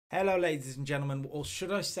Hello, ladies and gentlemen, or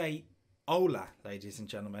should I say, hola, ladies and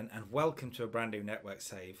gentlemen, and welcome to a brand new network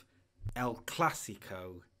save. El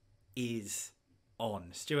Clásico is on.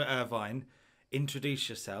 Stuart Irvine, introduce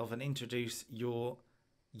yourself and introduce your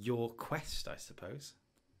quest, I suppose.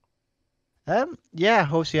 Yeah,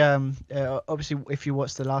 obviously, if you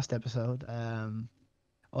watched the last episode,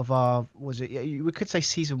 of our, was it? Yeah, we could say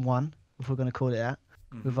season one, if we're going to call it that,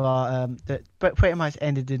 with our that, but pretty much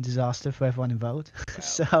ended in disaster for everyone involved. Well,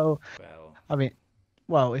 So, well. I mean,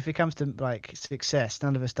 well, if it comes to like success,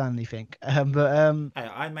 none of us done anything. Hey,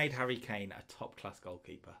 I made Harry Kane a top class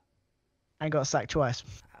goalkeeper. And got sacked twice.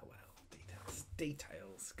 Ah, well,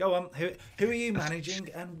 details. Go on. Who are you managing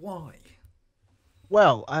and why?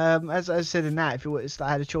 Well, as I said in that, if it was, I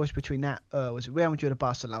had a choice between that, was it Real Madrid or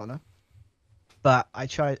Barcelona? But I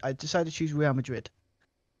decided to choose Real Madrid.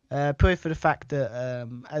 Purely for the fact that,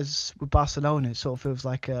 as with Barcelona, it sort of feels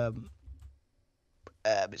like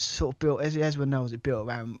it's sort of built, as everyone knows, it built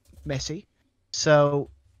around Messi. So,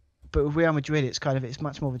 but with Real Madrid, it's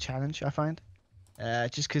much more of a challenge, I find.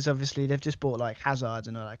 Just because obviously they've just bought like Hazard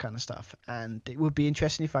and all that kind of stuff, and it would be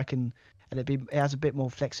interesting if I can, and it has a bit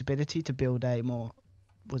more flexibility to build a more,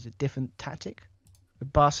 was it different tactic?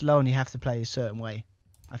 With Barcelona, you have to play a certain way,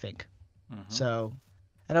 I think. So,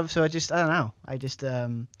 and obviously I don't know, I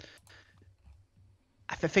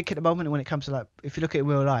think at the moment when it comes to like, if you look at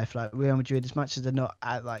real life, like Real Madrid, as much as they're not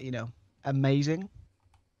like amazing,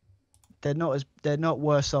 they're not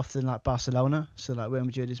worse off than like Barcelona. So like Real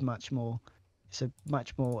Madrid is much more, it's a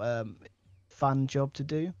much more fun job to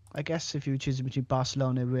do, I guess, if you were choosing between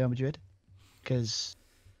Barcelona and Real Madrid, because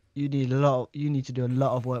you need to do a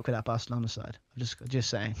lot of work with that Barcelona side. I'm just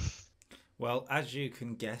saying. Well, as you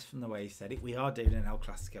can guess from the way he said it, we are doing an El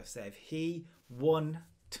Clásico save. He won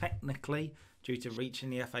technically due to reaching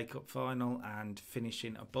the FA Cup final and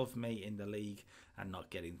finishing above me in the league and not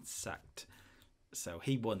getting sacked. So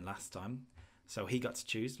he won last time. So he got to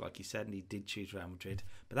choose, like you said, and he did choose Real Madrid.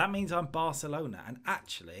 But that means I'm Barcelona. And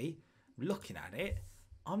actually, looking at it,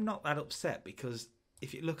 I'm not that upset because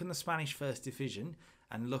if you look in the Spanish First Division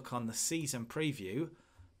and look on the season preview,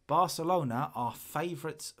 Barcelona are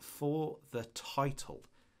favourites for the title.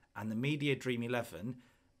 And the Media Dream 11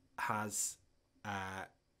 has, I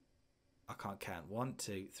can't count, 1,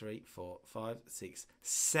 2, 3, 4, 5, 6,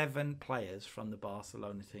 7 players from the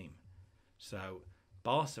Barcelona team. So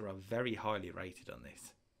Barca are very highly rated on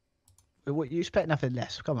this. But what, you expect nothing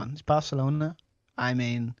less? Come on, it's Barcelona. I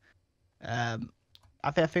mean, I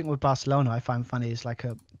think with Barcelona, I find funny is like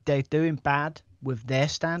they're doing bad with their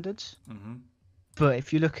standards. But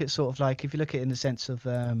if you look at sort of like, if you look at it in the sense of,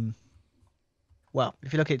 well,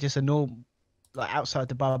 if you look at just a normal, like outside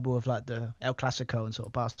the bubble of like the El Clasico and sort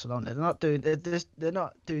of Barcelona, they're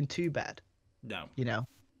not doing too bad, No. you know.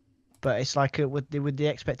 But it's like with the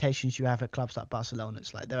expectations you have at clubs like Barcelona,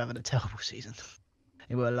 it's like they're having a terrible season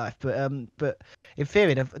in real life. But in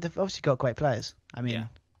theory, they've obviously got great players. I mean,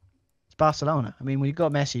 it's Barcelona. I mean, when you've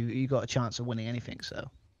got Messi, you got a chance of winning anything. So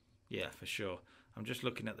yeah, for sure. I'm just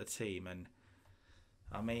looking at the team, and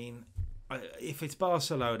I mean, if it's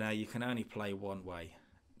Barcelona, you can only play one way: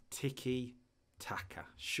 tiki taka.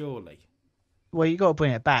 Surely. well, you got to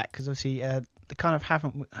bring it back because obviously they kind of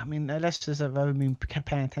haven't. I mean, Leicester's have ever been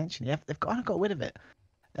paying attention. They've kind of got rid of it.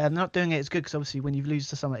 They're not doing it as good because obviously when you lose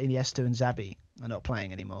to someone like Iniesta and Xabi are not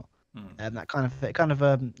playing anymore, that kind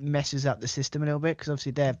of messes up the system a little bit because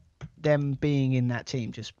obviously them being in that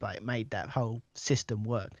team just like made that whole system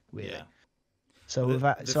work really. Yeah. So Well, with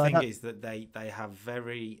that, the so thing is that they have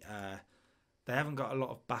very they haven't got a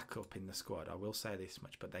lot of backup in the squad. I will say this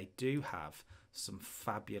much, but they do have some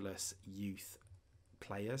fabulous youth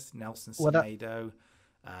players: Nelson Semedo,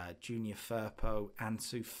 Junior Firpo,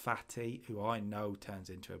 Ansu Fati, who I know turns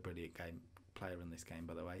into a brilliant player in this game.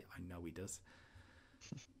 By the way, I know he does.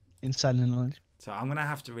 inside knowledge. So I'm going to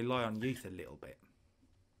have to rely on youth a little bit.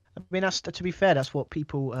 I mean, that's, to be fair, that's what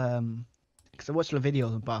people because I watched the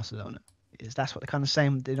videos of Barcelona. That's what they're kind of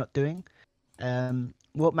saying they're not doing.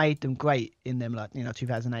 What made them great in them, like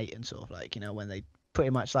 2008 and sort of like when they pretty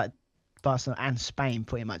much like Barcelona and Spain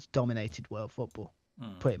pretty much dominated world football,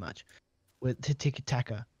 pretty much with the tiki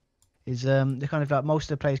taka. Is they kind of like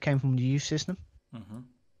most of the players came from the youth system,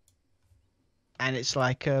 and it's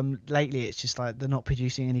like lately it's just like they're not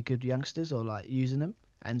producing any good youngsters or like using them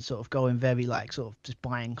and sort of going very like sort of just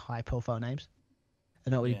buying high profile names.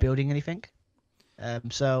 They're not really building anything.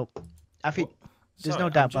 So I think there's no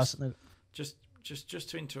doubt Barcelona. Just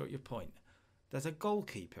to interrupt your point, there's a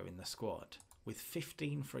goalkeeper in the squad with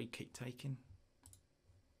 15 free kick taking.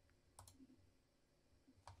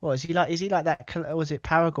 What is he like? Is he like that? Was it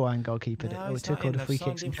Paraguayan goalkeeper that No, he's took not all in. the They've free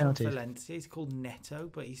signed kicks him and from penalties? Valencia. He's called Neto,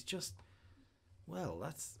 but he's just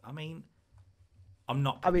I mean, I'm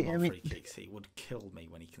not I putting mean, him I on mean, free kicks. He would kill me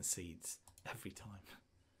when he concedes every time.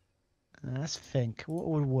 let's think. What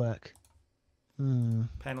would work? Hmm.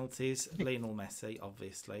 Penalties, Lionel Messi,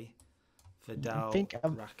 obviously. I Vidal, think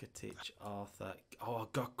Rakitic, Arthur. Oh, I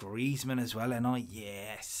got Griezmann as well, and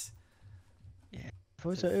yes. yeah.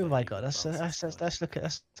 It's a Who have I very got? good Barca squad. Let's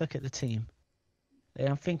look at the team. Yeah,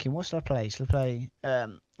 I'm thinking, what should I play? Should I play?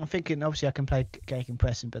 I'm thinking, obviously, I can play cake and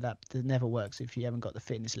pressing, but that never works if you haven't got the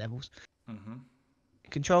fitness levels. Mm-hmm.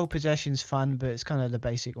 Control possession's fun, but it's kind of the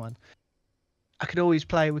basic one. I could always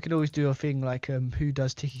play. We could always do a thing like who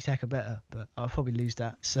does tiki taka better, but I'll probably lose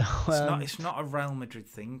that. So It's not a Real Madrid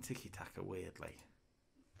thing, tiki taka. Weirdly,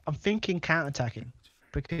 I'm thinking counter attacking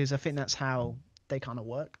because I think that's how they kind of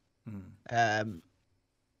work.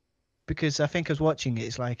 Because I think I was watching it,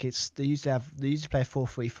 it's like they used to play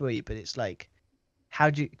 4-3-3, but it's like how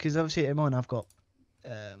do you? Because obviously at the moment I've got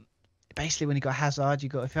basically when you got Hazard,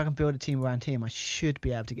 if I can build a team around him, I should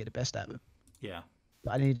be able to get the best out of him. Yeah.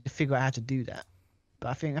 But I need to figure out how to do that. But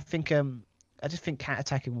I just think counter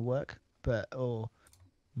attacking will work. But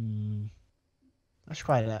let's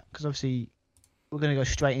try that because obviously we're gonna go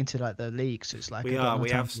straight into like the league, so it's like We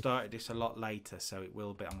have started this a lot later, so it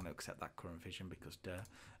will be. I'm going to accept that current vision because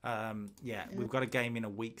we've got a game in a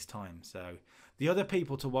week's time. So the other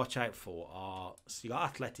people to watch out for are you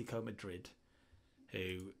got Atletico Madrid,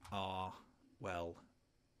 who are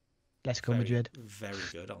Atletico Madrid, very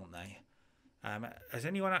good, aren't they? Has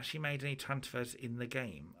anyone actually made any transfers in the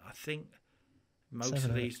game? I think most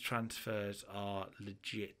of these transfers are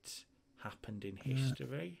legit happened in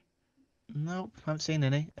history. Nope, haven't seen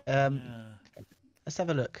any. Let's have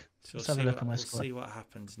a look. So let's have a look at my we'll squad. see what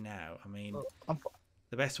happens now. I mean,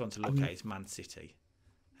 the best one to look at is Man City.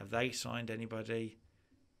 Have they signed anybody?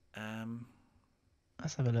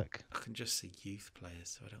 Let's have a look. I can just see youth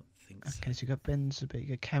players, so I don't think so. Okay, so you got Benzema, you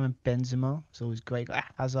got Cameron Benzema. It's always great.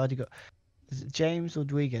 Hazard, you got James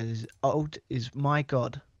Rodriguez. Is my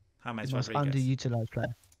god. James the most Rodriguez. underutilized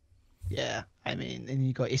player. Yeah, I mean, and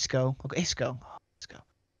you got Isco. I've got Isco. Isco.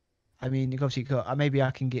 I mean, you've obviously got. Maybe I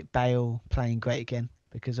can get Bale playing great again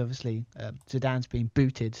because obviously Zidane's been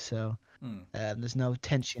booted, so there's no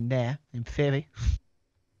tension there in theory.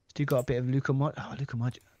 Still got a bit of Luka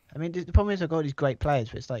Modric. I mean, the problem is I've got these great players,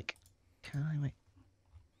 but it's like, can I wait?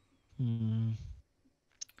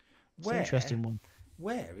 It's an interesting one.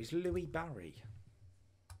 Where is Louis Barry?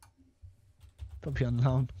 Probably on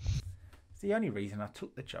loan. It's the only reason I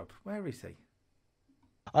took the job. Where is he?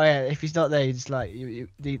 Oh yeah, if he's not there, it's like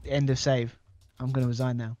the end of save. I'm going to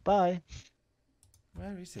resign now. Bye.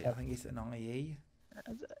 Where is he? I think he's an IE.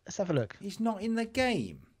 Let's have a look. He's not in the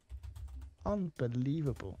game.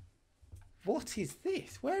 Unbelievable. What is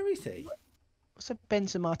this? Where is he? What's a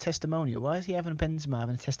Benzema testimonial? Why is he having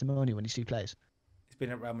a testimonial when he still plays? He's been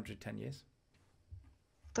at Real Madrid 10 years.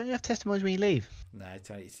 Don't you have testimonials when you leave? No,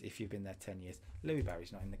 it's if you've been there 10 years. Louis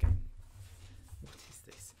Barry's not in the game. What is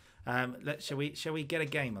this? Shall we get a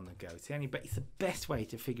game on the go? It's the best way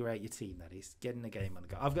to figure out your team. That is getting a game on the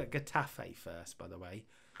go. I've got Getafe first, by the way.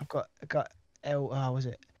 I've got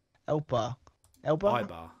Elbar.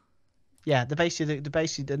 Ibar. Yeah,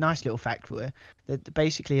 the nice little fact for it. They're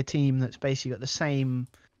basically a team that's basically got the same,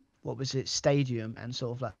 stadium and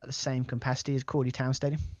sort of like the same capacity as Crawley Town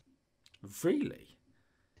Stadium. Really?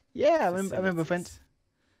 Yeah, I remember friends.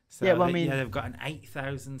 So yeah, well, I mean, they've got an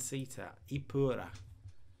 8,000 seater Ipura.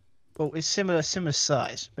 Well, it's similar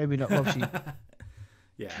size. Maybe not obviously.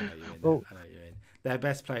 Yeah, I know what you mean. Their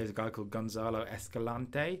best player is a guy called Gonzalo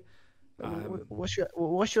Escalante. What's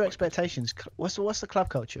your expectations? What's the club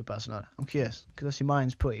culture of Barcelona? I'm curious because obviously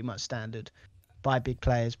mine's pretty much standard. Buy big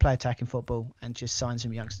players, play attacking football, and just sign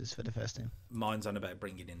some youngsters for the first team. Mine's on about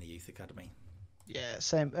bringing in the youth academy. Yeah,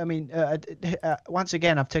 same. I mean, once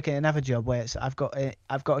again, I've taken another job where I've got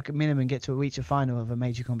a minimum get to reach a final of a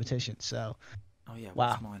major competition. So. Oh yeah,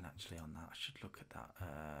 what's mine actually on that? I should look at that.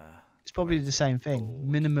 It's probably the same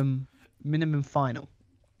thing. Minimum final.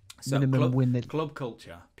 So minimum win. Club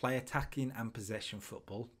culture, play attacking and possession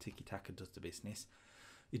football. Tiki Taka does the business.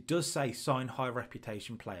 It does say sign high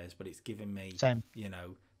reputation players, but it's giving me £8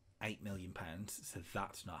 million, so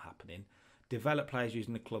that's not happening. Develop players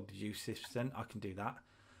using the club's youth system. I can do that.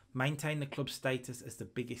 Maintain the club's status as the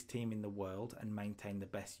biggest team in the world and maintain the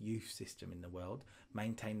best youth system in the world.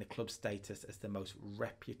 Maintain the club's status as the most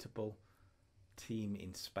reputable team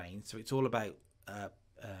in Spain. So it's all about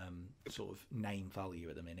sort of name value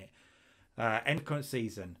at the minute. End current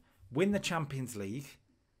season. Win the Champions League.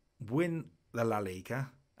 Win the La Liga.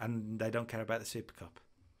 And they don't care about the Super Cup.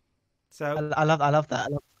 So I love that.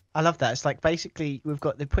 I love that. It's like basically we've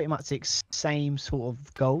got the pretty much the same sort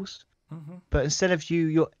of goals, hmm but instead of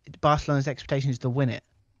your Barcelona's expectation is to win it.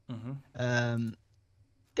 hmm Um,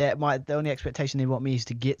 the only expectation they want me is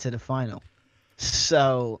to get to the final.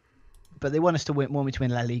 So, but they want us to win, want me to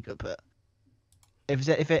win La Liga. But if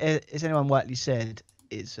it is anyone rightly said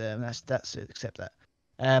is that's it, accept that.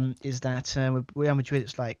 Is that with Real Madrid?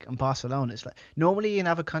 It's like and Barcelona. It's like normally in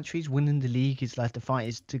other countries, winning the league is like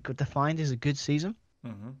defined as a good season.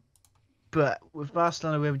 hmm But with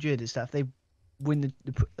Barcelona, Real Madrid, it's that if they win the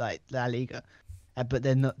like La Liga, but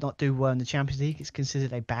then not do well in the Champions League, it's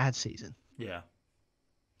considered a bad season. Yeah.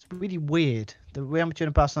 It's really weird. The Real Madrid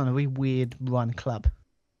and Barcelona are a really weird run club.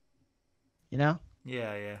 You know?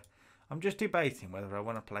 Yeah, yeah. I'm just debating whether I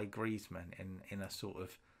want to play Griezmann in a sort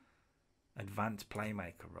of advanced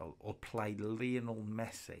playmaker role or play Lionel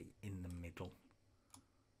Messi in the middle.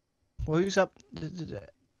 Well, who's up?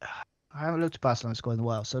 I haven't looked at Barcelona's score in a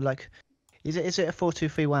while. So, like, is it a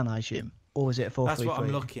 4-2-3-1, I assume? Or is it a 4-3-3? That's what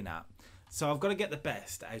I'm looking at. So I've got to get the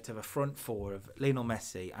best out of a front four of Lionel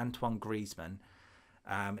Messi, Antoine Griezmann,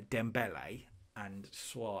 Dembele, and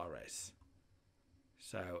Suarez.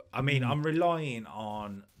 So, I mean, I'm relying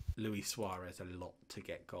on Luis Suarez a lot to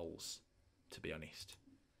get goals, to be honest.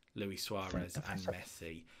 Luis Suarez and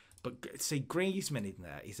Messi. But see, Griezmann in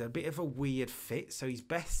there is a bit of a weird fit. So he's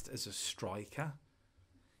best as a striker.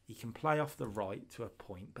 He can play off the right to a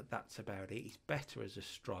point, but that's about it. He's better as a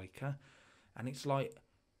striker. And it's like,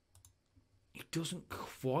 it doesn't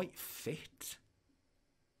quite fit.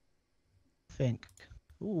 Think.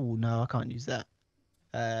 Ooh, no, I can't use that.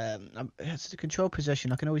 It's the control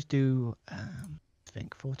possession. I can always do, I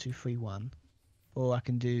think 4-2-3-1, or I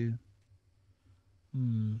can do.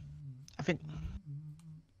 I think.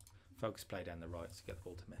 Focus play down the right to get the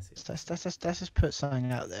ball to Messi. Let's just put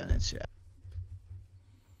something out there and it's yeah.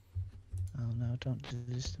 Oh no, don't do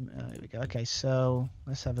this. Oh, here we go. Okay, so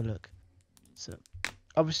let's have a look. So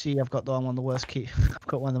obviously I've got one of the worst I've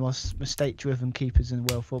got one of the most mistake-driven keepers in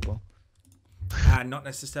world football. Not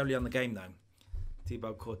necessarily on the game though.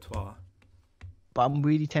 Thibaut Courtois. But I'm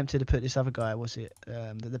really tempted to put this other guy. Was it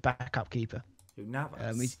the backup keeper? Who,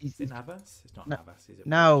 Navas? Is it Navas? It's not Navas, is it?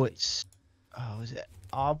 No, it's is it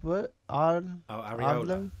Arbor?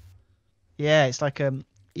 Areola. Yeah, it's like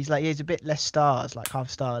he's a bit less stars, like half a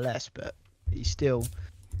star less, but he's still.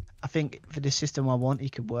 I think for the system I want, he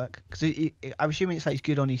could work because I'm assuming it's like he's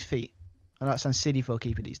good on his feet. I know that sounds silly for a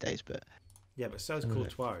keeper these days, but yeah, but so's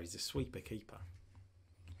Courtois. He's a sweeper keeper.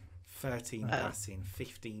 13 passing,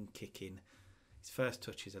 15 kicking. His first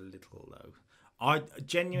touch is a little low. I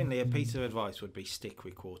genuinely, a piece of advice would be stick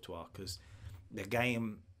with Courtois because the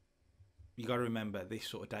game. You got to remember this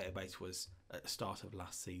sort of database was at the start of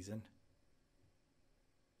last season.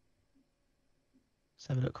 Let's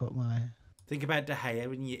have a look at my. Think about De Gea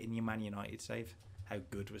in your Man United save. How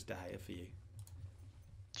good was De Gea for you?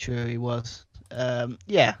 True, he was.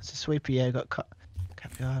 Yeah, it's a sweeper. Yeah, got cut.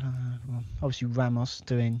 Obviously Ramos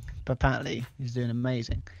doing, but apparently he's doing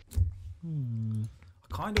amazing. I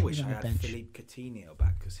kind of wish I had Philippe Coutinho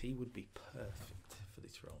back because he would be perfect for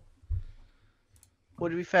this role. Well,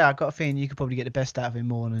 to be fair, I got a feeling you could probably get the best out of him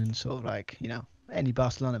more than sort of like any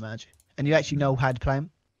Barcelona manager, and you actually know how to play him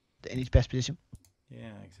in his best position.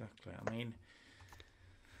 Yeah, exactly. I mean,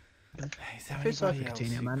 is there I feel sorry anybody for else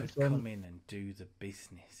Coutinho, who man. could come in and do the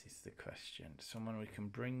business? Is the question. Someone we can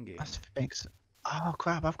bring in. I think so. Oh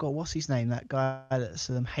crap! I've got what's his name? That guy that's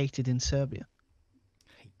hated in Serbia.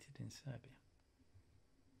 Hated in Serbia.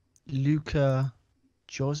 Luka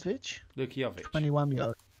Jovic. Luka Jovic.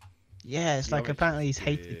 21-year-old. Yeah, it's like Jovic apparently he's is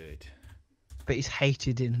hated, good. but he's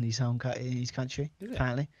hated in his country. Is it?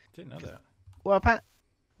 Apparently. Didn't know that. Well, cause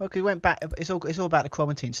he went back. It's all about the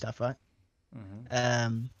quarantine stuff, right?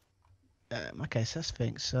 Mm-hmm. Okay, so let's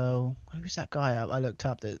think. So who was that guy I looked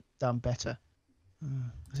up that done better?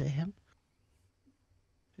 Was it him?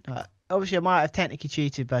 Obviously, I might have technically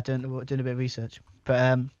cheated by doing a bit of research.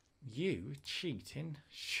 But You cheating?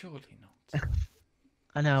 Surely not.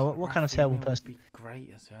 I know what kind of terrible person. Would be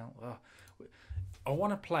great as well. Oh, I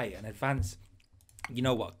want to play an advanced. You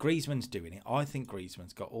know what? Griezmann's doing it. I think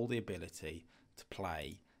Griezmann's got all the ability to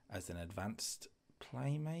play as an advanced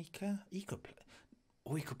playmaker. He could play,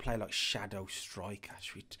 or he could play like shadow striker.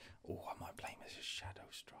 I might play him as a shadow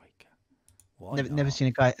striker. Why Never seen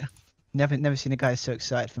a guy. Never seen a guy so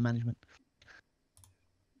excited for management.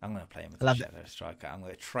 I'm going to play him as a shadow striker. I'm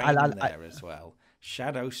going to train him there as well.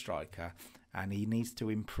 Shadow striker, and he needs to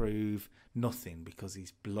improve nothing because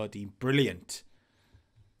he's bloody brilliant.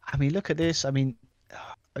 I mean, look at this. I mean,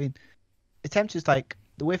 attempts is like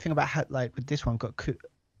the weird thing about like with this one. I've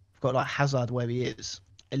got like Hazard where he is.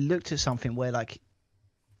 I looked at something where like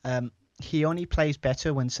he only plays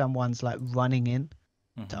better when someone's like running in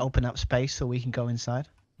to open up space so we can go inside.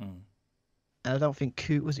 And I don't think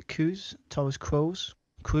Torres Cruz?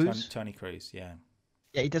 Tony Cruz, yeah.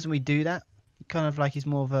 Yeah, he doesn't really do that. Kind of like he's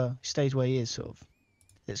more of a stays where he is, sort of.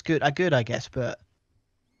 It's good, I guess, but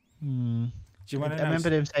Do you want to know? I remember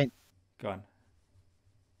them saying. Go on.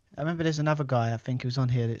 I remember there's another guy I think who's on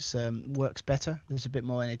here that's works better. There's a bit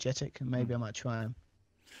more energetic, and maybe I might try him.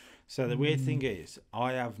 So the weird thing is,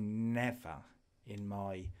 I have never in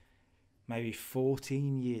my maybe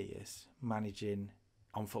 14 years managing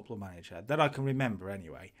on Football Manager that I can remember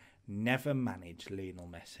anyway, never managed Lionel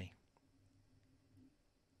Messi.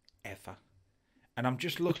 Ever. And I'm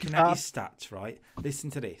just looking at his stats, right?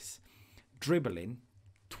 Listen to this. Dribbling,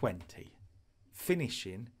 20.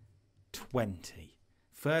 Finishing, 20.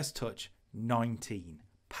 First touch, 19.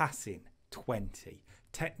 Passing, 20.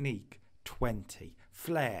 Technique, 20.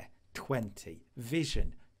 Flair, 20.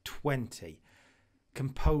 Vision, 20.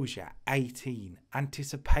 Composure, 18.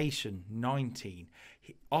 Anticipation, 19.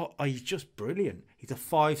 He's just brilliant. He's a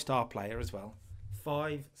 5-star player as well.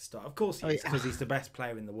 5-star. Of course he is, because he's the best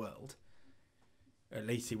player in the world. At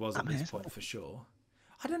least he was at this point for sure.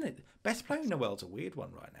 I don't know. Best player in the world's a weird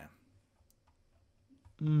one right now.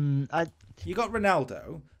 You got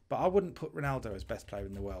Ronaldo, but I wouldn't put Ronaldo as best player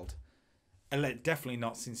in the world. And definitely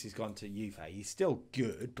not since he's gone to Juve. He's still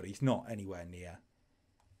good, but he's not anywhere near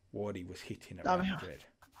what he was hitting at Real Madrid.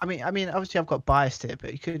 I mean, obviously I've got biased here,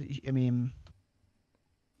 but you could. I mean,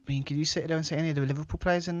 could you sit there and say any of the Liverpool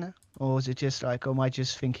players in there, or is it just like, or am I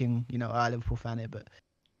just thinking, I'm a Liverpool fan here, but.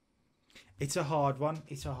 It's a hard one.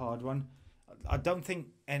 I don't think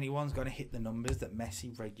anyone's going to hit the numbers that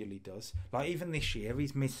Messi regularly does. Like, even this year,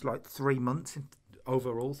 he's missed like 3 months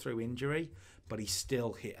overall through injury, but he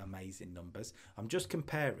still hit amazing numbers. I'm just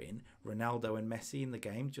comparing Ronaldo and Messi in the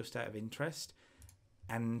game, just out of interest.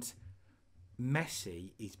 And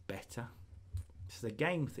Messi is better. So the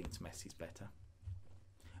game thinks Messi's better.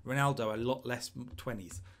 Ronaldo, a lot less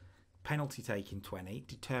 20s. Penalty taking 20,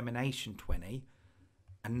 determination 20,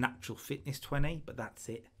 and natural fitness 20, but that's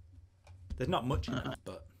it. There's not much in it,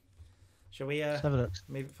 but shall we Let's have a look.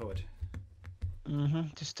 Move it forward?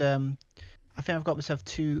 Just I think I've got myself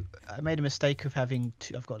two. I made a mistake of having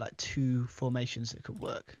two. I've got like 2 formations that could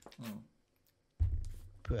work.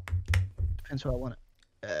 But depends what I want.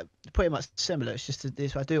 Pretty much similar. It's just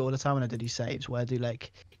this. I do it all the time when I do these saves, where I do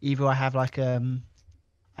like either I have like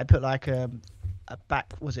I put like a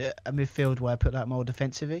back, was it a midfield where I put like more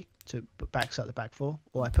defensively to backs up the back four,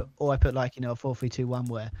 or I put like a 4-3-2-1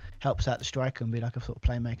 where helps out the striker and be like a sort of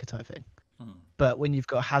playmaker type thing. But when you've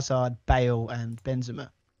got Hazard, Bale, and Benzema,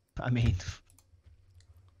 I mean,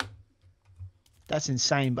 that's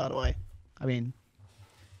insane. By the way, I mean,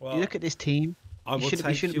 you look at this team. You shouldn't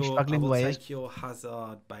be struggling. I will take your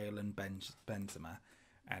Hazard, Bale, and Benzema,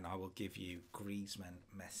 and I will give you Griezmann,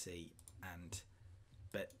 Messi, and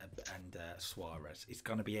Suarez. It's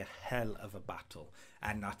going to be a hell of a battle.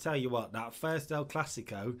 And I tell you what, that first El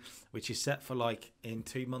Clásico, which is set for like in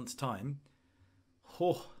 2 months' time,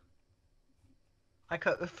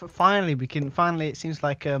 finally it seems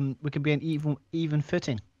like we can be an even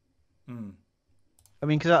footing. I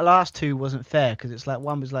mean, because that last 2 wasn't fair, because it's like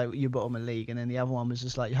one was like you bottom of the league, and then the other one was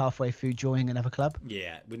just like halfway through joining another club.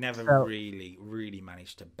 Yeah, we never really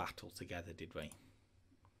managed to battle together, did we?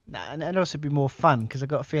 Nah, and it'd also be more fun, because I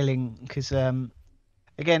got a feeling, because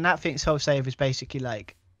again, that thing Soul Save is basically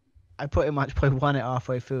like I pretty much won it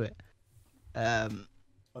halfway through it.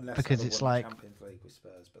 Unless because it's like Champions League with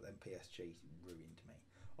Spurs, but then PSG ruined me.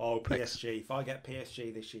 Oh, PSG! If I get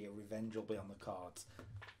PSG this year, revenge will be on the cards.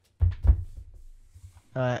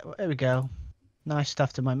 Alright, well, there we go. Nice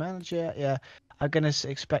stuff to my manager. Yeah, I'm gonna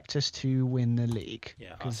expect us to win the league.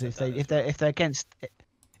 Yeah, because if they're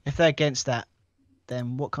against that,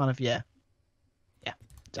 then what kind of exactly.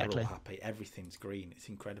 They're all happy. Everything's green. It's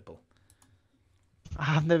incredible.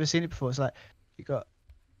 I've never seen it before. It's like you got,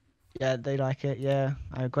 they like it. Yeah,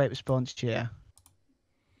 I have a great response. Yeah,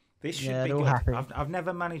 this should be good. Happy. I've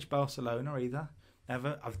never managed Barcelona either.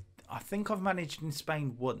 Never. I think I've managed in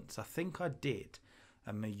Spain once. I think I did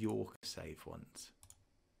a Mallorca save once.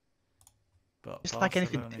 But it's Barcelona like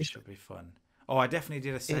anything. Should be fun. Oh, I definitely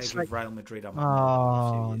did a save with Real Madrid.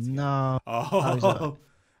 Oh no! Oh,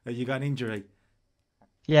 you got an injury?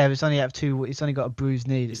 Yeah, it's only have 2. It's only got a bruised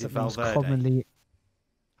knee. It's the most commonly.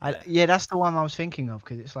 Yeah, that's the one I was thinking of,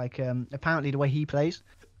 because it's like apparently the way he plays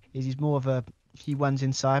is he's more of he runs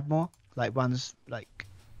inside more, like runs like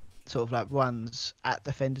sort of like runs at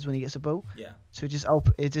defenders when he gets the ball. Yeah. So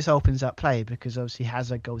it just opens up play, because obviously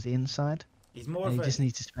Hazard goes inside. He's more and of he a just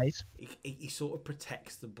needs the space. he sort of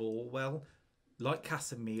protects the ball well, like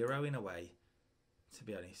Casemiro in a way, to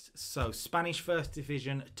be honest. So Spanish First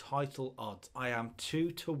Division title odds. I am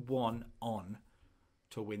 2-1 on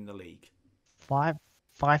to win the league.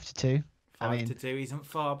 5-2. 5-2 isn't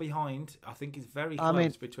far behind. I think it's very I mean,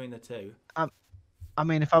 close between the two. I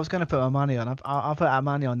mean, if I was going to put my money on, I'll put our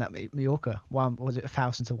money on that Mallorca. Was it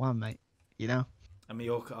 1,000-1, mate? You know. And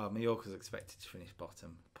Mallorca's expected to finish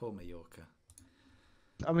bottom. Poor Mallorca.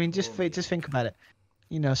 I mean, just think about it.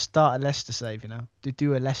 You know, start a Leicester save. You know,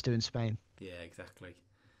 do a Leicester in Spain. Yeah, exactly.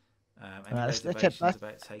 Any Right, reservations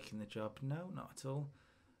about taking the job? No, not at all.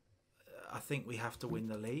 I think we have to win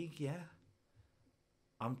the league. Yeah.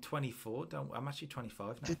 I'm 24. I'm actually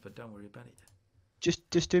 25 now, but don't worry about it.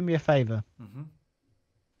 Just do me a favour. Mm-hmm.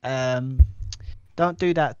 Don't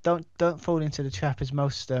do that. Don't fall into the trap as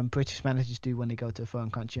most British managers do when they go to a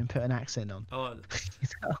foreign country and put an accent on. Oh,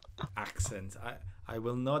 accent. I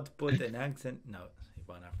will not put an accent. No, it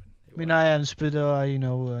won't happen. I am Spider,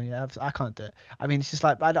 yeah, I can't do it. I mean, it's just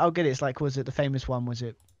like I'll get it. It's like, was it the famous one? Was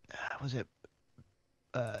it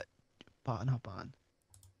Barton? Not Barton.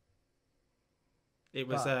 It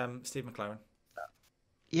was Steve McLaren.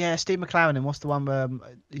 Yeah, Steve McLaren. And what's the one where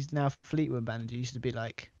he's now Fleetwood manager? He used to be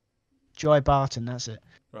like Joy Barton. That's it.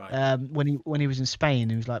 Right. When he was in Spain,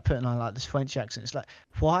 he was like putting on like this French accent. It's like,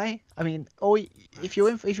 why? I mean, if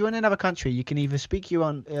you're in another country, you can either speak your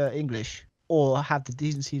own English or have the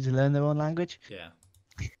decency to learn their own language. Yeah.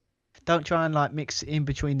 Don't try and like mix in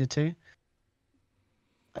between the two.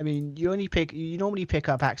 I mean, you normally pick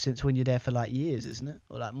up accents when you're there for like years, isn't it?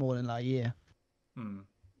 Or like more than like a year.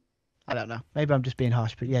 I don't know. Maybe I'm just being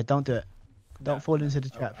harsh, but yeah, don't do it. Don't fall into the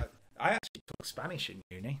trap. I actually took Spanish in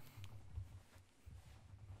uni.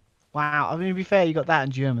 Wow. I mean, to be fair, you got that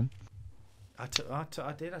in German. I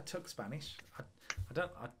took Spanish. I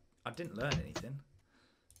didn't learn anything.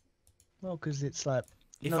 Well, because it's like.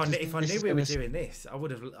 If I knew we were doing this, I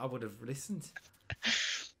would have listened.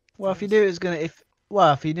 Well, if you knew it was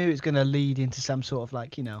gonna lead into some sort of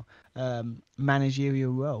like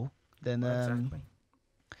managerial role, then Exactly.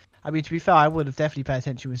 I mean, to be fair, I would have definitely paid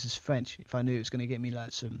attention with this French if I knew it was gonna get me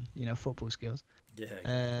like some football skills.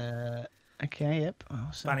 Yeah. Okay. Yep. Oh,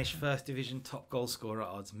 Spanish First Division top goal scorer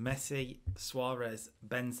odds: Messi, Suarez,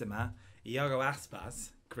 Benzema, Iago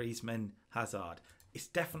Aspas, Griezmann, Hazard. It's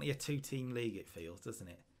definitely a two-team league, it feels, doesn't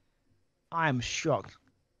it? I am shocked.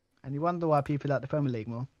 And you wonder why people like the Premier League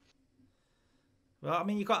more. Well, I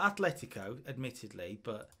mean, you've got Atletico, admittedly,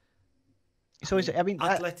 but... It's always,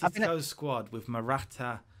 Atletico's squad with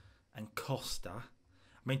Morata and Costa. I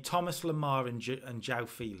mean, Thomas Lemar and João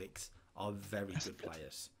Felix are very good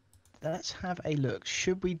players. Let's have a look.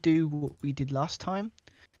 Should we do what we did last time?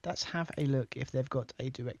 Let's have a look if they've got a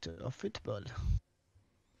director of football.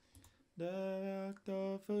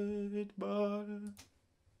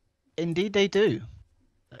 Indeed, they do.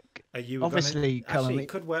 Are you obviously actually? It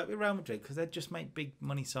could work with Real Madrid because they'd just make big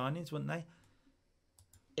money signings, wouldn't they?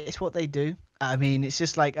 It's what they do. I mean, it's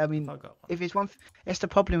just like if it's one, it's the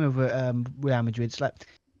problem with Real Madrid. It's like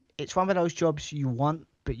it's one of those jobs you want,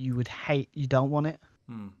 but you would hate. You don't want it.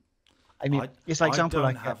 I mean, it's like example.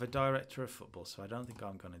 I don't have a director of football, so I don't think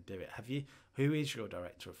I'm going to do it. Have you? Who is your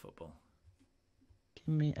director of football? Give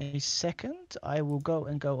me a second. I will go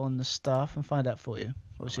on the staff and find out for you.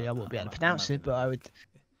 Obviously, I won't be able to pronounce it, but I would.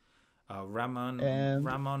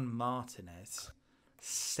 Ramon Martinez,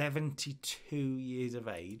 72 years of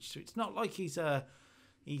age. So it's not like he's young.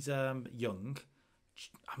 I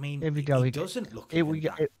mean, he doesn't look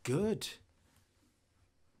that good.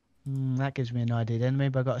 That gives me an idea. Then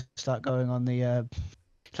maybe I got to start going on the.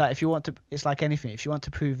 It's like if you want to, it's like anything. If you want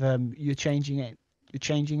to prove you're changing at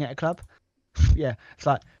a club. Yeah, it's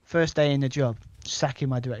like first day in the job, sacking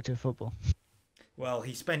my director of football. Well,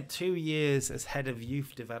 he spent 2 years as head of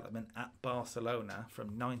youth development at Barcelona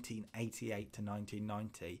from 1988 to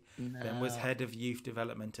 1990. Then was head of youth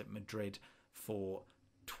development at Madrid for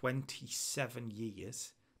 27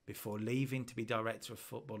 years before leaving to be director of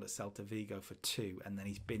football at Celta Vigo for 2. And then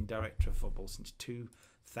he's been director of football since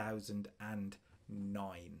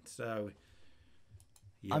 2009. So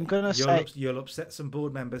yeah, I'm gonna say you'll upset some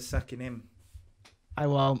board members sacking him. I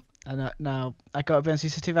won't. And now I got to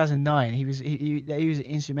since 2009. He was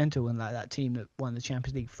instrumental in like that team that won the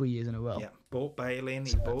Champions League 3 years in a row. Yeah, bought Bale in.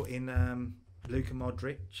 He bought in Luka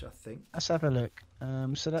Modric, I think. Let's have a look.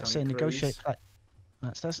 So that's a negotiate.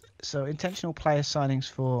 That's so intentional player signings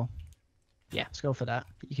for. Yeah, let's go for that.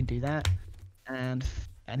 You can do that, and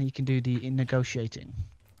he can do the negotiating.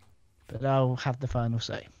 But I'll have the final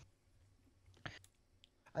say.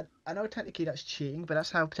 I know technically that's cheating, but that's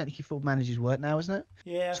how technically football managers work now, isn't it?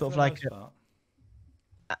 Yeah, sort of like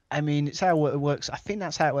I mean, it's how it works. I think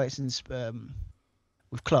that's how it works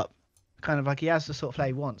with Klopp. Kind of like he has the sort of play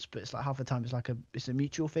he wants, but it's like half the time it's a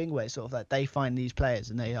mutual thing where it's sort of like they find these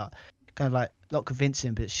players and they are kind of like not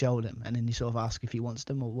convincing, but show them, and then you sort of ask if he wants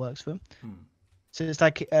them or works for them. So it's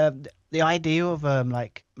like the idea of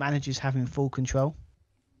like managers having full control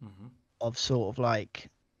of sort of like,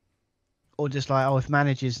 or just like, oh, if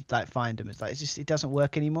managers like find them, it's like it doesn't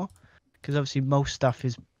work anymore because obviously most stuff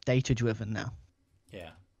is data driven now.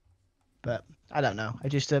 Yeah. But I don't know. I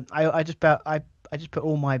just put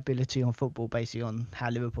all my ability on football basically on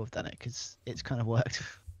how Liverpool have done it because it's kind of worked.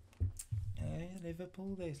 Yeah,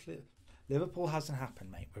 Liverpool hasn't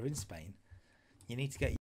happened, mate. We're in Spain. You need to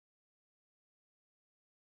get.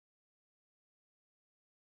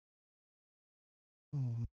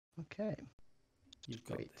 Okay. You've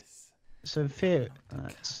got Great. this. So fear.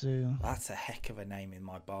 That's a heck of a name in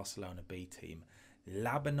my Barcelona B team.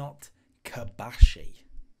 Labanot Kabashi.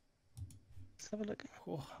 Let's have a look.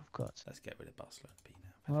 Oh, I've got. Let's get rid of Barcelona B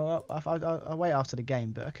now. Well, I'll wait after the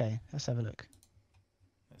game, but okay. Let's have a look.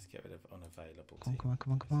 Let's get rid of unavailable. Come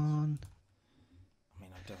on. I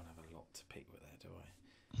mean, I don't have a lot to pick with there, do I?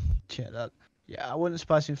 Check that. Yeah, I wouldn't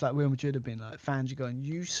surprise me if like Real Madrid have been like fans are going,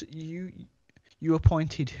 you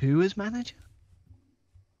appointed who as manager?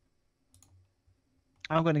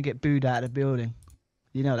 I'm going to get booed out of the building.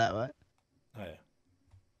 You know that, right? Oh, yeah.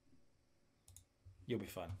 You'll be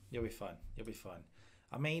fine.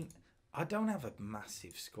 I mean, I don't have a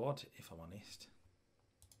massive squad, if I'm honest.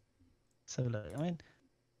 So look, I mean,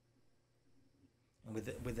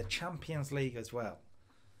 with the Champions League as well,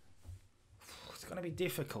 it's going to be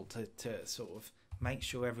difficult to sort of make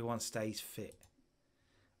sure everyone stays fit.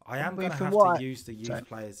 I am going to have to use the youth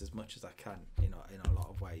players as much as I can, in a lot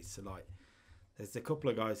of ways. So like, there's a couple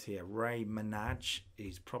of guys here. Ray Manaj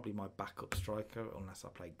is probably my backup striker, unless I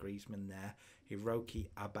play Griezmann there. Hiroki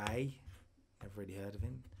Abe, never really heard of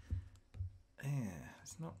him. Yeah,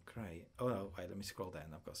 it's not great. Oh no, wait, let me scroll down.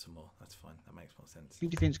 I've got some more. That's fine. That makes more sense. Who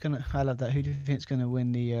do you think's gonna? I love that. Who do you think's gonna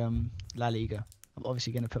win the La Liga? I'm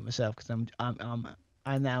obviously gonna put myself because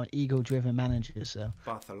I'm now an ego-driven manager. So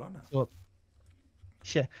Barcelona. Well,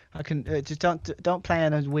 sure, I can just don't play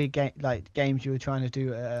on those weird games you were trying to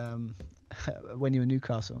do when you were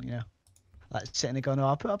Newcastle. You know, like sitting there going, "Oh,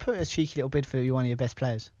 I'll put a cheeky little bid for you, one of your best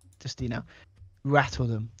players." Just rattle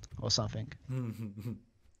them or something. Hang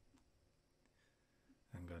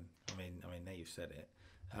on. I mean, now you've said it.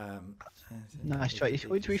 Nice try.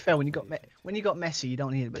 To be fair, when you got Messi, you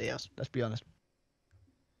don't need anybody else. Let's be honest.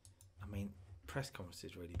 I mean, press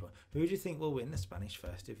conferences really, but who do you think will win the Spanish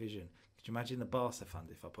First Division? Could you imagine the Barca fans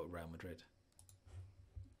if I put Real Madrid?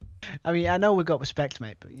 I mean, I know we've got respect,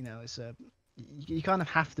 mate, but it's you kind of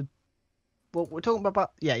have to. Well, we're talking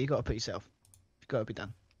about yeah, you got to put yourself. You've got to be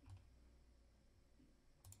done.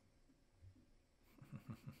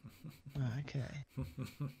 Okay.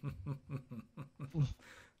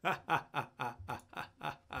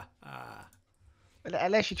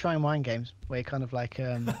 Unless you try and mind games, where you're kind of like,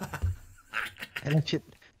 unless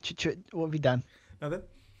what have you done? Nothing.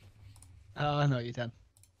 Oh, I know what you've done.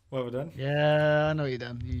 What have I done? Yeah, I know what you've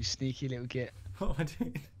done. You sneaky little git. What am I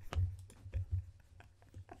doing?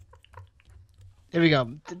 Here we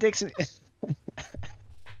go. Dixon.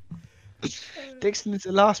 Dixon is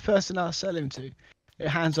the last person I'll sell him to.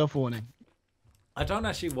 Hands off warning. I don't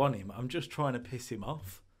actually want him. I'm just trying to piss him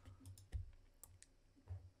off.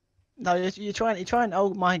 No, you're trying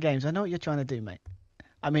old mind games. I know what you're trying to do, mate.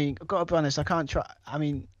 I mean, I've got to be honest. I can't try. I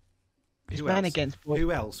mean, who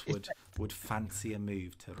else would fancy a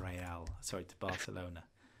move to to Barcelona?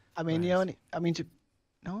 I mean, I'm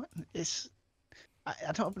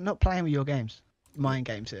not playing with your games, mind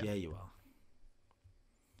games here. Yeah, you are.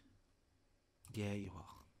 Yeah, you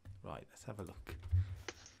are. Right, let's have a look.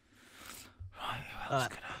 Right, who else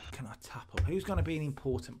can I tap up? Who's going to be an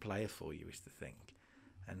important player for you is the thing.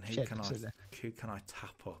 And who can I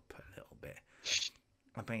tap up a little bit?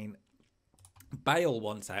 I mean, Bale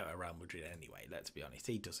wants out of Real Madrid anyway, let's be honest.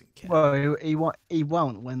 He doesn't care. Well, he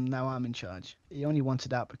won't when now I'm in charge. He only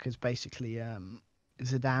wanted out because basically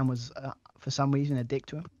Zidane was, for some reason, a dick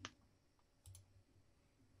to him.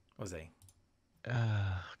 Was he?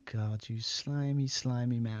 Oh, God, you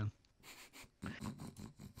slimy man.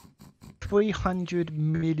 300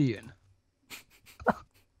 million.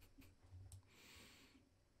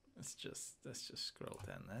 Let's just scroll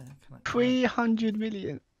down there. 300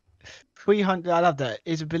 million. 300. I love that.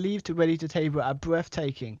 Is believed to ready to table a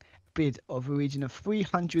breathtaking bid of a region of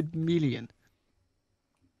 300 million.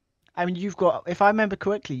 I mean, you've got, if I remember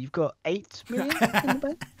correctly, you've got 8 million in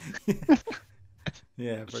the bank.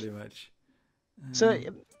 Yeah, pretty much. So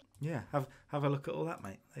Yeah, have a look at all that,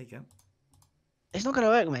 mate. There you go. It's not going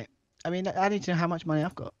to work, mate. I mean, I need to know how much money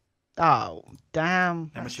I've got. Oh,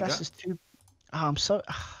 damn. How much you That's got? just too... Oh, I'm so...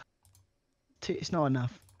 It's not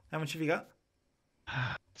enough. How much have you got?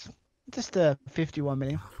 Just 51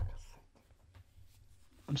 million.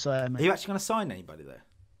 I'm sorry, mate. Are you actually going to sign anybody there?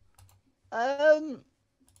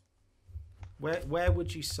 Where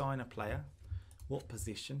would you sign a player? What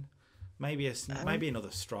position? Maybe maybe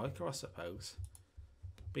another striker, I suppose.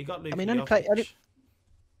 But you got Luka Jovic.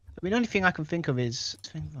 The only thing I can think of is...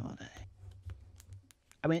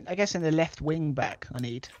 I mean, I guess in the left wing back, I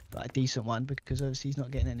need like, a decent one because obviously he's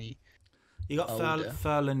not getting any. You got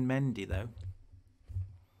Ferland Mendy though.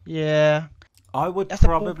 Yeah. I would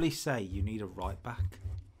probably say you need a right back.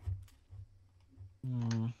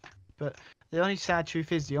 But the only sad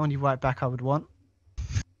truth is the only right back I would want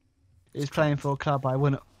is playing for a club I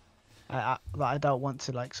wouldn't. I don't want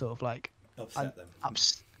to like sort of like upset them.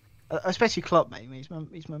 Especially Klopp, mate. He's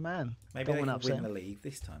my man. Maybe they can win the league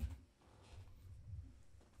this time.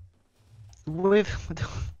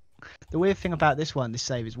 The weird thing about this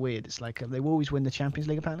save is weird. It's like they will always win the Champions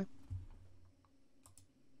League apparently.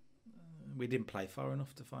 We didn't play far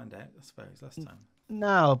enough to find out, I suppose, last time.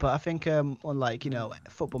 No, but I think on like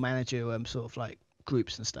Football Manager sort of like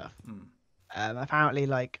groups and stuff. Apparently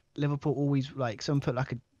like Liverpool always like someone put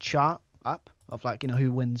like a chart up of like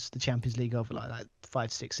who wins the Champions League over like 5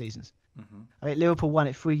 to 6 seasons. I mean Liverpool won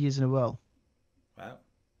it 3 years in a row. Wow.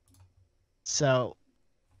 So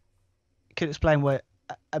could explain where.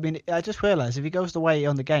 I mean, I just realised if he goes the way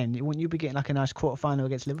on the game, wouldn't you be getting like a nice quarter-final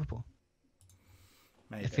against Liverpool?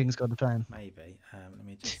 Maybe. If things go to plan. Maybe. Let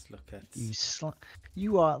me just look at...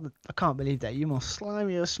 You are... I can't believe that. You're the most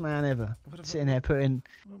slimiest man ever. Sitting there putting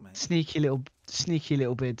sneaky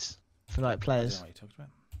little bids for like players. I don't know what you're talking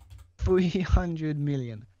about. 300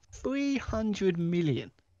 million. 300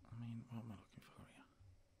 million. I mean, what am I looking for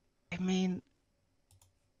here?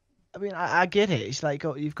 I mean, I get it. It's like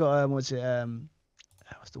you've got what's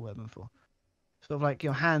the word I'm for? Sort of like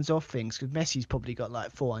hands off things because Messi's probably got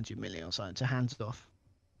like 400 million or something to hands off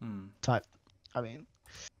type. I mean,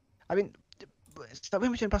 it's like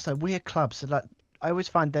when we talk about weird clubs. So like I always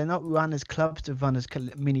find they're not run as clubs; they're run as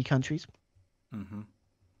mini countries.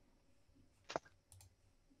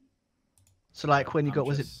 So like when you got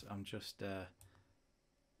I'm just. Are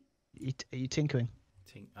you tinkering?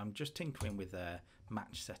 I'm just tinkering with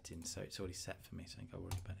match settings, so it's already set for me, so I don't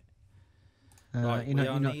worry about it. Right, we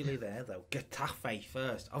are nearly there though. Getafe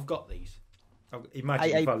first. I've got these.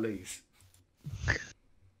 Imagine if I lose.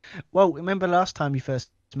 Well, remember last time you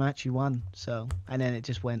first match you won, so and then it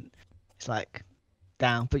just went. It's like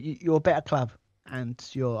down, but you're a better club and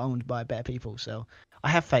you're owned by better people, so I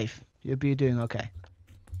have faith. You'll be doing okay.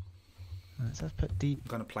 Let's put deep. I'm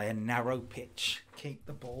going to play a narrow pitch, keep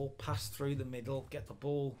the ball, pass through the middle, get the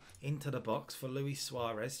ball into the box for Luis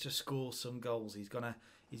Suarez to score some goals. He's gonna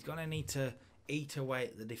need to eat away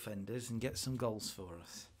at the defenders and get some goals for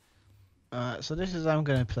us. So this is how I'm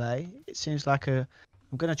going to play. It seems like I'm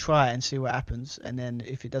going to try it and see what happens, and then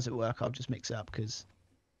if it doesn't work, I'll just mix it up because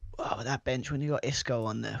that bench when you got Isco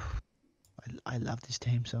on there, I love this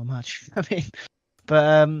team so much. I mean,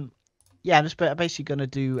 but yeah, I'm basically going to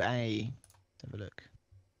do a. Let's have a look.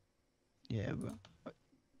 Yeah,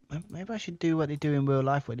 maybe I should do what they do in real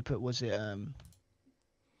life where they put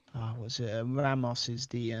Ramos is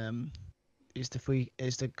the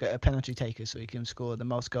penalty taker, so he can score the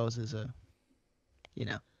most goals as a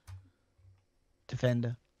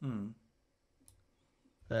defender.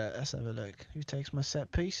 Let's have a look. Who takes my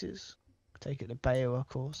set pieces? Take it to Bale, of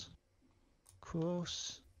course.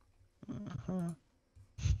 Cross.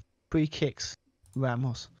 Free kicks.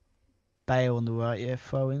 Ramos. Bale on the right, yeah.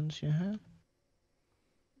 Throw-ins, yeah.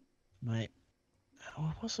 Mate.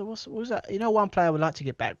 What was that? One player I would like to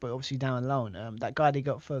get back, but obviously down on loan. That guy they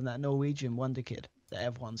got from that Norwegian wonder kid that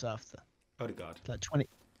everyone's after. Odegaard.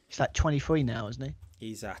 He's like 23 now, isn't he?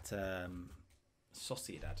 He's at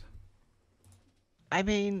Sociedad. I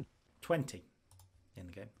mean, 20 in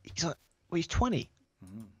the game. He's 20.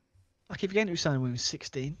 Like if you're going to sign when he was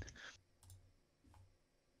 16.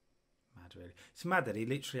 Mad, really. It's mad that he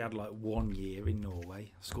literally had like 1 year in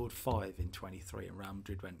Norway, scored 5 in 23, and Real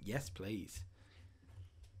Madrid went, yes, please.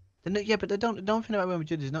 Yeah, but don't think about Real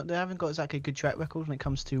Madrid is they haven't got exactly a good track record when it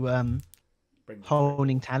comes to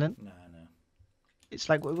honing talent. No. It's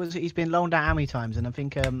like he's been loaned out how many times, and I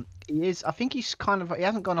think he is. I think he's he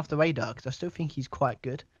hasn't gone off the radar because I still think he's quite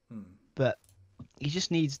good, but he just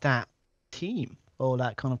needs that team or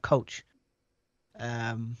that kind of coach.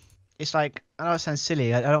 It's like I know it sounds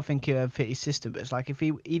silly. I don't think it would fit his system, but it's like if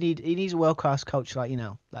he needs a world class coach like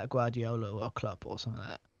like Guardiola or Klopp or something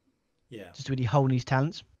like that. Yeah. Just really honing his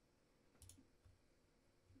talents.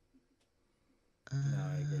 No,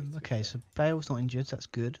 I agree. Okay, so Bale's not injured, so that's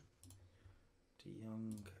good. De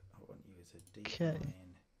Jong, I want you as a deep Okay.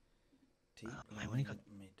 line,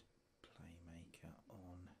 mid playmaker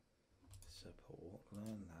on support.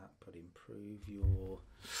 Learn that, but improve your.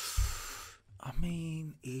 I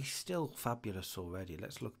mean, he's still fabulous already.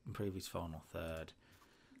 Let's improve his final third.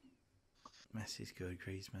 Messi's good.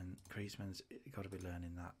 Griezmann's got to be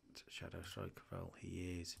learning that shadow striker role.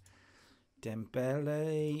 He is.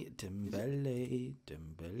 Dembele.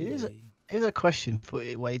 Here's a question for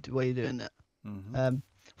you. Why are you doing that? Mm-hmm.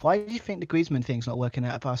 Why do you think the Griezmann thing's not working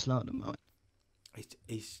out at Barcelona at the moment?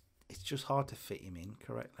 It's just hard to fit him in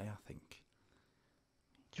correctly, I think.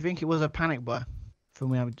 Do you think it was a panic buy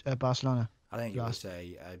from Barcelona? I think it was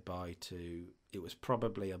a buy to. It was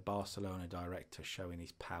probably a Barcelona director showing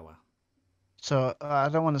his power. So I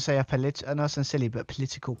don't want to say I know it sounds silly, but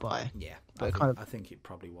political buy. Yeah, but I think it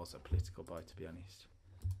probably was a political buy, to be honest.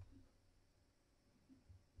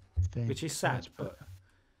 Which is sad, but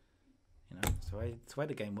you know, it's the way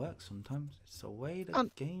the game works. Sometimes it's the way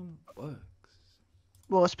the game works.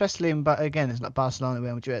 Well, especially but again, it's like Barcelona,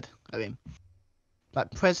 Real Madrid. I mean,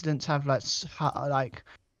 like presidents have like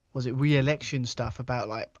was it re-election stuff about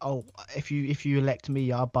like, oh, if you elect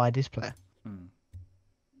me, I'll buy this player.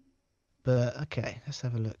 But okay, let's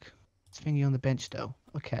have a look. It's thingy on the bench though.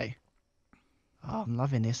 Okay. Oh, I'm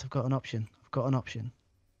loving this. I've got an option.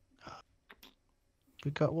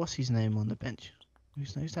 We got what's his name on the bench?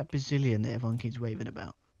 Who's that Brazilian that everyone keeps raving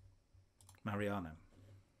about? Mariano.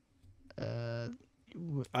 Yeah.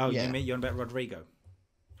 You mean you're on about Rodrigo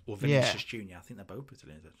or Vinicius Junior? I think they're both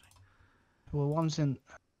Brazilians actually. Well, one's in.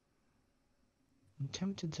 I'm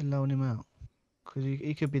tempted to loan him out because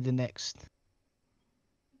he could be the next.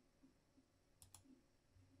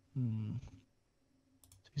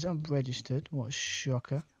 He's unregistered. What a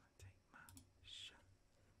shocker.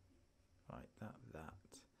 Right, that.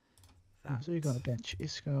 So you got a bench.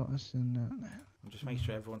 Isco, and just make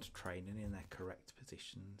sure everyone's training in their correct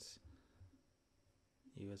positions.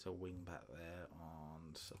 You as a wing back there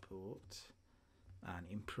on support and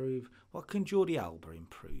improve. What can Jordi Alba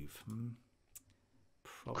improve?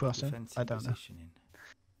 Probably crossing. Defensive I don't positioning.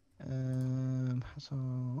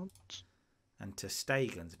 Hazard. And to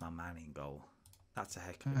Stegen's my man in goal. That's a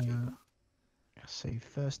heck of a keeper. See,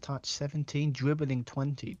 first touch 17, dribbling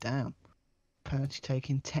 20. Damn. Penalty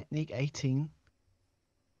taking, technique 18.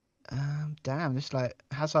 Damn, this like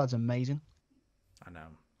Hazard's amazing. I know,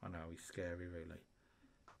 he's scary, really.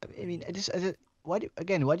 I mean, why do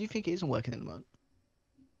you think it isn't working at the moment?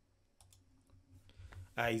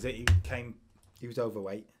 He was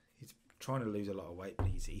overweight. He's trying to lose a lot of weight, but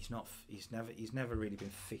he's never really been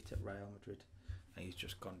fit at Real Madrid. And he's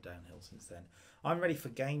just gone downhill since then. I'm ready for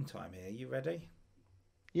game time here. You ready?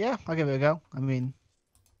 Yeah, I'll give it a go. I mean,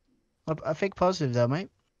 I think positive though, mate.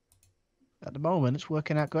 At the moment, it's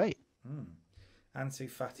working out great. Ansu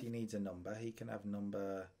Fati needs a number. He can have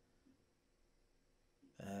number.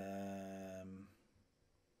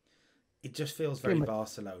 It just feels very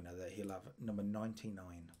Barcelona that he'll have number 99.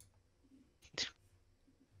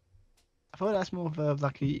 I thought that's more of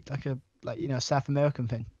a South American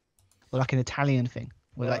thing, or like an Italian thing.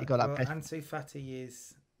 Where you got Ansu Fati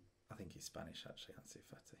is, I think he's Spanish actually. Ansu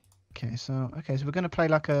Fati. Okay, so we're going to play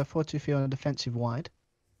like a 4-2-3 on a defensive wide.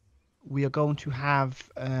 We are going to have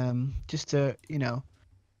so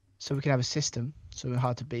we can have a system, so we're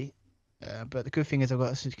hard to beat. But the good thing is I've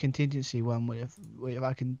got a contingency one where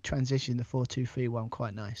I can transition the 4-2-3-1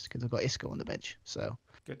 quite nice because I've got Isco on the bench. So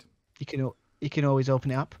good. You can always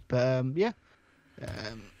open it up. But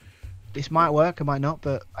this might work, it might not.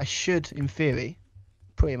 But I should, in theory,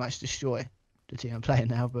 pretty much destroy the team I'm playing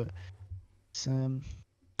now. But it's,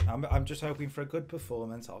 I'm just hoping for a good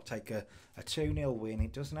performance. I'll take a 2-0 win.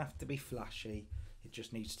 It doesn't have to be flashy. It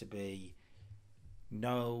just needs to be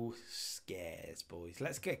no scares, boys.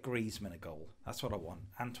 Let's get Griezmann a goal. That's what I want.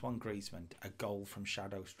 Antoine Griezmann, a goal from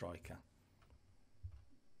Shadow Striker.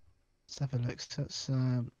 Let's have a look. So that's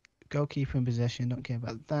goalkeeper in possession. Don't care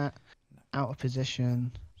about that. Out of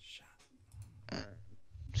position.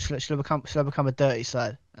 Should I become a dirty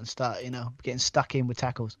side and start, getting stuck in with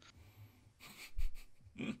tackles?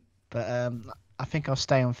 But I think I'll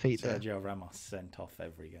stay on feet there. Sergio Ramos sent off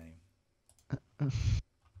every game.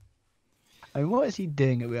 I mean, what is he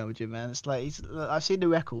doing at Real Madrid, man? It's like I've seen the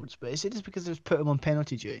records, but is it just because they've put him on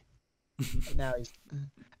penalty duty? Now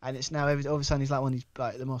it's now all of a sudden he's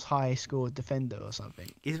like the most high scored defender or something.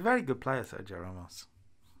 He's a very good player, Sergio Ramos.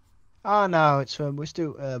 Oh no, it's we're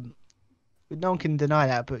still no one can deny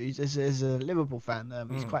that. But as a Liverpool fan,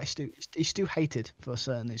 he's Mm. quite he's still hated for a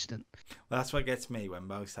certain instant. Well, that's what gets me when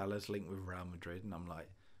Mo Salah's linked with Real Madrid, and I'm like,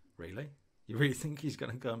 really? You really think he's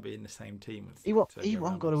going to go and be in the same team with He Sergio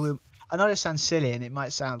won't go to Ramos? win. I know it sounds silly and it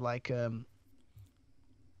might sound like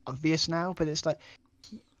obvious now, but it's like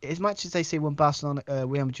as much as they say when Barcelona,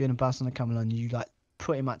 Real Madrid and Barcelona come along, you like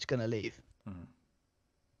pretty much gonna leave. Mm.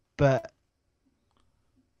 But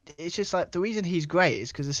it's just like the reason he's great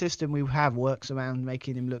is because the system we have works around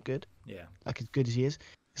making him look good, Yeah. like as good as he is.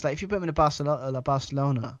 It's like if you put him in a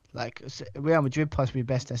Barcelona, like Real Madrid possibly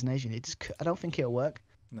best destination. I don't think it'll work.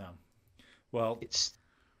 No. Well, It's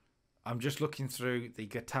I'm just looking through the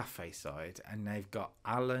Getafe side, and they've got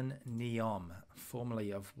Alan Neom,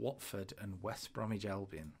 formerly of Watford and West Bromwich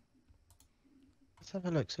Albion, let's have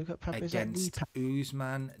a look. So we've got against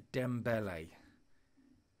Ousmane Dembele.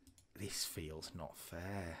 This feels not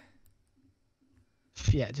fair.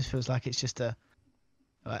 yeah, it just feels like it's just a.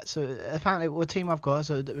 Alright, so apparently, the team I've got is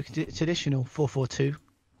a traditional 4-4-2.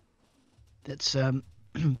 That's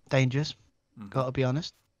dangerous. Mhm. Got to be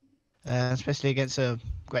honest, especially against a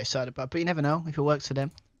great side. But you never know if it works for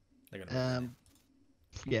them. They're gonna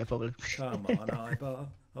Yeah, probably. come on, Ibar.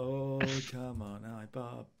 Oh, come on,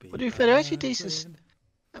 Ibar. Well, to be fair, they're actually decent.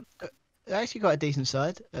 They actually got a decent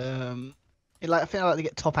side. I think I like to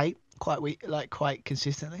get top 8 quite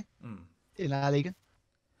consistently Mm. in La Liga.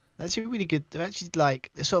 They're actually really good. They're actually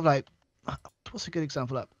they're sort of like, what's a good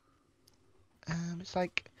example of? It's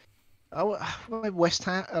like, West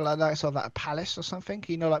Ham, like sort of like a Palace or something.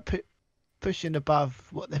 You know, like pushing above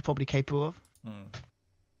what they're probably capable of. Mm.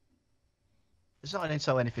 It's not an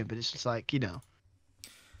insult or anything, but it's just like, you know.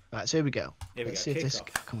 Right, so here we go. Here we Let's go. see if this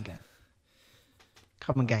Kick off. come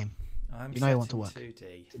on game. I'm You know you want to setting work.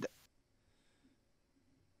 2D.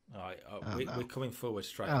 All right, Oh, no. we're coming forward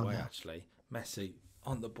straight Oh, away, no. actually. Messi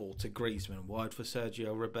on the ball to Griezmann, wide for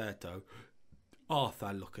Sergio Roberto.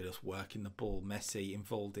 Arthur, look at us working the ball. Messi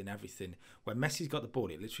involved in everything. When Messi's got the ball,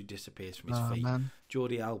 it literally disappears from his feet. Man.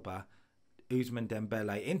 Jordi Alba, Ousmane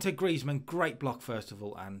Dembele, into Griezmann. Great block, first of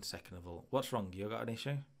all, and second of all. What's wrong? You got an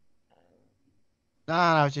issue?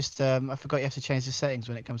 No, just I forgot you have to change the settings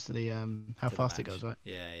when it comes to the how To the fast it match. goes, right?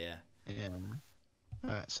 Yeah. Yeah.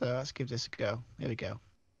 Alright, so let's give this a go. Here we go.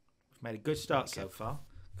 We've made a good start so far.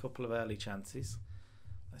 Couple of early chances.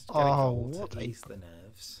 Let's get a Oh, goal what to a- ease the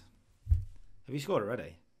nerves. Have you scored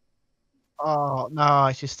already? Oh no,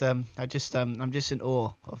 it's just I'm just in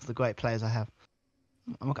awe of the great players I have.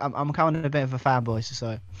 I'm kind of a bit of a fanboy, so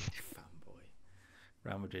Fanboy.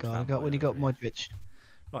 Real Madrid God, fanboy when you got over here. Modric,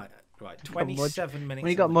 Right. got 27 minutes.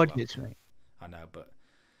 when you got on the clock. Modric, mate. I know, but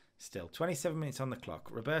still, 27 minutes on the clock.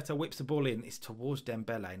 Roberto whips the ball in. It's towards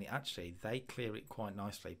Dembele, and they clear it quite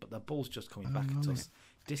nicely. But the ball's just coming back at us.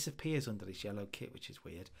 Disappears under this yellow kit, which is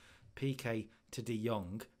weird. PK to De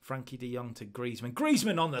Jong. Frankie De Jong to Griezmann.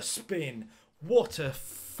 Griezmann on the spin. What a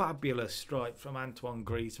fabulous strike from Antoine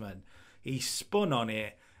Griezmann. He spun on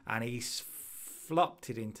it, and he's flopped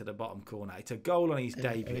it into the bottom corner. It's a goal on his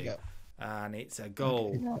There we debut. go. And it's a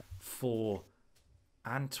goal Okay. for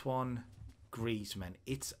Antoine Griezmann.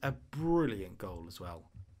 It's a brilliant goal as well.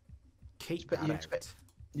 Keep But that you out.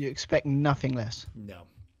 You expect nothing less. No.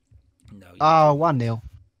 Oh, 1-0.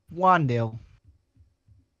 1-0.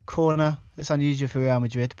 Corner. It's unusual for Real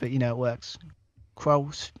Madrid, but you know it works.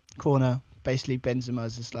 Cross, corner. Basically,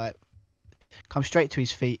 Benzema's just like comes straight to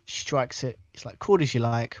his feet, strikes it. It's like cool as you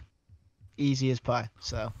like, easy as pie.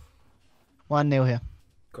 So 1-0 here.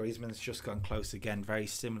 Griezmann's just gone close again. Very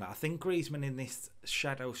similar. I think Griezmann in this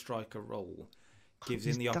shadow striker role gives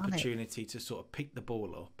him He's the done it. opportunity to sort of pick the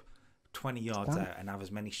ball up 20 yards out and have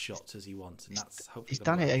as many shots as he wants. And that's hopefully He's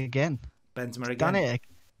gonna done it work. again. Benzema again. Done it.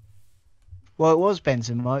 Well, it was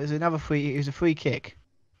Benzema. It was another free. It was a free kick.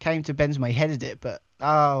 Came to Benzema. He headed it, but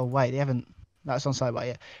oh wait, they haven't. That's onside by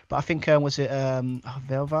yet. But I think was it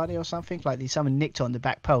Valverde or something? Like someone nicked it on the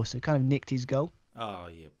back post. It kind of nicked his goal. Oh,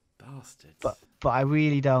 you bastard. But I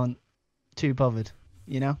really don't too bothered.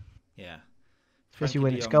 You know. Yeah. Especially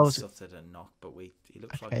when Frankie it's de Jong goals. suffered a knock, but he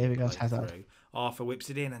looks Okay, like here he we go, played Hazard. through. Arthur whips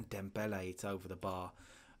it in, and Dembele, it's over the bar.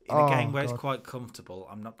 In a Oh, game where it's God. quite comfortable,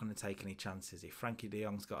 I'm not going to take any chances. If Frankie de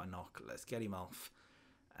Jong's got a knock, let's get him off.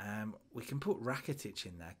 We can put Rakitic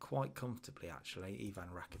in there quite comfortably, actually. Ivan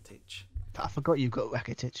Rakitic. I forgot you've got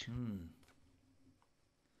Rakitic.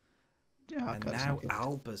 Yeah, And okay, that's now not good.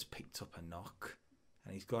 Alba's picked up a knock,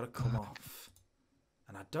 and he's got to come off.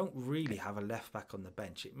 And I don't really have a left back on the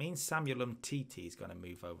bench. It means Samuel Umtiti is going to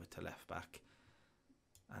move over to left back.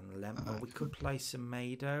 And we could play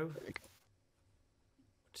Semedo.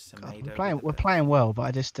 Semedo God, we're playing well, but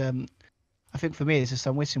I just I think for me, it's just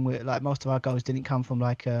I'm wishing like most of our goals didn't come from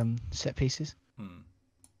like set pieces.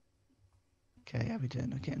 Okay, how we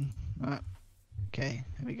doing? Okay, right. Okay,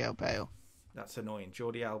 here we go, Bale. That's annoying.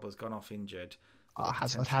 Jordi Alba's gone off injured. Oh,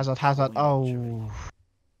 Hazard. Oh,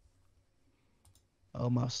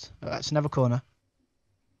 almost. All right, it's another corner.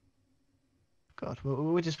 God,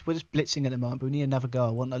 we're just blitzing at the moment, but we need another goal.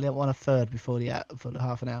 I want a third before the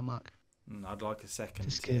half an hour mark. I'd like a second.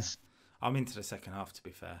 Just because I'm into the second half, to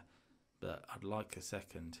be fair, but I'd like a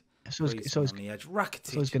second. It's always on the edge.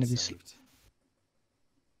 Rakitic going to be saved.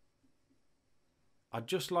 I'd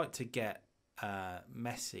just like to get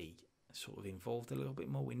Messi sort of involved a little bit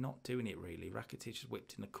more. We're not doing it really. Rakitic is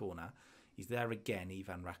whipped in the corner. He's there again,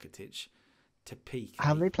 Ivan Rakitic, to peak.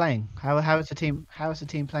 How are they playing? How is the team? How is the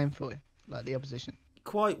team playing for you? Like the opposition?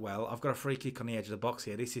 Quite well. I've got a free kick on the edge of the box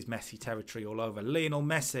here. This is Messi territory all over. Lionel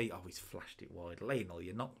Messi. Oh, he's flashed it wide. Lionel,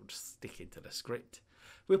 you're not sticking to the script.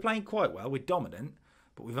 We're playing quite well. We're dominant,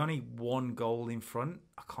 but we've only one goal in front.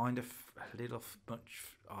 I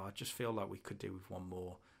just feel like we could do with one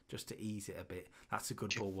more just to ease it a bit. That's a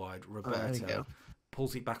good ball wide. Roberto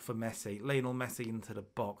pulls it back for Messi. Lionel Messi into the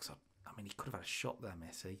box. I mean, he could have had a shot there,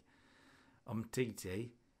 Messi.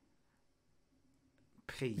 Titi.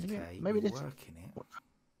 PK, maybe working it.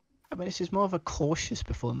 I mean, this is more of a cautious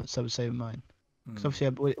performance, I would say, of mine. Because obviously,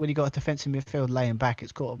 when you got a defensive midfield laying back,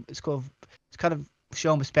 it's kind of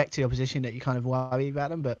showing respect to the opposition that you kind of worry about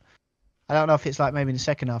them. But I don't know if it's like maybe in the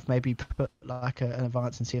second half, maybe put like an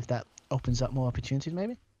advance and see if that opens up more opportunities,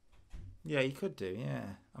 maybe. Yeah, you could do. Yeah,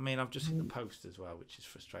 I mean, I've just hit the post as well, which is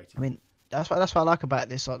frustrating. I mean, that's what I like about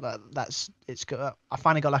this. Like I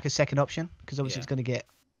finally got like a second option because obviously it's going to get.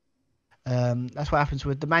 That's what happens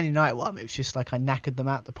with the Man United one. It was just like I knackered them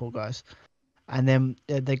out, the poor guys, and then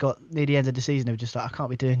they got near the end of the season. They were just like, I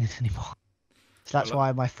can't be doing this anymore. So that's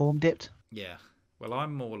why my form dipped. Yeah. Well,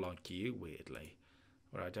 I'm more like you, weirdly,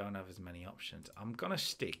 where I don't have as many options. I'm gonna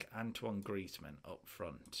stick Antoine Griezmann up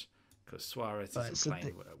front because Suarez isn't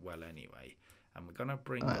playing well anyway, and we're gonna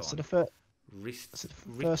bring on so the first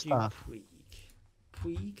half.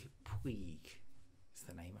 Puig is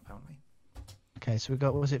the name apparently. Okay, so we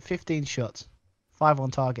got, was it 15 shots, 5 on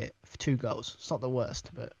target, 2 goals. It's not the worst,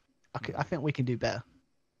 but I think we can do better.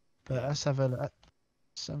 But let's have a look.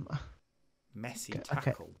 Messi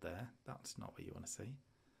tackled there. That's not what you want to see.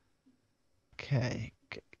 Okay,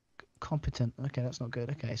 competent. Okay, that's not good.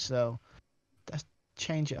 Okay, so let's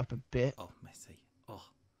change it up a bit. Oh, Messi. Oh.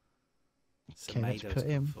 Okay, let's put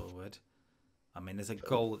him forward. I mean, there's a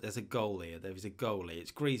goal. There's a goal here. There's a goalie.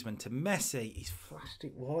 It's Griezmann to Messi. He's flashed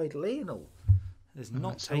it wide. Lionel has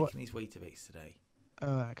not taken his Weetabix today.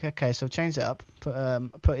 Okay, so change it up.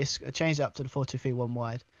 Change it up to the 4-2-3-1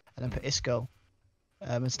 wide, and then put Isco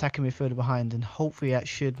as attacking midfielder behind, and hopefully that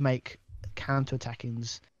should make counter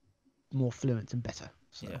attackings more fluent and better.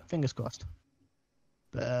 So fingers crossed.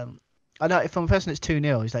 But I know if I'm a person that's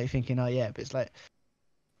 2-0, it's like you're thinking, oh yeah, but it's like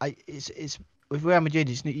it's with Real Madrid,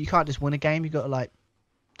 you can't just win a game. You got to like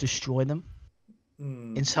destroy them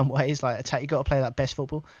in some ways. Like attack, you got to play that best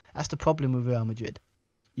football. That's the problem with Real Madrid.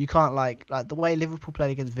 You can't like the way Liverpool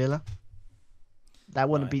played against Villa. That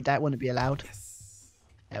wouldn't be allowed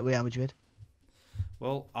at Real Madrid.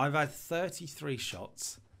 Well, I've had 33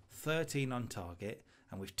 shots, 13 on target,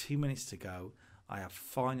 and with 2 minutes to go, I have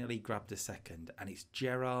finally grabbed a second, and it's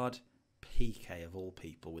Gerard Piqué of all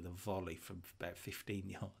people with a volley from about 15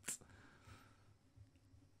 yards.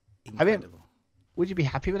 Incredible. I mean, would you be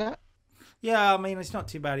happy with that? Yeah, I mean, it's not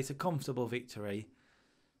too bad. It's a comfortable victory.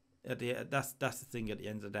 That's the thing at the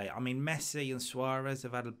end of the day. I mean, Messi and Suarez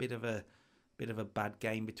have had a bit of a bad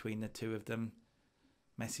game between the two of them.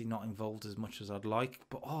 Messi not involved as much as I'd like,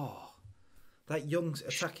 but that young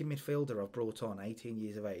attacking midfielder I've brought on, 18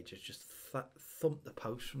 years of age, has just thumped the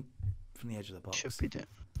post from the edge of the box.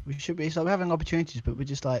 We should be. So we're having opportunities, but we're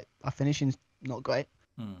just like our finishing's not great.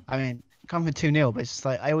 I mean, coming from 2-0, but it's just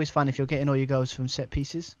like I always find if you're getting all your goals from set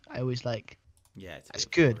pieces, I always like. Yeah, it's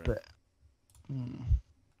good, but.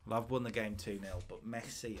 Well, I've won the game 2-0, but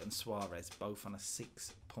Messi and Suarez both on a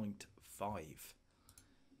 6.5.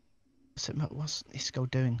 So what's Isco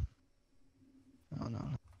doing? Oh no.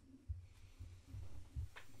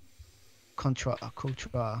 Contra,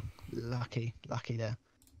 lucky there.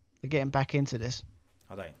 They're getting back into this.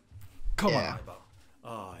 Are they? Come on,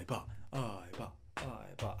 Ibar.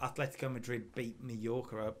 Atletico Madrid beat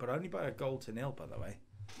Mallorca, but only by a goal to nil, by the way.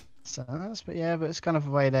 So but it's kind of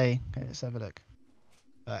the way they. Okay, let's have a look.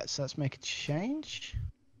 Right, so let's make a change.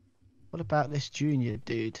 What about this junior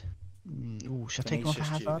dude? Should I take him off a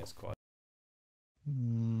Hazard?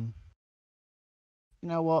 You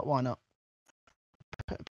know what? Why not?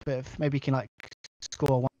 Maybe he can like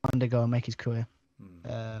score one undergo and make his career.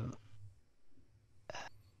 Hmm.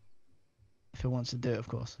 If he wants to do it, of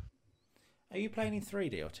course. Are you playing in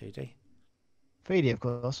 3D or 2D? 3D, of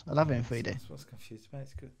course. I love it in 3D. That's what's confused about.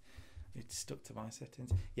 It's good. It's stuck to my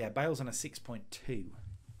settings. Yeah, Bale's on a 6.2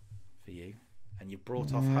 for you, and you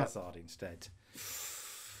brought off Hazard instead.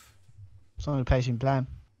 It's not a patient plan.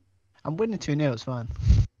 I'm winning 2-0. It's fine.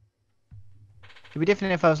 It'd be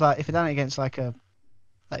different if I was like, if I done it against like a,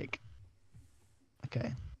 like,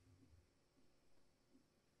 okay.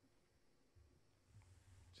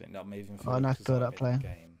 Is it not moving Oh, forward? nice 'cause build I'm up in play. the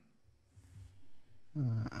game?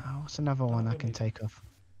 What's another one I let can me- take off?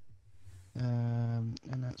 And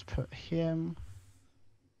let's put him.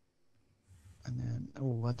 And then,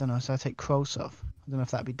 oh, I don't know. So I take Kroos off. I don't know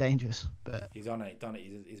if that'd be dangerous, but He's on it, done it.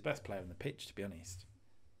 He's his best player on the pitch, to be honest.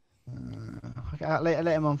 okay, I'll let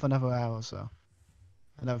him on for another hour or so.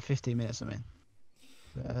 Another 15 minutes, I mean.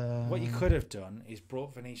 What you could have done is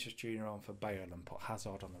brought Vinicius Junior on for Bale and put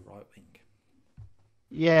Hazard on the right wing.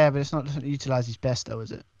 Yeah, but it's not doesn't utilise his best though,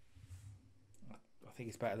 is it? I think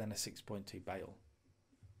it's better than a 6.2 Bale.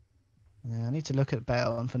 Yeah, I need to look at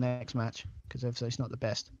Bale on for next match because obviously it's not the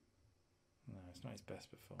best. No, it's not his best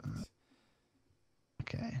performance.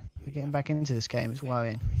 Okay, we're getting back into this game. It's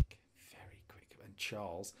worrying. Very quick. And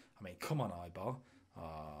Charles, I mean, come on, Ibar.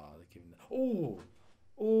 They're giving.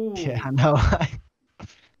 Oh, Yeah, I know.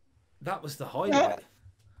 that was the highlight.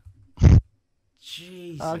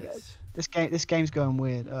 Jesus. Okay. This game's going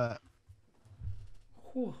weird.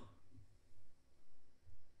 Whew.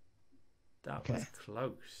 That Okay. was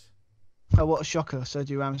close. Oh, what a shocker!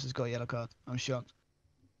 Sergio Ramos has got a yellow card. I'm shocked.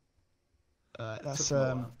 Let's Took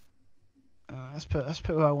him a while. let's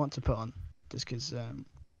put who I want to put on, just because I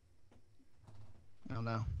don't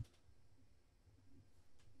know.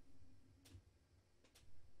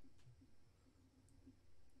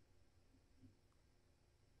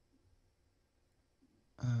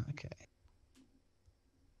 Okay.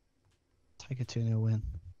 Take a 2-0 win,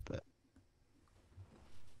 but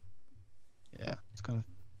yeah, it's kind of.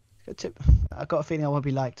 I got a feeling I won't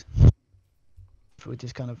be liked. If we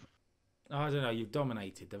just kind of. I don't know. You've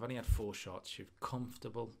dominated. They've only had 4 shots. You're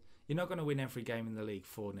comfortable. You're not going to win every game in the league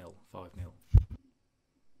 4-0, 5-0.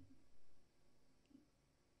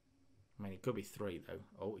 I mean, it could be 3 though.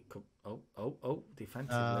 Oh, it could. Oh!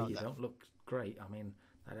 Defensively, you don't look great. I mean,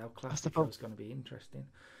 that El Clásico is going to be interesting.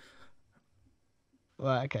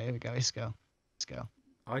 Right. Okay. Here we go. Let's go.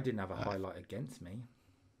 I didn't have a highlight against me.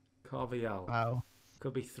 Carvajal. Wow.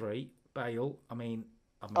 Could be 3. Bale. I mean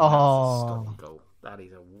that's a Oh. stunning goal. That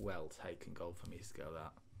is a well taken goal for me to go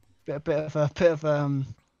that. Bit of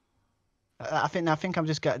I think I'm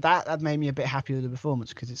just that made me a bit happy with the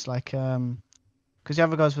performance because it's like because the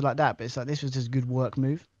other guys were like that, but it's like this was just a good work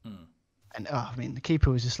move. And I mean the keeper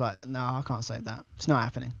was just like, no, I can't save that. It's not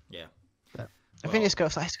happening. Yeah. But I think this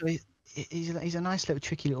guy's he's a nice little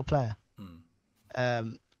tricky little player.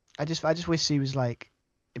 I just wish he was like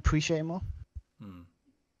appreciating more.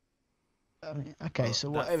 I mean, okay, well,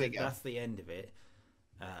 so here we go. That's the end of it.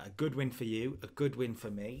 A good win for you, a good win for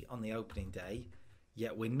me on the opening day.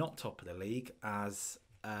 Yet we're not top of the league as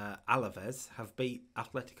Alaves have beat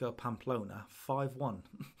Atletico Pamplona 5-1.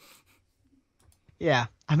 Yeah,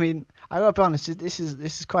 I mean, I gotta be honest. This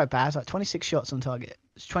is quite bad. It's like 26 shots on target.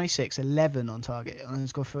 It's 26, 11 on target, and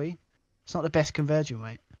it's got 3. It's not the best conversion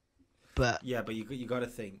rate, but Yeah, but you got to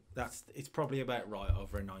think it's probably about right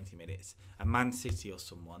over 90 minutes. A Man City or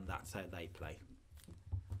someone, that's how they play.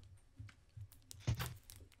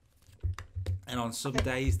 And on some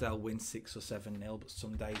days they'll win 6 or 7-0, but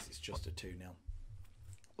some days it's just a 2-0.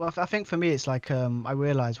 well, I think for me it's like I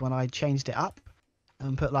realised when I changed it up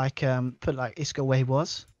and put like Isco where he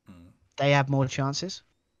was, they had more chances.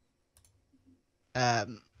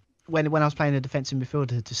 When I was playing a defensive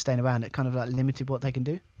midfielder to staying around, it kind of like limited what they can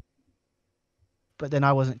do. But then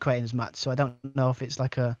I wasn't creating as much, so I don't know if it's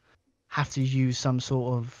like have to use some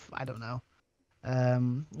sort of, I don't know,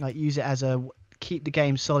 like use it as a keep the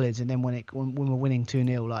game solid, and then when we're winning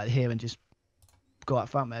 2-0 like here and just go up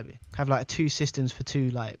front, maybe have like 2 systems for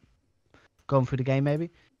 2 like going through the game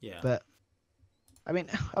maybe. Yeah. But I mean,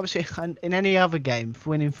 obviously in any other game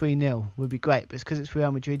winning 3-0 would be great, but it's because it's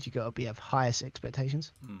Real Madrid, you got to have highest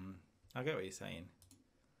expectations. I get what you're saying.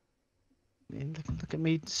 I mean, look at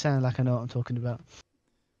me sound like I know what I'm talking about.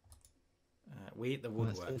 We hit the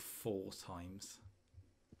woodwork 4 times.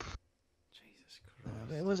 Jesus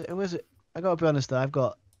Christ. It was. I gotta be honest though. I've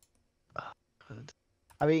got.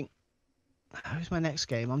 I mean, who's my next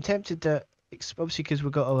game? I'm tempted to obviously because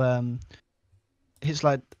we've got to. It's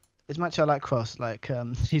like as much as I like Cross, like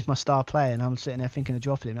he's my star player, and I'm sitting there thinking of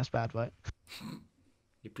dropping him. That's bad, right?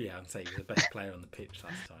 Yeah, I'm saying he was the best player on the pitch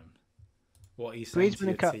last time. What are you saying to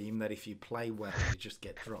your team that if you play well, you just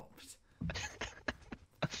get dropped?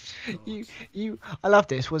 I love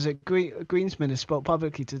this. Was it Greensman has spoke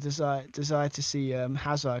publicly to desire to see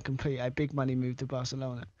Hazard complete a big money move to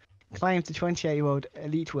Barcelona. Claims the 28-year-old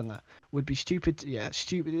elite winger would be stupid. Yeah,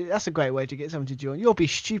 stupid. That's a great way to get someone to join. You'll be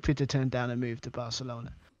stupid to turn down a move to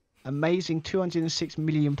Barcelona. Amazing, £206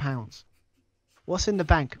 million. What's in the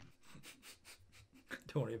bank?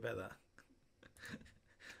 Don't worry about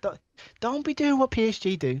that. Don't be doing what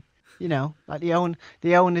PSG do. You know, like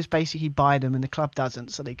the owners basically buy them and the club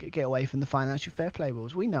doesn't, so they could get away from the financial fair play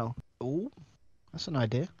rules. We know. Oh, that's an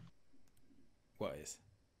idea. What is?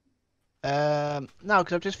 No,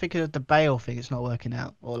 because I'm just thinking of the Bale thing. It's not working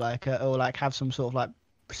out, or like have some sort of like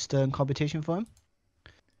stern competition for him.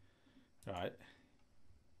 Right.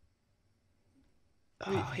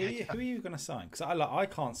 Who are you going to sign? Because I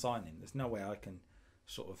can't sign him. There's no way I can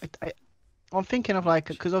sort of. I'm thinking of like,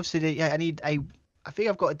 because obviously I think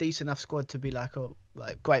I've got a decent enough squad to be like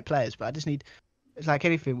great players, but I just need, it's like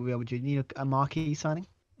anything with Real Madrid, you need a marquee signing.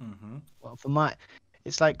 Mm-hmm. Well,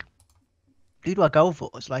 it's like, who do I go for?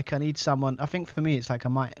 It's like I need someone. I think for me, it's like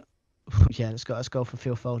let's go for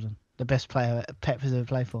Phil Foden, the best player Pep has ever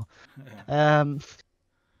played for. Yeah.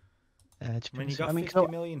 When you got 50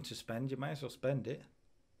 million to spend, you may as well spend it.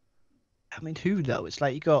 I mean, who though? It's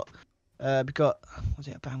like we got was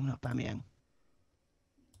it Aubameyang?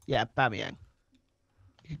 Yeah, Aubameyang.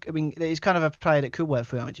 I mean, he's kind of a player that could work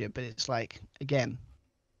for Real Madrid, but it's like, again,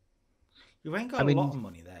 you ain't got a lot of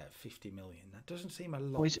money there. 50 million. That doesn't seem a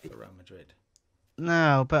lot for Real Madrid.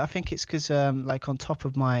 No, but I think it's because like on top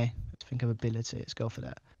of my, let's think of ability, let's go for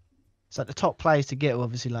that. It's like the top players to get are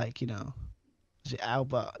obviously like, you know, was it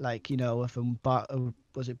Alba, like, you know, from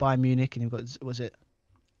was it Bayern Munich, and you've got, was it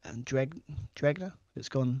Dregner that's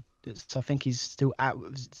gone. I think he's still at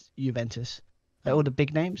Juventus. Like all the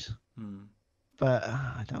big names. But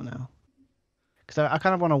I don't know. Because I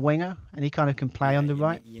kind of want a winger, and he kind of can play on the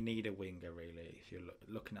right. You need a winger, really. If you're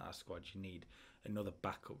looking at our squad, you need another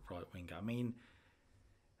backup right winger. I mean,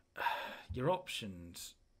 your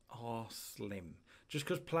options are slim. Just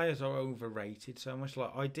because players are overrated so much.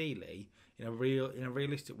 Like ideally, in a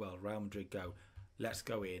realistic world, Real Madrid go, let's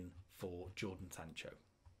go in for Jadon Sancho,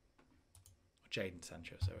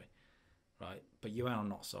 sorry, right? But you are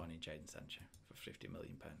not signing Jadon Sancho for £50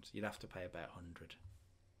 million. You'd have to pay about 100.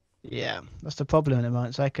 Yeah, that's the problem at the moment.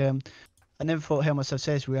 It's like I never thought how much I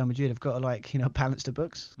says Real Madrid have got to like, you know, balance the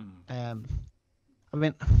books. I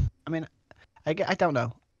mean, I don't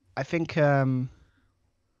know. I think let's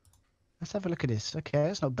have a look at this. Okay,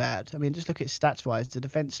 that's not bad. I mean, just look at stats wise. The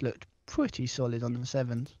defense looked pretty solid on the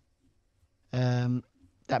sevens. That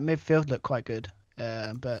midfield looked quite good.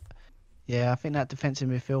 But yeah, I think that defensive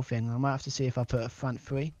midfield thing, I might have to see if I put a front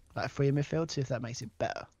three, like a three in midfield, see if that makes it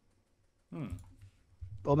better.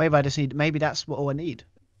 Or maybe maybe that's what I need.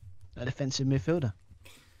 A defensive midfielder.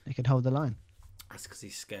 They can hold the line. That's because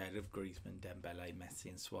he's scared of Griezmann, Dembele, Messi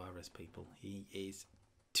and Suarez, people. He is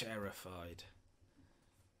terrified.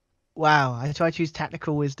 Wow, I tried to use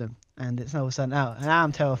tactical wisdom, and it's all of a sudden out. And now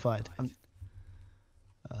I'm terrified.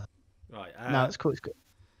 Right. No, it's cool. It's good.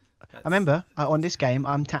 I remember on this game,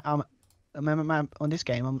 I'm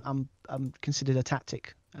considered a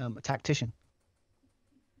tactician.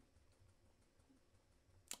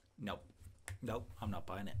 Nope, I'm not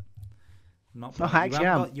buying it.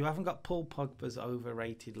 You haven't got Paul Pogba's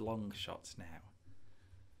overrated long shots now.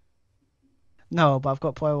 No, but I've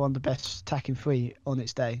got probably one of the best attacking three on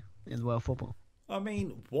its day in world football. I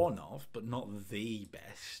mean, one of, but not the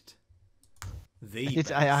best.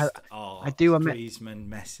 Griezmann,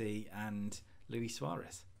 Messi, and Luis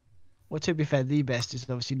Suarez. Well, to be fair, the best is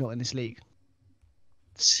obviously not in this league.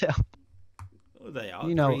 So they are.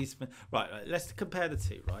 You know, Griezmann. Right. Let's compare the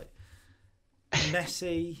two. Right.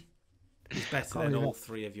 Messi is better than all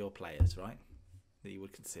three of your players, right? That you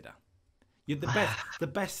would consider. You're the best. The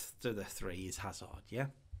best of the three is Hazard. Yeah.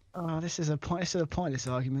 Oh, this is a pointless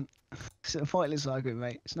argument. It's a pointless argument,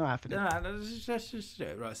 mate. It's not happening. No, let's just do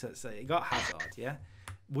it. Right, so you got Hazard, yeah?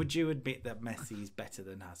 Would you admit that Messi is better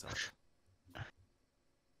than Hazard?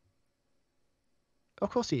 Of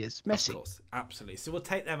course he is. Messi. Of course, absolutely. So we'll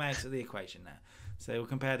take them out of the equation now. So we'll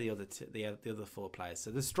compare the other four players.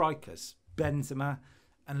 So the strikers, Benzema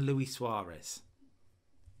and Luis Suarez.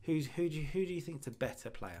 Who do you think's a better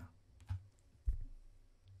player?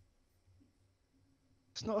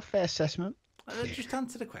 It's not a fair assessment. Just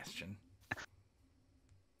answer the question.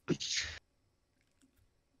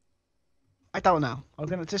 I don't know. I'm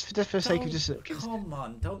gonna just for the sake of just. Come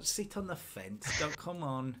on! Don't sit on the fence. Don't come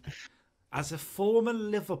on. As a former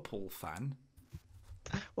Liverpool fan,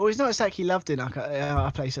 Well, he's not exactly loved in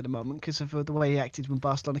our place at the moment because of the way he acted when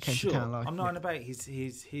Barcelona came to town. I'm not on about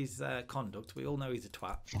his conduct. We all know he's a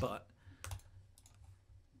twat, but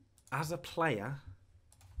as a player,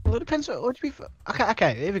 well, it depends. What do you?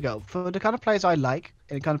 Okay. Here we go. For the kind of players I like,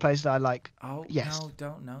 and the kind of players that I like. oh Yes. no,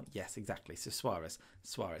 don't know. Yes, exactly. So Suarez.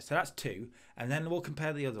 So that's two, and then we'll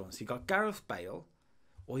compare the other ones. You got Gareth Bale,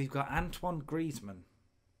 or you've got Antoine Griezmann.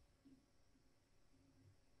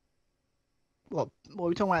 What are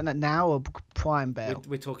we talking about now or prime Bale?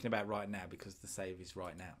 We're talking about right now because the save is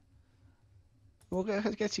right now. We'll get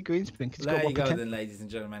to Greenspan. There you go, then, ladies and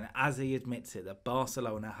gentlemen. As he admits it, that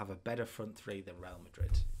Barcelona have a better front three than Real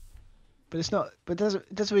Madrid. But it's not. But it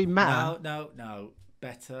doesn't really matter. No.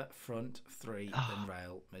 Better front three than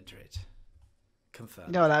Real Madrid. Confirmed.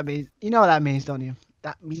 You know what that means. You know what that means, don't you?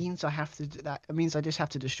 That means I have to. That means I just have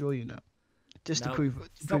to destroy you now, just to prove.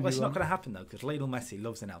 It's not going to happen though, because Lionel Messi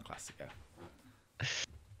loves an El Clásico.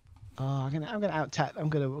 Oh, I'm gonna out tap. I'm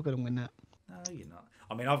gonna win that. No, you're not.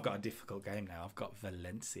 I mean, I've got a difficult game now. I've got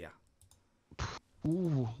Valencia.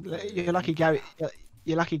 Ooh, you're lucky Gary.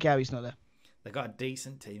 You're lucky Gary's not there. They've got a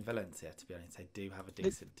decent team, Valencia. To be honest, they do have a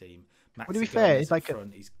decent team. Well, to be fair, it's like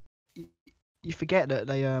you forget that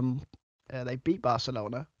they beat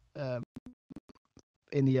Barcelona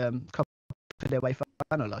in the Copa del Rey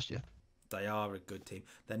final last year. They are a good team.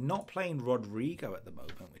 They're not playing Rodrigo at the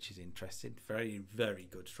moment, which is interesting. Very, very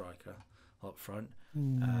good striker up front.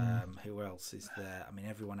 Who else is there? I mean,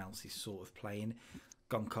 everyone else is sort of playing.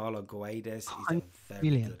 Goncalo Guedes is a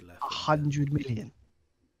very good left. 100 million.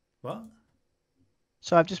 What?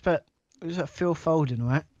 So I've just put Phil Foden,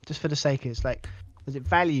 right? Just for the sake of it's like, was it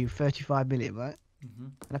value 35 million, right? Mm-hmm.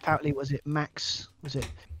 And apparently, was it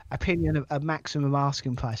opinion of a maximum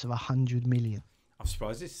asking price of 100 million? I'm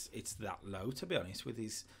surprised it's that low, to be honest, with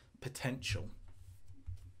his potential.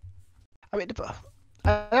 I mean,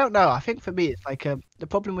 I don't know. I think for me, it's like the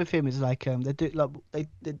problem with him is like they're doing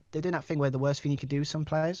that thing where the worst thing you can do with some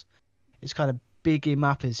players is kind of big him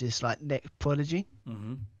up as this like next prodigy,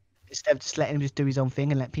 instead of just letting him just do his own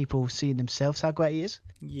thing and let people see themselves how great he is.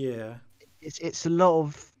 Yeah, it's a lot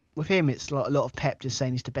of with him. It's a lot of Pep just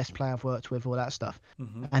saying he's the best player I've worked with, all that stuff.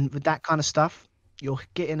 And with that kind of stuff, you're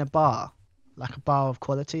getting a bar of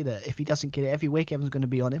quality that if he doesn't get it every week, everyone's going to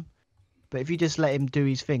be on him. But if you just let him do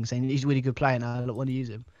his thing, saying he's a really good player and I don't want to use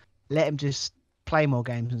him, let him just play more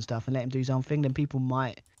games and stuff and let him do his own thing, then people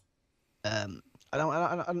might, I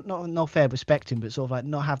don't not fair respect him, but sort of like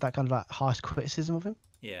not have that kind of like harsh criticism of him.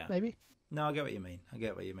 Yeah. Maybe. No, I get what you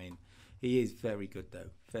mean. He is very good though.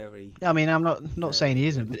 Very. I mean, I'm not saying he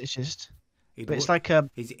isn't, but it's just. But it's like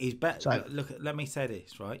he's better. Look, let me say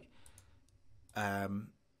this, right?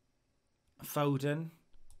 Foden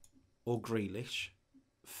or Grealish,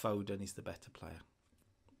 Foden is the better player.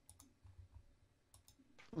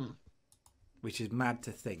 Which is mad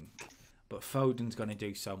to think, but Foden's going to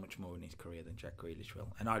do so much more in his career than Jack Grealish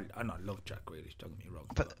will. And I love Jack Grealish, don't get me wrong.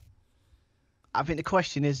 But I think the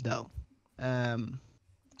question is though,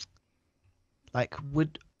 like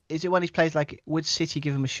is it when he plays like would City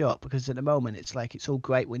give him a shot? Because at the moment it's like it's all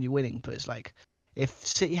great when you're winning, but it's like if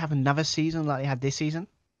City have another season like they had this season,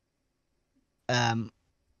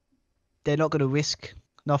 they're not going to risk.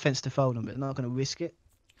 No offense to Foden, but they're not going to risk it.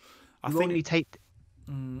 I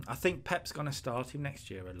think Pep's going to start him next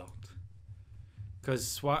year a lot because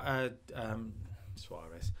Suarez,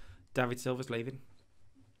 David Silva's leaving,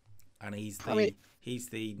 and he's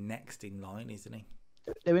the next in line, isn't he?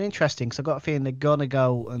 They're interesting because I've got a feeling they're gonna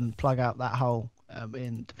go and plug out that hole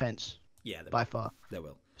in defence. Yeah, by far they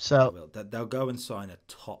will. So they'll go and sign a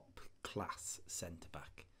top class centre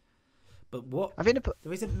back. But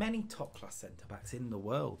there isn't many top class centre backs in the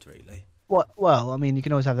world, really. Well, I mean, you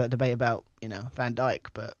can always have that debate about Van Dijk,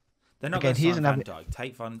 but they're not going to sign Van Dijk.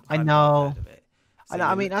 Take Van I know. Dijk out of it. So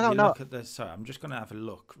I don't know. Sorry, I'm just going to have a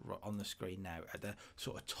look on the screen now at the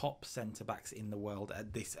sort of top centre backs in the world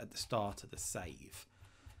at the start of the save,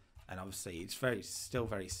 and obviously it's still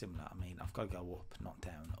very similar. I mean, I've got to go up, not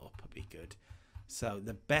down. Up would be good. So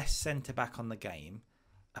the best centre back on the game,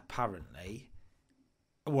 apparently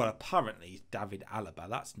David Alaba.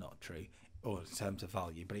 That's not true, or in terms of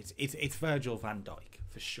value, but it's Virgil van Dijk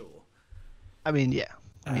for sure. I mean, yeah.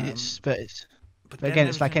 I mean, but again,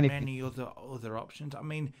 it's like anything. Many other options. I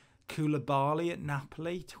mean, Koulibaly at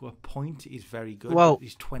Napoli to a point is very good. Well,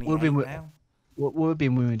 he's 28 now. We've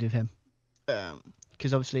been ruined with him,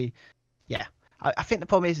 because obviously, yeah. I think the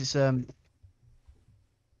problem is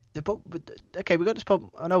okay, we got this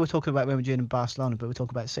problem. I know we're talking about Real Madrid and Barcelona, but we're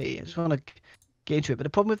talking about City. I just want to get into it. But the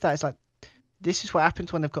problem with that is like, this is what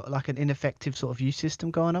happens when they've got like an ineffective sort of youth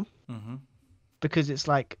system going on. Mm-hmm. Because it's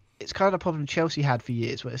like it's kind of the problem Chelsea had for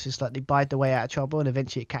years, where it's just like they bide the way out of trouble and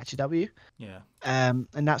eventually it catches up with you. Yeah. And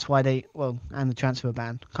that's why and the transfer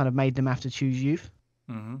ban kind of made them have to choose youth.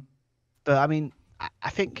 Mm-hmm. But I mean, I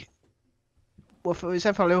think, well, for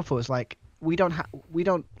example, Liverpool, it's like we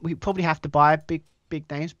probably have to buy big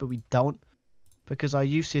names, but we don't because our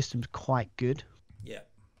youth system's quite good. Yeah.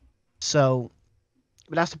 So,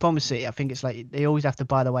 but that's the problem with City. I think it's like they always have to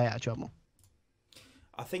buy the way out of trouble.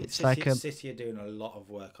 I think It's City are doing a lot of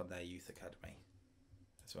work on their youth academy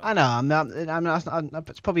as well. I know.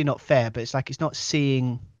 It's probably not fair, but it's like you're not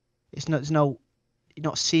seeing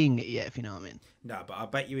it yet, if you know what I mean. No, but I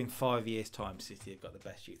bet you in 5 years' time, City have got the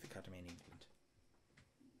best youth academy in England.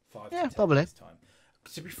 5 to 10 probably. years' time.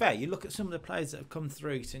 To be fair, you look at some of the players that have come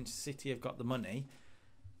through since City have got the money.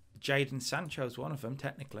 Jadon Sancho's one of them,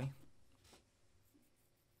 technically.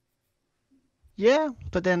 Yeah,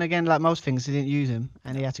 but then again, like most things, they didn't use him,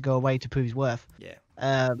 and he had to go away to prove his worth.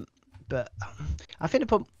 Yeah. But I think the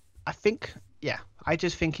problem. I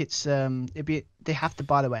just think it's they have to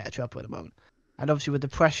buy the way out of trouble at the moment, and obviously with the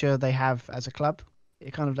pressure they have as a club,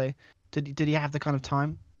 it kind of did he have the kind of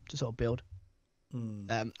time to sort of build?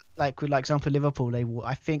 Like with example Liverpool,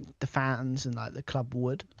 I think the fans and like the club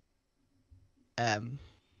would,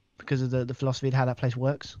 because of the philosophy of how that place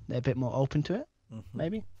works, they're a bit more open to it,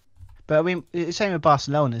 maybe. But I mean, it's the same with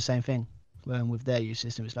Barcelona, the same thing with their youth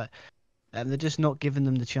system. It's like they're just not giving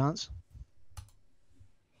them the chance.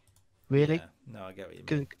 Really? Yeah. No, I get what you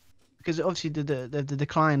mean. Because obviously the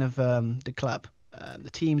decline of the club, the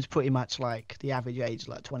team's pretty much like the average age,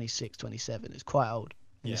 like 26, 27. It's quite old.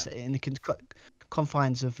 Yeah. In the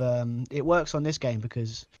confines of it works on this game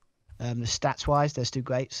because the stats wise they're still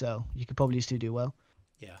great, so you could probably still do well.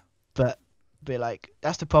 Yeah. But like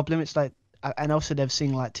that's the problem. It's like, and also they've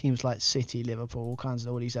seen like teams like City, Liverpool,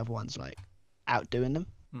 all these other ones like outdoing them.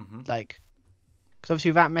 Like, because obviously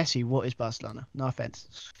without Messi, what is Barcelona? No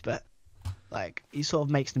offense, but like he sort of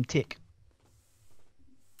makes them tick.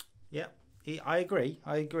 Yeah, I agree.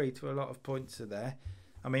 I agree to a lot of points there.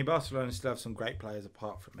 I mean, Barcelona still have some great players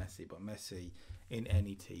apart from Messi, but Messi in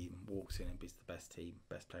any team walks in and is the best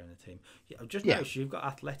player in the team. Yeah, I've just noticed you've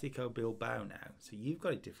got Atletico Bilbao now, so you've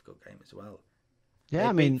got a difficult game as well. Yeah,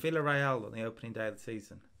 I mean, Villarreal on the opening day of the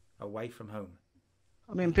season, away from home.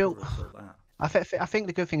 I mean, I think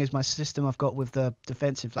the good thing is my system I've got with the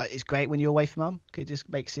defensive, like, it's great when you're away from home. It just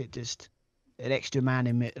makes it just an extra man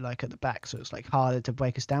in mid, like at the back, so it's like harder to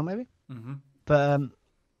break us down, maybe. But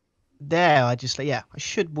there, I just I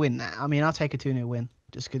should win that. I mean, I'll take a 2-0 win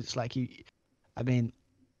just because it's like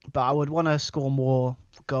but I would want to score more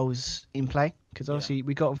goals in play because obviously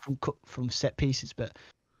we got them from set pieces, but.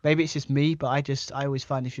 Maybe it's just me, but I always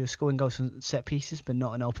find if you're scoring goals from set pieces but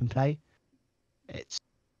not an open play, I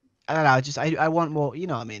don't know. I want more. You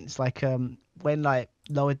know what I mean? It's like when like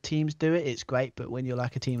lower teams do it, it's great. But when you're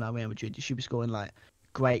like a team like Real Madrid, you should be scoring like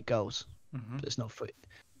great goals. That's not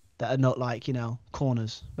that are not like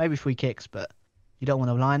corners. Maybe free kicks, but you don't want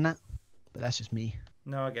to line that. But that's just me.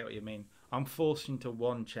 No, I get what you mean. I'm forced into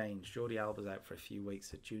one change. Jordi Alba's out for a few weeks.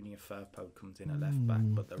 So Junior Firpo comes in at left back,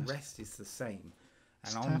 but the rest is the same.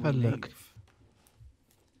 And let's have a look.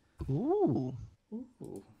 Ooh.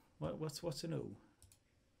 What's an ooh?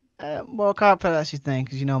 Well, I can't pronounce his name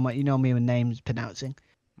because you know me with names pronouncing.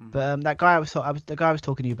 But that guy I was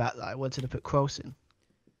talking to you about, that I wanted to put Kroos in.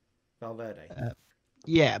 Valverde.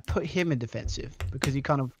 Yeah, put him in defensive because he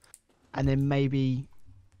kind of, and then maybe,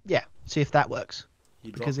 see if that works.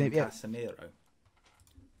 You drop in Casemiro.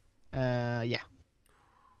 Yeah.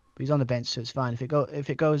 But he's on the bench, so it's fine. If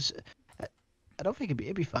it goes. I don't think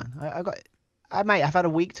it'd be fun. I've had a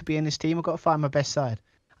week to be in this team. I've got to find my best side.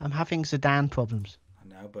 I'm having Zidane problems. I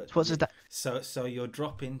know, but what's Zidane? So you're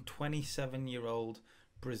dropping 27-year-old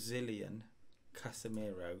Brazilian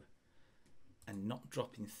Casemiro, and not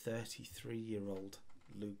dropping 33-year-old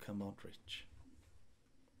Luka Modric.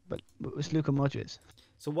 But it's Luka Modric.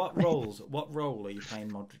 So what role are you playing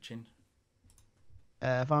Modric in?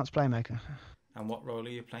 Advanced playmaker. And what role are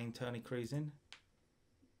you playing Toni Kroos in?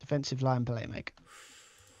 Defensive line playmaker.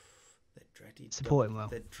 The dreaded support him well.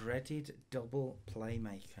 The dreaded double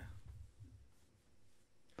playmaker.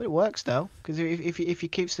 But it works though, because if he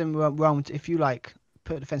keeps them roamed, if you like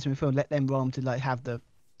put a defensive midfield, let them roam to like have the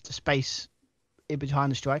space in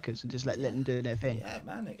behind the strikers and just let them do their thing. Yeah,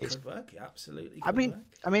 man, it could work. It absolutely could work.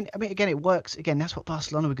 I mean, again, it works. Again, that's what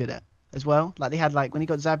Barcelona were good at as well. Like they had when he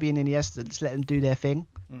got Xavi and Iniesta, just let them do their thing.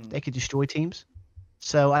 They could destroy teams.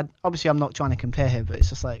 So obviously I'm not trying to compare here, but it's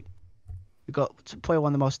just like we've got probably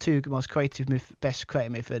one of the most creative, best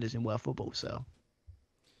creative midfielders in world football. So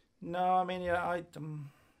no, I mean I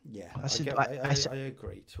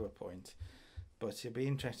agree to a point. but it'll be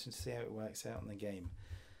interesting to see how it works out in the game.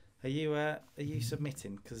 Are you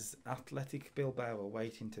submitting? Because Athletic Bilbao are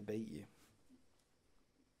waiting to beat you.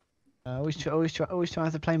 Always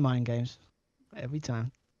trying to play mind games, every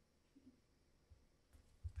time.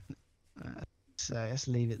 So let's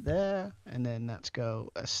leave it there, and then let's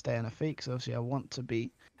go stay on our feet. Because obviously I want to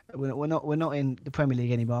be. We're not in the Premier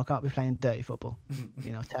League anymore. I can't be playing dirty football.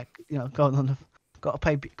 Going on. Got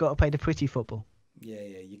to play the pretty football. Yeah,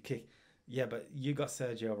 you kick. Yeah, but you got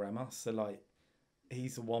Sergio Ramos, so like,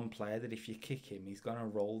 he's the one player that if you kick him, he's gonna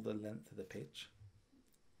roll the length of the pitch.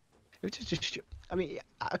 I mean,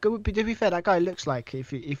 to be fair, that guy looks like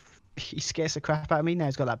if he scares the crap out of me. Now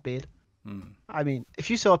he's got that beard. I mean,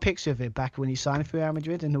 if you saw a picture of him back when he signed for Real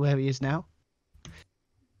Madrid and where he is now,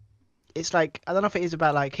 it's like, I don't know if it is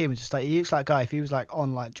about like him. It's just like, he looks like a guy. If he was like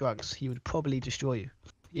on like drugs, he would probably destroy you.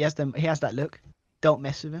 He has that look. Don't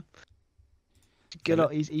mess with him.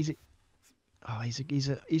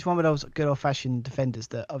 He's one of those good old fashioned defenders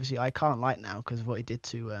that obviously I can't like now because of what he did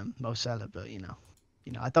to Mo Salah. But you know,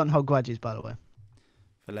 I don't hold grudges, by the way.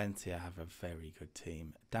 Valencia have a very good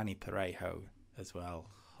team. Danny Parejo as well.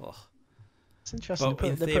 Oh. It's interesting. But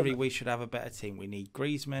in theory, we should have a better team. We need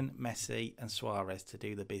Griezmann, Messi, and Suarez to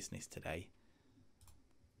do the business today.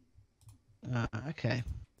 Okay.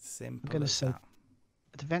 Simple. I'm going to say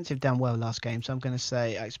defensive done well last game, so I'm going to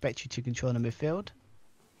say I expect you to control the midfield.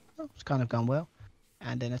 Oh, it's kind of gone well.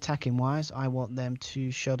 And then attacking wise, I want them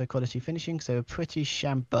to show their quality finishing, because they were pretty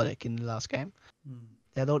shambolic in the last game.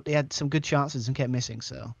 They had some good chances and kept missing,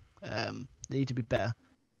 so they need to be better.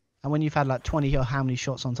 And when you've had like 20 or how many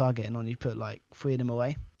shots on target and only put like 3 of them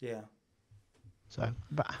away. Yeah. So,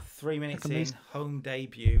 but 3 minutes in, home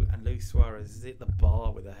debut, and Luis Suarez is at the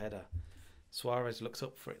bar with a header. Suarez looks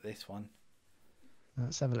up for it, this one.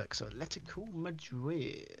 Let's have a look. So, Atletico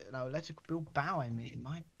Madrid. No, Atletico Bilbao, I mean.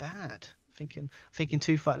 My bad. Thinking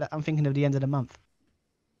too far. I'm thinking of the end of the month.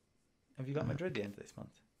 Have you got Madrid the end of this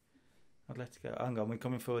month? Atletico. Hang on, we're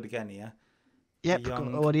coming forward again here. Yep.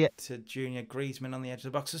 To Junior Griezmann on the edge of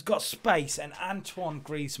the box has got space, and Antoine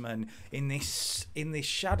Griezmann in this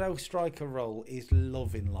shadow striker role is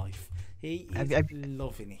loving life. He is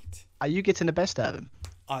loving it. Are you getting the best out of him?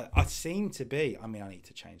 I seem to be. I mean, I need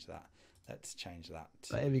to change that. Let's change that.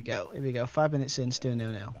 But here we go. 5 minutes in, still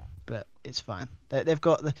 0-0. But it's fine. They've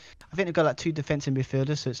got I think they've got like 2 defensive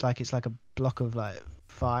midfielders, so it's like a block of like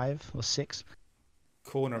 5 or 6.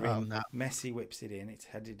 Corner in. No. Messi whips it in. It's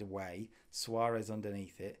headed away. Suarez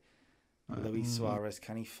underneath it. Luis Suarez,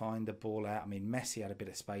 can he find the ball out? I mean, Messi had a bit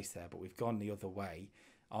of space there, but we've gone the other way.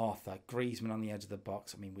 Arthur, Griezmann on the edge of the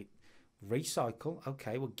box. I mean, we recycle.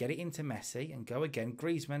 Okay, we'll get it into Messi and go again.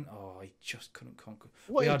 Griezmann, he just couldn't conquer.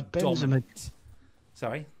 We are dominant.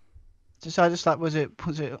 Sorry? Was it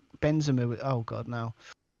Benzema? Oh, God, no.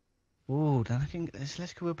 Ooh,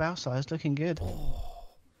 let's go with Barca. It's looking good.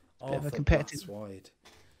 Bit of a competitive. Wide.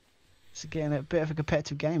 It's getting a bit of a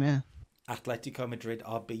competitive game, yeah. Atletico Madrid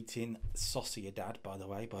are beating Sociedad, by the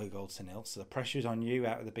way, by 1-0. So the pressure's on you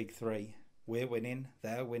out of the big 3. We're winning.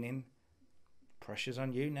 They're winning. Pressure's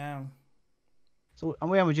on you now. So,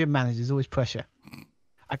 and Real Madrid managers, there's always pressure.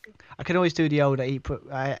 I can always do the old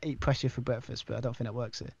I eat pressure for breakfast, but I don't think that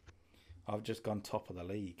works here. I've just gone top of the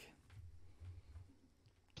league.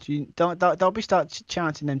 Don't be start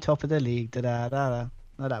chanting them top of the league. Da-da-da-da.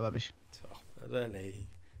 Not that rubbish. Top of the league.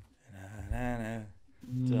 Da-da-da.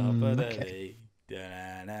 Top of the league.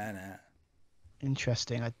 Da-da-da-da.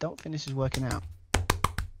 Interesting. I don't think this is working out.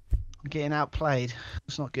 I'm getting outplayed.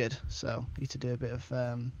 It's not good. So I need to do a bit of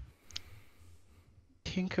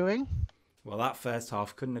tinkering. Well, that first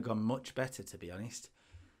half couldn't have gone much better, to be honest.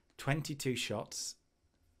 22 shots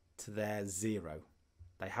to their 0.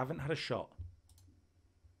 They haven't had a shot.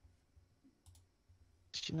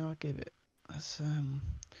 I give it. That's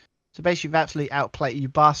So basically, you've absolutely outplayed you.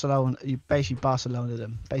 Barcelona, you basically Barcelona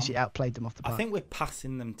them. Basically outplayed them off the park. I think we're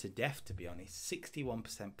passing them to death, to be honest.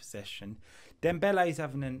 61% possession. Dembele's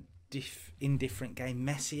having an indifferent game.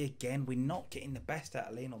 Messi again. We're not getting the best out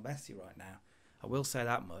of Lionel Messi right now. I will say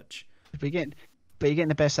that much. But you're getting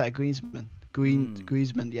the best out of Griezmann.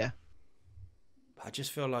 Griezmann, yeah. I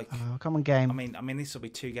just feel like. Oh, come on, game. I mean, this will be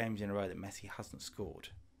 2 games in a row that Messi hasn't scored.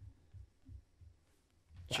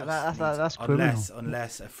 That's criminal.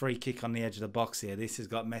 Unless a free kick on the edge of the box here. This has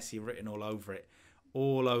got Messi written all over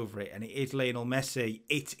it. And it is Lionel Messi.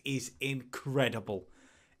 It is incredible.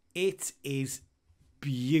 It is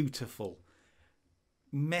beautiful.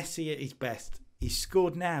 Messi at his best. He's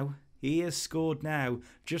scored now. He has scored now.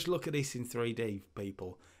 Just look at this in 3D,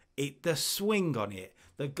 people. The swing on it.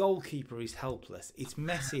 The goalkeeper is helpless. It's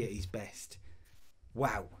Messi at his best.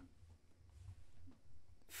 Wow.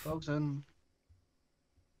 Folks,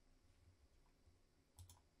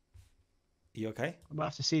 You okay? I might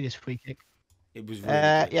have to see this free kick. It was really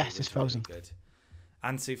good. Yes, It it's was frozen. really good.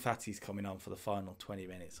 Ansu Fati's coming on for the final 20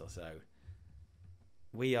 minutes or so.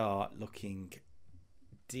 We are looking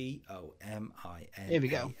DOMINANT. Here we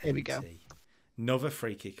go. Here we go. Another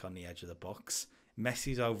free kick on the edge of the box.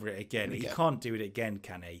 Messi's over it again. He go. can't do it again,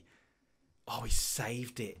 can he? Oh, he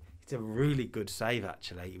saved it. It's a really good save,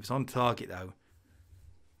 actually. It was on target, though.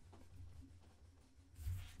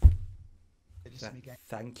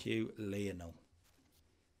 Thank you, Lionel.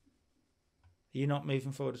 Are you not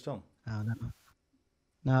moving forward at all? Oh, no.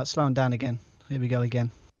 No, it's slowing down again. Here we go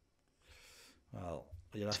again. Well,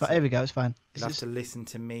 Here we go. It's fine. You'll have to listen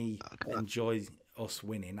to me enjoy us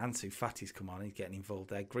winning. Ansu Fati's come on. He's getting involved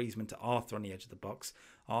there. Griezmann to Arthur on the edge of the box.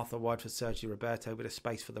 Arthur wide for Sergio Roberto. Bit of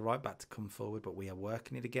space for the right back to come forward, but we are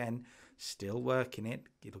working it again. Still working it.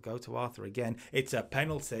 It'll go to Arthur again. It's a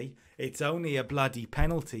penalty. It's only a bloody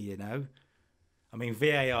penalty, you know. I mean,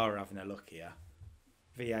 VAR are having a look here.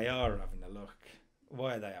 VAR are having a look.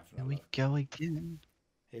 Why are they having a look? Here we go again.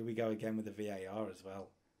 Here we go again with the VAR as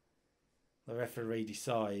well. The referee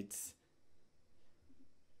decides.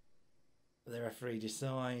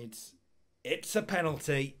 It's a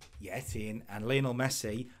penalty. Yet in. And Lionel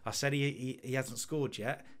Messi, I said he hasn't scored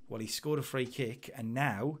yet. Well, he scored a free kick, and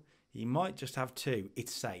now he might just have two.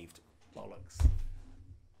 It's saved. Bollocks.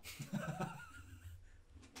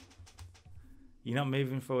 You're not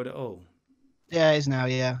moving forward at all? Yeah, it is now,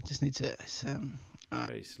 yeah. Just need to...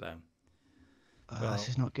 Very slow. Well, this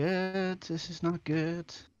is not good. This is not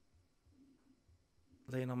good.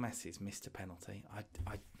 Lionel Messi's missed a penalty. I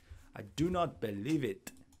do not believe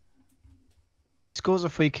it. Scores a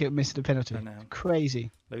free kick, missed a penalty. I know.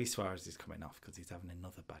 Crazy. Luis Suarez is coming off because he's having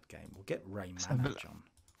another bad game. We'll get Ray Manage on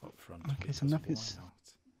up front. Okay, so nothing's...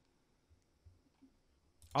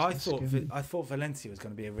 I thought Valencia was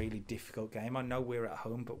going to be a really difficult game. I know we're at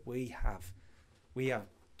home, but we have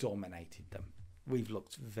dominated them. We've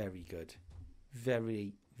looked very good.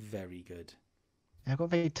 Very, very good. I've got a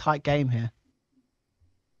very tight game here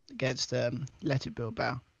against Athletic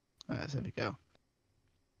Bilbao. Right, there we go.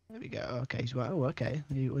 There we go. Okay, he's right. Oh, okay.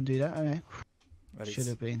 You wouldn't do that? Okay. Well, should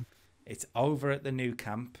have been. It's over at the new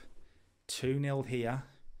camp. 2-0 here.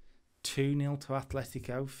 2-0 to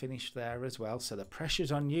Atletico. Finished there as well. So the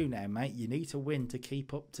pressure's on you now, mate. You need to win to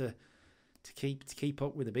keep up to keep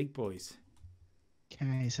up with the big boys.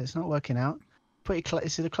 Okay, so it's not working out. Pretty close.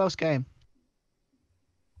 This is a close game.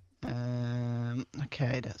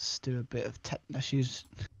 Okay, let's do a bit of let's use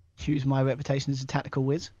my reputation as a tactical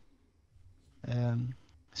whiz.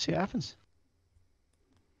 See what happens.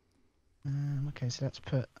 Okay, so let's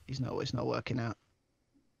put. It's not working out.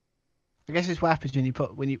 I guess it's what happens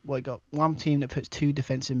when you got one team that puts two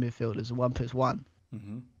defensive midfielders and one puts one.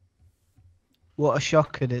 Mm-hmm. What a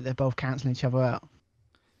shocker that they're both cancelling each other out.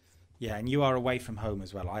 Yeah, and you are away from home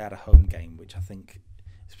as well. I had a home game, which I think,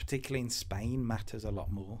 particularly in Spain, matters a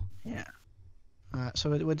lot more. Yeah. So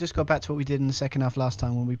we'll just go back to what we did in the second half last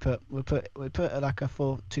time when we put like a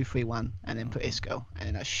 4-2-3-1 and then put Isco,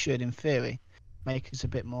 and that should, in theory, make us a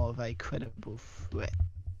bit more of a credible threat.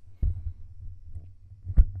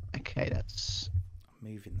 Okay, that's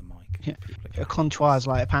moving the mic. Yeah. Contra's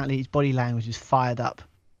like apparently his body language is fired up.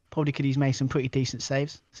 Probably because he's made some pretty decent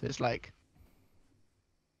saves. So it's like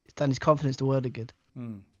it's done his confidence the world of good.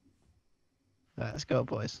 Right, let's go,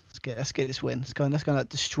 boys. Let's get this win. Let's go and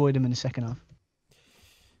destroy them in the second half.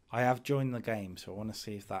 I have joined the game, so I want to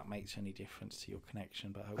see if that makes any difference to your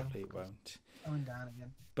connection, but hopefully it won't. Going down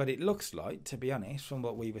again. But it looks like, to be honest, from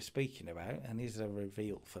what we were speaking about, and is a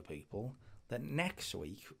reveal for people, that next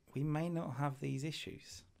week we may not have these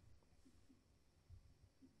issues.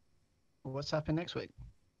 What's happening next week?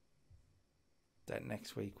 That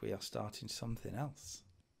next week we are starting something else.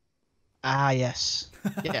 Ah, yes.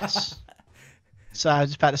 Yes. So I was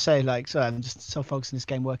just about to say, I'm just so focused on this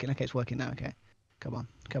game working. Okay, it's working now. Okay. Come on.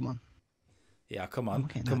 Yeah, come on.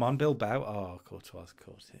 Come on, Bilbao. Oh, Courtois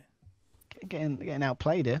caught it. Getting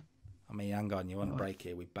outplayed here. I mean, hang on. You want to break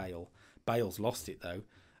here with Bale. Bale's lost it, though.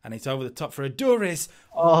 And it's over the top for Aduriz.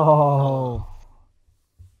 Oh.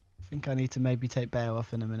 I think I need to maybe take Bale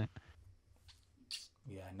off in a minute.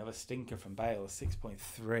 Yeah, another stinker from Bale, a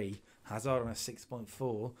 6.3. Hazard on a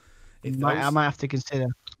 6.4. I might have to consider.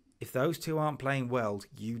 If those two aren't playing well,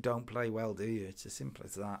 you don't play well, do you? It's as simple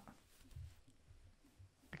as that.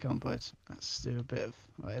 Come on, boys. Let's do a bit of...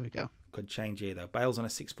 Right, here we go. Could change here, though. Bale's on a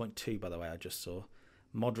 6.2, by the way, I just saw.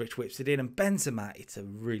 Modric whips it in, and Benzema, it's a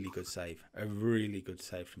really good save. A really good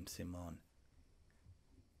save from Simon.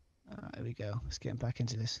 Here we go. Let's get him back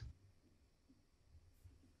into this.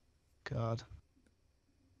 God.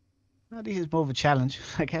 Well, this is more of a challenge,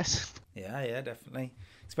 I guess. Yeah, definitely.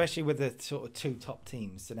 especially with the sort of two top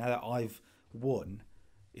teams. So now that I've won,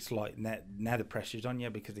 it's like now the pressure's on you,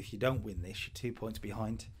 because if you don't win this, you're 2 points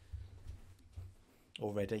behind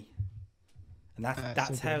already. And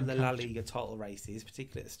that's how the La Liga title race is,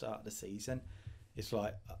 particularly at the start of the season. It's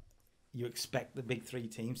like you expect the big three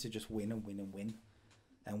teams to just win and win and win.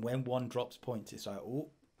 And when one drops points, it's like,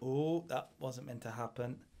 oh, that wasn't meant to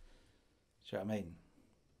happen. Do you know what I mean?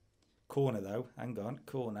 Corner, though. Hang on.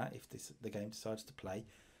 Corner, if the game decides to play.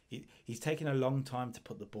 He's taking a long time to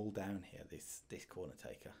put the ball down here, this corner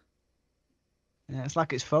taker. Yeah, it's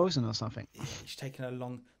like it's frozen or something. It's taking a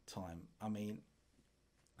long time. I mean,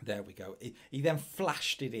 there we go. He then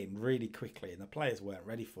flashed it in really quickly, and the players weren't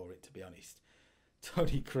ready for it, to be honest.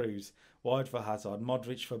 Tony Cruz, wide for Hazard,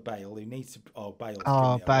 Modric for Bale, who needs to... Oh, Bale.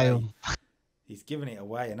 Oh, Bale. He's given it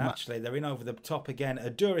away, and actually they're in over the top again.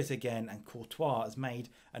 Aduriz again, and Courtois has made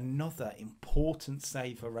another important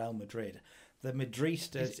save for Real Madrid. The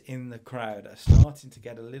Madristas in the crowd are starting to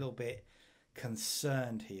get a little bit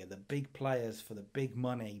concerned here. The big players for the big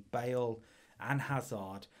money, Bale and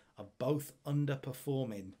Hazard, are both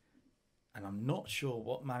underperforming, and I'm not sure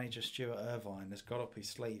what manager Stuart Irvine has got up his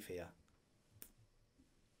sleeve here.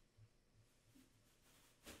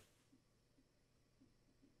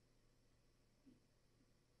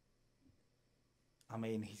 I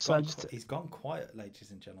mean, he's gone quiet,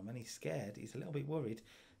 ladies and gentlemen. He's scared. He's a little bit worried.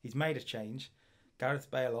 He's made a change. Gareth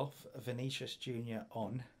Bale off, Vinicius Jr.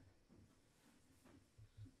 on.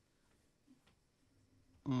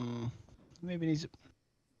 Maybe he's.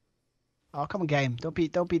 Oh, come on, game! Don't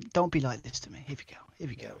be like this to me. Here we go. There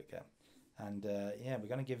we go. And we're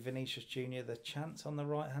going to give Vinicius Jr. the chance on the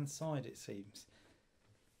right hand side. It seems.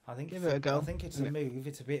 I think give it a go. I think it's a move.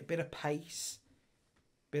 It's a bit of pace.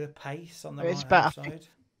 Bit of pace on the right hand side.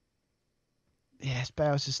 Yes,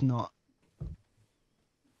 Bale's just not.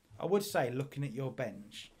 I would say, looking at your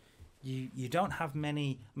bench, you don't have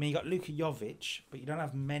many. I mean, you got Luka Jovic, but you don't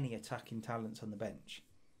have many attacking talents on the bench.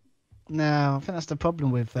 No, I think that's the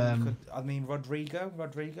problem with. Rodrigo,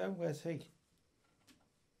 where's he?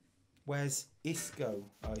 Where's Isco?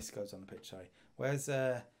 Oh, Isco's on the pitch. Sorry. Where's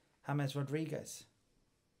James Rodriguez?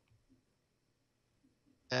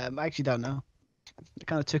 I actually don't know. It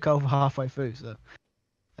kind of took over halfway through, so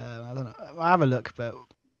I don't know. I'll have a look, but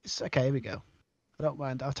it's okay. Here we go. I don't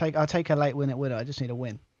mind. I'll take a late win at winner. I just need a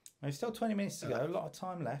win. There's still 20 minutes to go. A lot of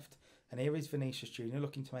time left, and here is Vinicius Jr.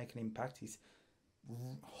 looking to make an impact. He's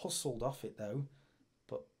hustled off it though,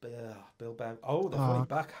 but Bilbao. Oh, they're putting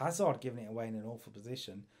back. Hazard giving it away in an awful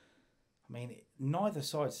position. I mean, neither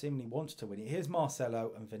side seemingly wants to win it. Here's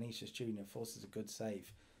Marcelo, and Vinicius Jr. forces a good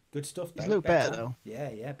save. Good stuff. He's looked better though.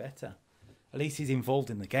 Yeah, better. At least he's involved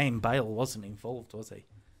in the game. Bale wasn't involved, was he?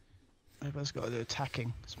 Everyone's got to do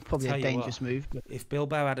attacking. It's probably a dangerous move. But if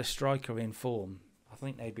Bilbao had a striker in form, I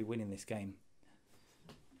think they'd be winning this game.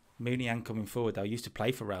 Munian coming forward, though, used to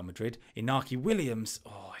play for Real Madrid. Inaki Williams,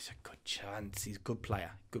 it's a good chance. He's a good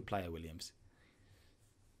player. Good player, Williams.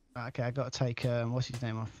 Okay, I've got to take, what's his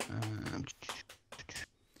name off?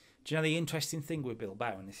 Do you know the interesting thing with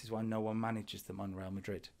Bilbao, and this is why no one manages them on Real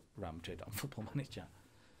Madrid on Football Manager?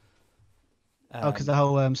 Because the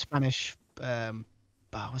whole Spanish,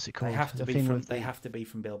 what's it called? They have to be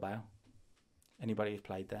from Bilbao. Anybody who's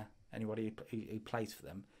played there, anybody who plays for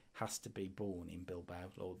them, has to be born in Bilbao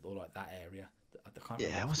or like that area.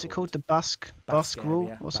 What's it called? The Basque rule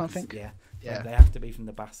area, or something? Yeah. They have to be from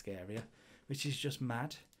the Basque area, which is just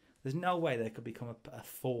mad. There's no way they could become a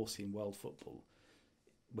force in world football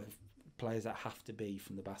with players that have to be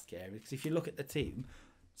from the Basque area. Because if you look at the team,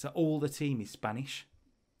 so all the team is Spanish.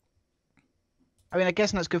 I mean, I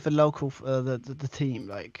guess that's good for local the team.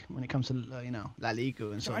 Like when it comes to La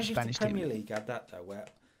Liga and sort of Spanish team. Premier League had that though, where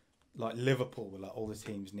like Liverpool, were like all the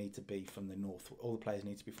teams need to be from the north. All the players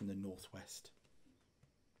need to be from the northwest.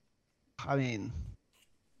 I mean,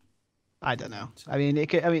 I don't know. I mean, it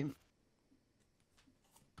could. I mean,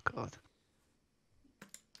 God.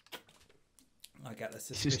 I get the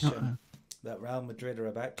suspicion that Real Madrid are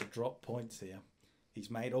about to drop points here.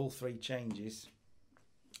 He's made all three changes.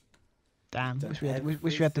 Damn, wish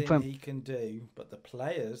we had the front. He can do, but the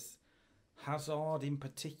players, Hazard in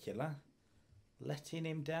particular, letting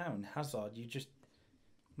him down. Hazard, you just,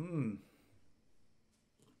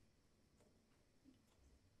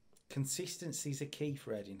 Consistency's a key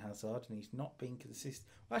for Eden Hazard, and he's not been consistent.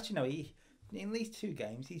 Well, actually, no, in these two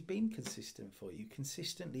games, he's been consistent for you,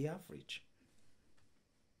 consistently average.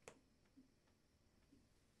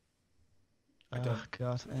 Anyway.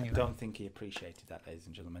 I don't think he appreciated that, ladies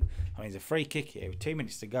and gentlemen. I mean, it's a free kick here with 2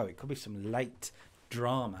 minutes to go. It could be some late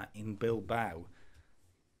drama in Bilbao.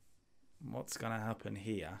 What's going to happen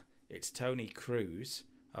here? It's Tony Cruz.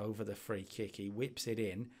 over the free kick. He whips it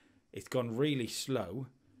in. It's gone really slow.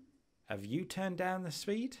 Have you turned down the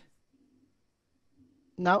speed?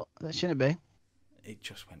 No, that shouldn't be. It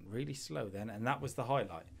just went really slow then, and that was the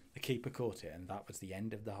highlight. The keeper caught it, and that was the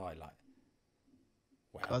end of the highlight.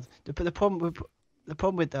 Wow. God, the problem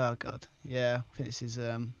with oh god, yeah, I think this is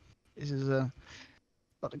not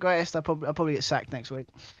the greatest. I'll probably get sacked next week.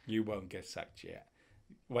 You won't get sacked yet.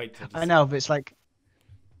 Wait till I know, but it's like,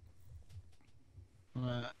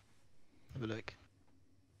 have a look.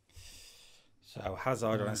 So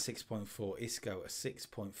Hazard on a 6.4, Isco a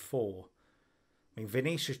 6.4. I mean,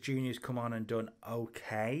 Vinicius Junior's come on and done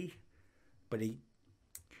okay, but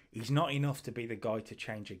he's not enough to be the guy to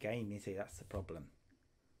change a game, is he? That's the problem.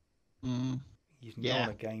 He's not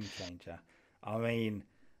a game changer. I mean,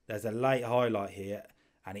 there's a late highlight here,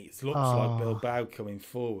 and it looks like Bilbao coming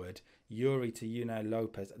forward. Yuri to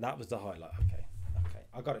Lopez. That was the highlight. Okay.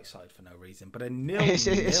 I got excited for no reason, but a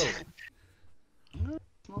 0-0.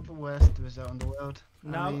 It's not the worst result in the world.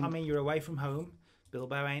 No, I mean you're away from home.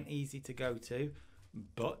 Bilbao ain't easy to go to,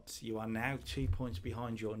 but you are now 2 points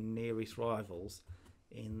behind your nearest rivals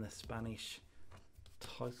in the Spanish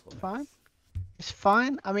title. Fine. It's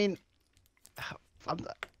fine. I mean, I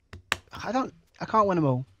can't win them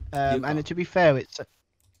all. And to be fair,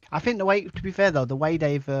 I think the way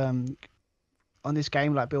they've on this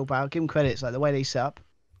game, like Bilbao, give them credit. It's like the way they set up.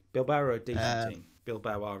 Bilbao are a decent team.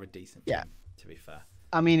 Bilbao are a decent team. To be fair.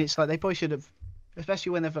 I mean, it's like they probably should have,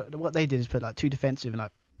 especially when what they did is put like two defensive and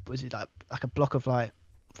like like a block of like,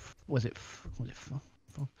 was it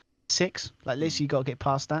 6? Like literally, you got to get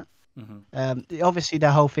past that. Mm-hmm. Obviously,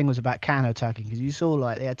 their whole thing was about counter attacking because you saw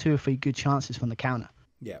like they had 2 or 3 good chances from the counter.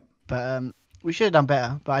 Yeah. But we should have done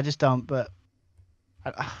better. But I just don't. But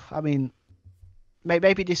I mean,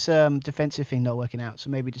 maybe this defensive thing not working out. So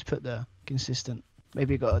maybe just put the consistent.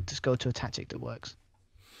 Maybe you got to just go to a tactic that works.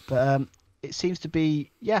 But it seems to be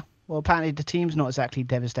well, apparently the team's not exactly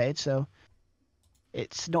devastated, so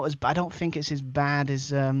it's not as. I don't think it's as bad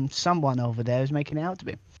as someone over there is making it out to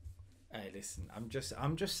be. Hey, listen, I'm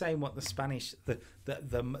just saying what the Spanish the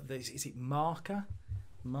is it Marca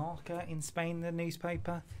in Spain, the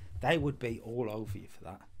newspaper, they would be all over you for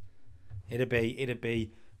that. It'd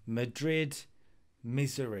be Madrid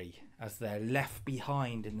misery as they're left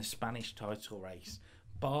behind in the Spanish title race.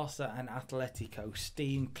 Barca and Atletico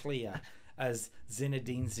steam clear as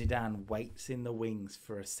Zinedine Zidane waits in the wings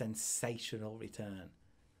for a sensational return.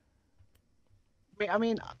 I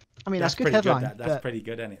mean that's good headline. That's pretty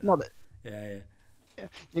good, isn't it? Not that,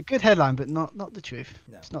 yeah, good headline, but not the truth.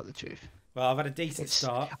 No. It's not the truth. Well, I've had a decent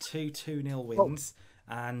start, 2-0 wins,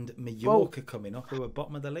 and Mallorca coming up, who are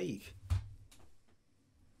bottom of the league.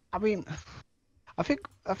 I mean, I think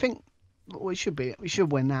we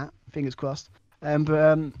should win that. Fingers crossed.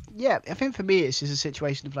 Yeah, I think for me it's just a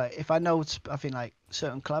situation of like if I think like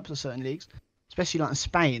certain clubs or certain leagues, especially like in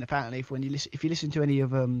Spain. Apparently, if you listen to any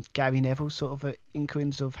of Gary Neville's sort of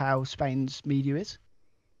inklings of how Spain's media is,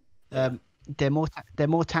 they're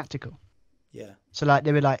more tactical. Yeah. So like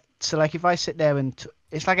they were like if I sit there and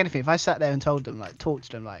it's like anything. If I sat there and told them like talked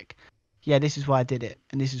to them like, yeah, this is why I did it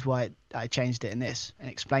and this is why I changed it and this and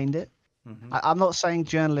explained it. Mm-hmm. I'm not saying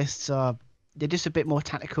journalists they're just a bit more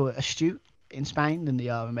tactical astute in Spain than they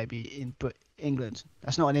are maybe in England.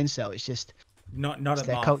 That's not an insult. It's just not it's at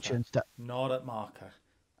their Marca. Culture and stuff. Not at Marca.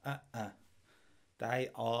 They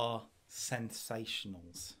are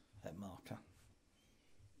sensationals at Marca.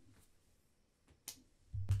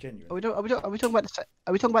 Genuinely. Are we talking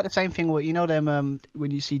about the same thing? Where you know them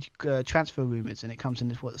when you see transfer rumors and it comes in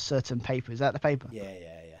this certain paper? Is that the paper? Yeah,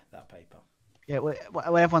 that paper. Yeah, where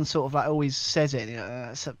everyone sort of like always says it.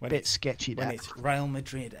 It's a bit sketchy. When it's Real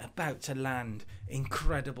Madrid about to land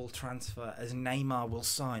incredible transfer as Neymar will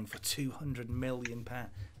sign for £200 million. Do you know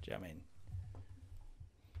what I mean?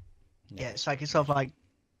 Yeah, it's like it's sort of like.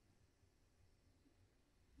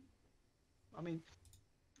 I mean,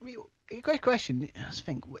 a great question. I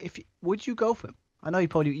think would you go for him? I know you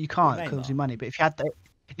can't because of money, but if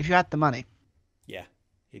you had the money, yeah,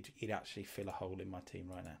 he'd actually fill a hole in my team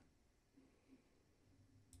right now.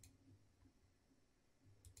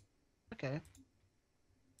 Okay.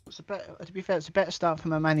 To be fair, it's a better start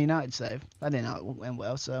from a Man United save. I didn't know it went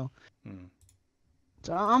well, so.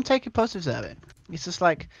 So I'm taking positives out of it. It's just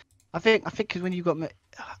like, I think because when you got,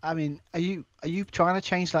 I mean, are you trying to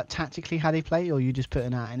change like tactically how they play, or are you just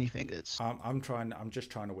putting out anything that's? I'm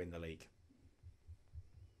just trying to win the league.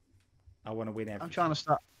 I want to win everything. I'm trying to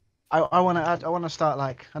start. I want to start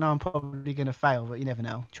like I know I'm probably going to fail, but you never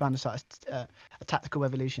know. Trying to start a tactical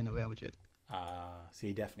revolution at Real Madrid. So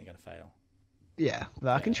you're definitely going to fail. Yeah,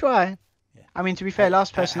 but I can try. Yeah. I mean, to be fair,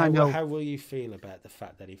 last person I know. How will you feel about the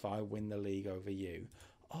fact that if I win the league over you,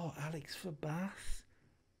 Alex for Bath?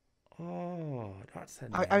 Oh, that's a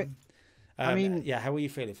name. I mean, yeah, how will you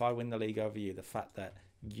feel if I win the league over you? The fact that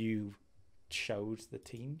you chose the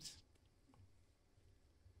teams?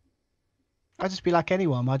 I'd just be like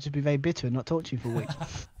anyone. I'd just be very bitter and not talk to you for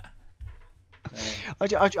weeks. I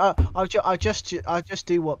just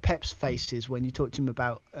do what Pep's face is when you talk to him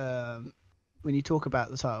about when you talk about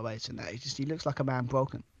the title race and that. He looks like a man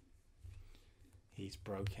broken. He's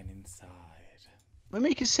broken inside. I mean,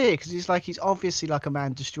 you can see it because he's obviously like a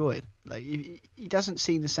man destroyed. Like he doesn't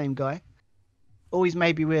seem the same guy. Or he's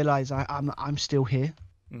maybe realised I'm still here.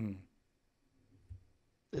 Mm.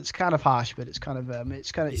 It's kind of harsh, but it's kind of He's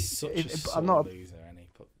such a sore I'm not loser, and he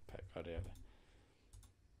put Pep Guardiola.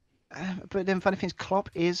 But then funny thing is, Klopp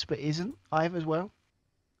is but isn't either as well.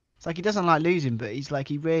 It's like he doesn't like losing, but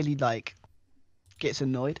he really like gets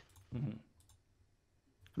annoyed. Mm-hmm.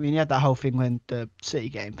 I mean, he had that whole thing when the City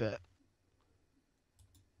game, but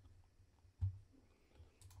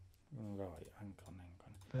right, hang on.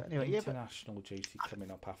 But anyway, international duty coming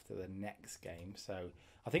up after the next game, so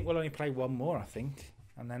I think we'll only play one more. I think,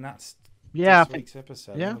 and then that's this week's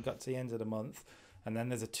episode. Yeah, we've got to the end of the month, and then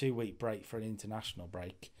there's a 2-week break for an international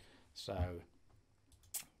break. So,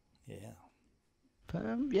 yeah. But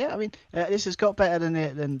yeah, I mean, this has got better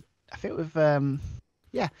than I think with the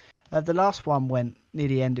last one went near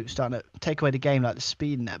the end. It was starting to take away the game, like the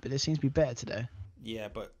speed and that, but it seems to be better today. Yeah,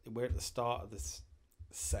 but we're at the start of this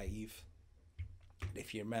save.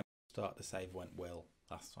 If you remember, the start of the save went well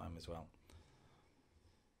last time as well.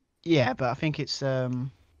 Yeah, but I think it's what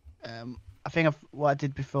I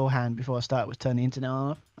did beforehand before I started was turn the internet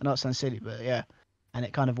on. I know it sounds silly, but yeah, and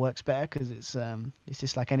it kind of works better because it's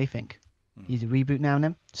just like anything. You need to reboot now and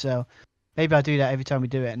then. So maybe I'll do that every time we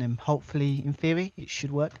do it, and then hopefully, in theory, it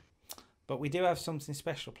should work. But we do have something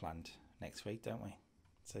special planned next week, don't we?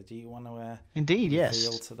 So do you want to Indeed,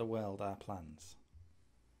 reveal to the world our plans?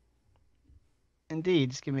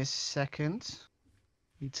 Indeed, just give me a second.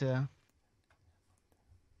 Need to.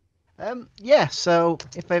 Yeah. So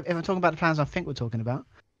if I'm talking about the plans, I think we're talking about.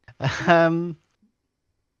 Yeah.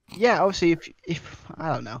 Obviously, if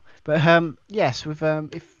I don't know, but yes, with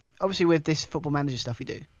if obviously with this Football Manager stuff we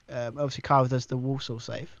do, obviously Carl does the Walsall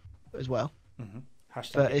save as well. Mm-hmm.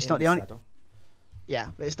 But it's not the only. Yeah,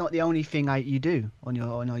 but it's not the only thing you do on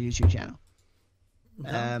your YouTube channel.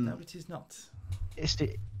 No, it is not. It's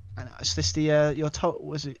the. I know. It's this the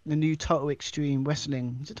was it the new Total Extreme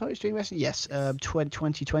Wrestling? Is it Total Extreme Wrestling? Yes.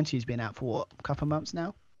 2020 has been out for what, a couple of months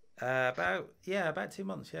now? About 2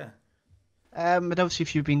 months, yeah. But obviously,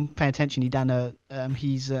 if you've been paying attention,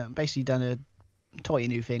 he's basically done a totally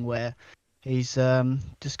new thing where he's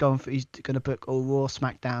just he's gonna book all Raw,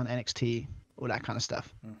 SmackDown, NXT, all that kind of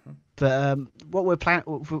stuff. Mm-hmm. But what we're planning,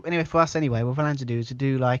 anyway, for us anyway, what we're planning to do is to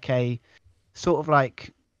do like a sort of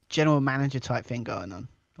like general manager type thing going on.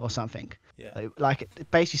 Or something, yeah. Like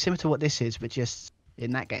basically similar to what this is, but just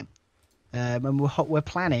in that game. And we're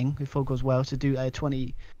planning, if all goes well, to do a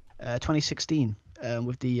 2016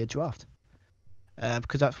 with the draft,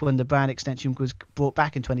 because that's when the brand extension was brought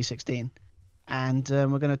back in 2016, and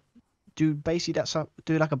we're gonna do basically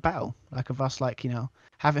do like a battle, like of us, like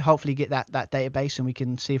have it hopefully get that database, and we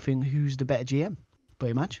can see who's the better GM,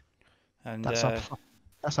 pretty much. And that's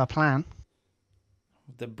our plan.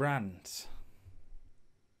 The brands.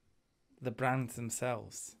 The brands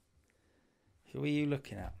themselves. Who are you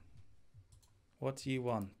looking at? What do you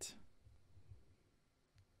want?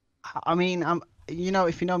 I mean,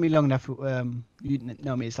 if you know me long enough, you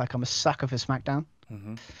know me. It's like I'm a sucker for SmackDown.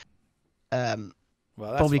 Mm-hmm.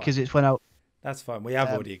 Well, probably because it's when I. That's fine. We have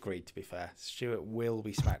already agreed. To be fair, Stuart will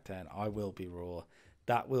be SmackDown. I will be Raw.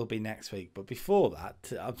 That will be next week. But before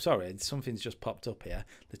that, I'm sorry, something's just popped up here.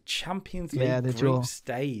 The Champions League group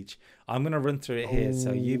stage. I'm going to run through it here,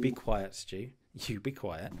 so you be quiet, Stu. You be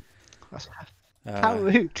quiet. How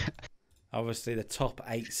rude. Obviously, the top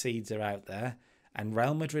 8 seeds are out there, and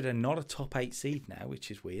Real Madrid are not a top 8 seed now, which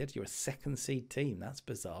is weird. You're a 2nd seed team. That's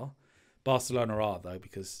bizarre. Barcelona are, though,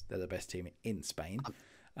 because they're the best team in Spain.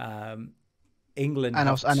 England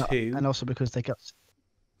have 2. And also because they got...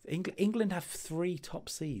 England have 3 top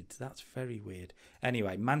seeds. That's very weird.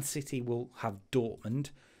 Anyway, Man City will have Dortmund.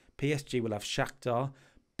 PSG will have Shakhtar.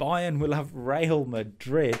 Bayern will have Real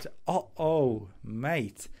Madrid. Oh,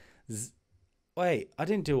 mate. Wait, I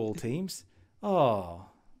didn't do all teams. Oh.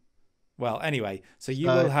 Well, anyway, so you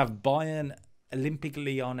will have Bayern, Olympique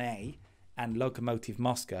Lyonnais, and Lokomotiv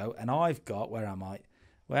Moscow. And I've got, where am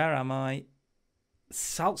I?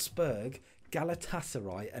 Salzburg,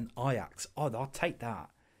 Galatasaray, and Ajax. Oh, I'll take that.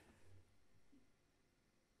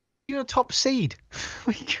 You're a top seed.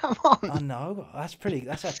 Come on. I know. That's a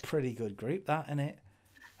pretty good group, that, isn't it?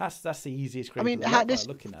 That's the easiest group. I mean, of the lot by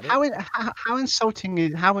looking at it. How insulting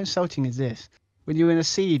is this? When you're in a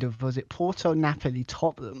seed of, was it Porto, Napoli,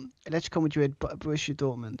 Tottenham, Atletico Madrid, Borussia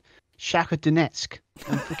Dortmund, Shakhtar Donetsk,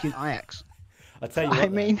 and freaking Ajax. I tell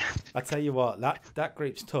you what, that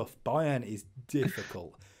group's tough. Bayern is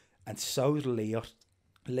difficult, and so is Leon.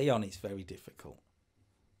 Leon is very difficult.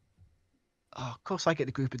 Oh, of course, I get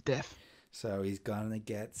the group of death. So he's gonna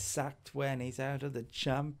get sacked when he's out of the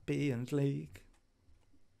Champions League.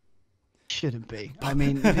 Shouldn't be. I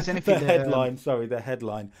mean, if there's anything. The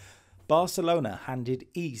headline. Barcelona handed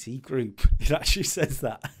easy group. It actually says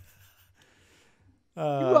that. You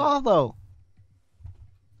are, though.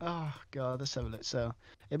 Oh, God, let's have a look. So,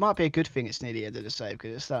 it might be a good thing it's near the end of the save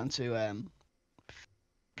because it's starting to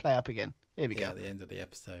play up again. Here we go. At the end of the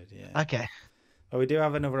episode, yeah. Okay. Well, we do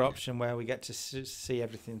have another option where we get to see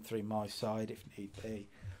everything through my side if need be,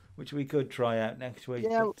 which we could try out next week.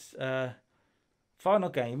 Yeah. But, final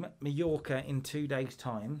game, Mallorca in 2 days'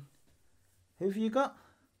 time. Who have you got?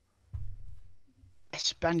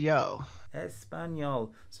 Espanyol.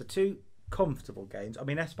 So 2 comfortable games. I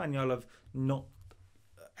mean, Espanyol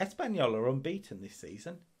are unbeaten this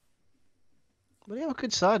season. Well, they have a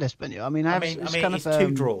good side, Espanyol. I mean, it's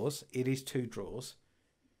 2 draws. It is 2 draws.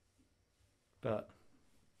 But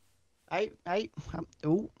that's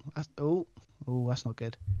not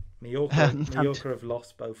good. Mallorca have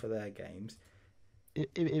lost both of their games.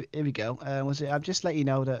 Here we go. I've just let you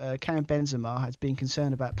know that Karim Benzema has been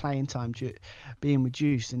concerned about playing time being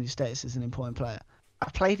reduced in his status as an important player.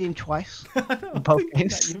 I've played him twice in both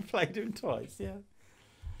games. You've played him twice, yeah.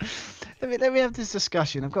 Let me have this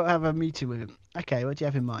discussion. I've got to have a meeting with him. Okay, what do you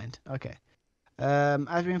have in mind? Okay.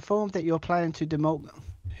 I've been informed that you're planning to demote me.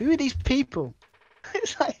 Who are these people?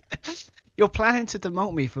 It's like, you're planning to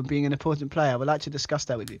demote me from being an important player. I would like to discuss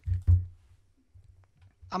that with you.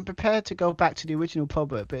 I'm prepared to go back to the original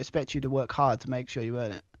Pogba, but expect you to work hard to make sure you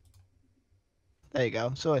earn it. There you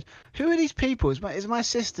go. So, who are these people? Is my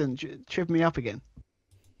assistant tripping me up again?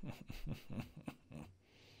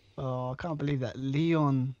 Oh, I can't believe that.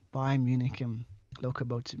 Lyon, Bayern Munich, and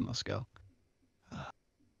Lokomotiv Moscow.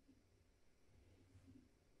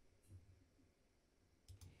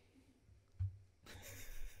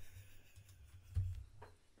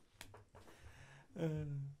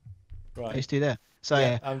 Right. Are you still there? So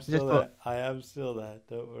yeah, I'm still there. I am still there.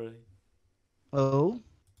 Don't worry. Oh,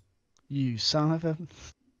 you son of a!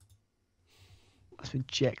 Let's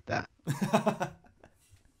reject that.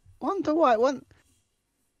 Wonder why?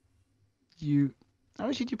 You. How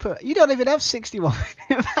much did you put? You don't even have 61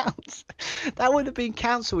 pounds. That would have been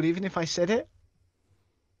cancelled even if I said it.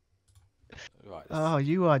 Right. Oh,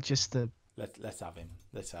 you are just the. Let's have him.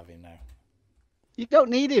 Let's have him now. You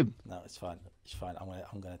don't need him. No, it's fine. It's fine.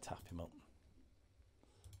 I'm gonna tap him up.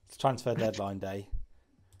 It's transfer deadline day.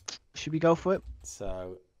 Should we go for it?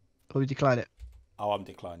 So. Or we decline it? Oh, I'm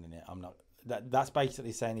declining it. I'm not. That's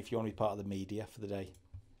basically saying if you want to be part of the media for the day.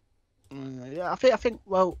 Yeah, I think.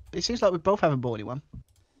 Well, it seems like we both haven't bought anyone.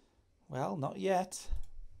 Well, not yet.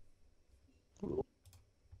 Well,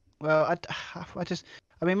 I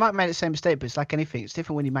mean, Mike made the same mistake, but it's like anything. It's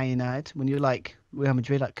different when you're Man United. When you're like Real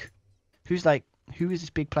Madrid, who is this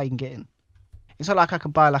big player can get in? It's not like I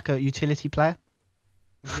can buy like a utility player.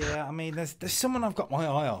 Yeah, I mean, there's someone I've got my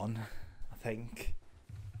eye on, I think.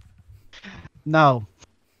 No,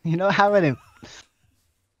 you're not having him.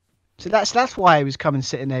 So that's why he was coming,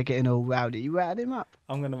 sitting there, getting all rowdy. You routed him up.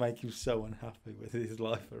 I'm going to make him so unhappy with his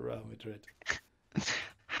life at Real Madrid.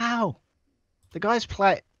 How? The guy's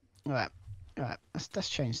play. All right. Let's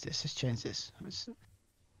change this. It's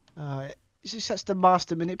just that's the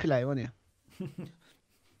master manipulator, aren't you?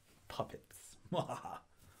 Puppets.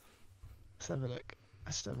 Let's have a look.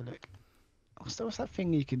 What's that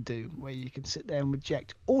thing you can do where you can sit there and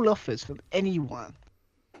reject all offers from anyone?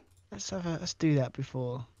 Let's do that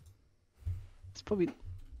before. It's probably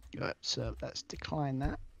right. So let's decline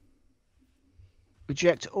that.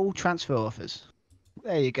 Reject all transfer offers.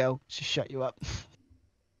 There you go. Just shut you up.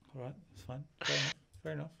 All right, that's fine.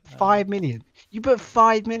 Fair enough. 5 million. You put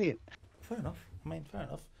 5 million. Fair enough. I mean, fair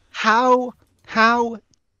enough. How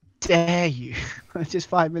dare you? Just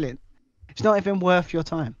 5 million. It's not even worth your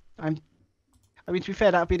time. I mean, to be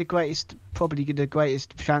fair, that would be probably the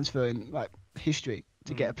greatest transfer in like history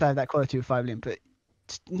to get a player of that quality with 5 million. But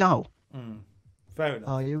no. Fair enough.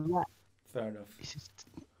 Oh, you're right. Fair enough.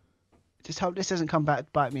 Just hope this doesn't come back to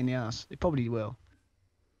bite me in the ass. It probably will.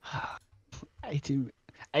 80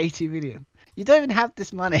 million. You don't even have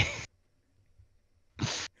this money.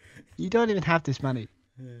 You don't even have this money.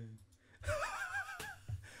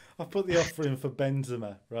 I put the offer in for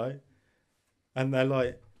Benzema, right? And they're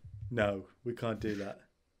like, no, we can't do that.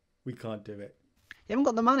 We can't do it. You haven't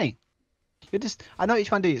got the money. You're just. I know what you're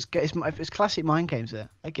trying to do. It's classic mind games there.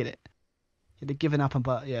 I get it. They're giving up on,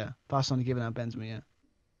 Barcelona giving up Benzema. Yeah,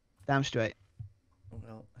 damn straight. Well,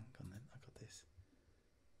 hang on then. I got this.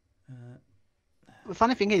 The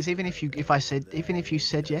funny thing is, even if you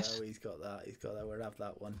said yes, he's got that. We'll have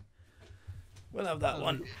that one. We'll have that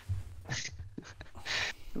one.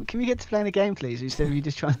 Can we get to playing a game, please? Instead of you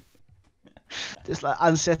just trying, just like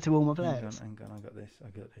unsettle all my players. Hang on. I got this.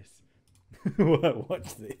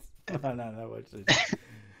 Watch this. No. Watch this.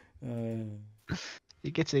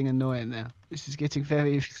 You're getting annoying now. This is getting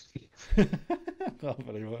very. I can't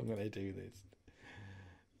believe I'm going to do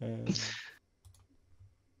this.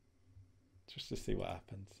 Just to see what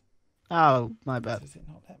happens. Oh, my bad. Does it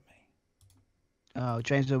not let me? Oh,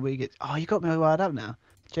 James Rodriguez. Oh, you got me wired up now.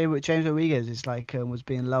 James Rodriguez is like was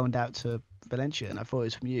being loaned out to Valencia, and I thought it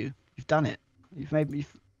was from you. You've done it. You've made me.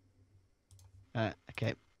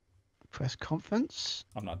 Okay. Press conference.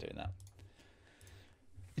 I'm not doing that.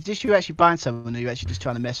 Is this you actually buying someone, or are you actually just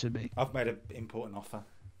trying to mess with me? I've made an important offer.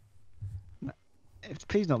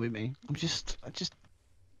 Please not with me.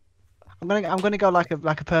 I'm gonna go like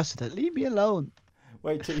a person that leave me alone.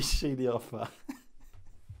 Wait till you see the offer.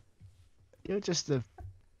 You're just a.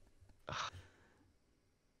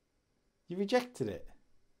 You rejected it.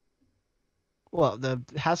 What, the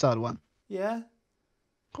Hazard one? Yeah.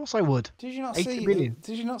 Of course I would. Did you not 80 see? million.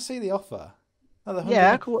 Did you not see the offer? Oh, the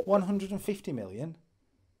 150 million.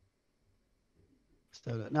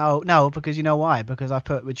 Still no, because you know why? Because I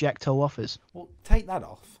put reject all offers. Well, take that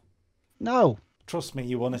off. No. Trust me,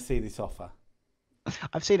 you want to see this offer.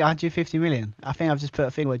 I've seen 150 million. I think I've just put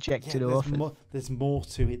a thing rejected all offers. There's more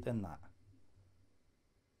to it than that.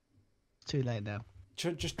 It's too late now.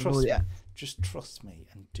 Just trust me. Just trust me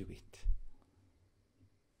and do it.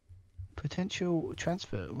 Potential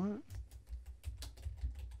transfer. What?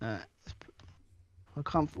 I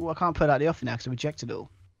can't put out the offer now because I rejected it all.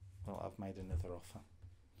 Well, I've made another offer.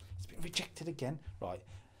 It's been rejected again. Right.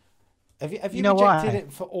 Have you know rejected why?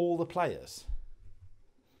 it for all the players?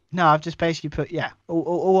 No, I've just basically put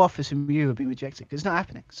all offers from you have been rejected because it's not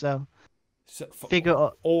happening. So figure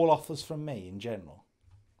out all offers from me in general.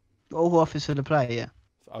 All offers for the player, yeah.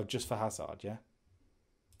 Oh, just for Hazard, yeah.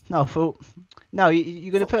 No,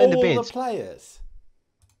 you're going to put in the bids. All the players.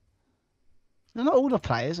 No, not all the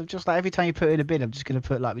players. I'm just like every time you put in a bid, I'm just going to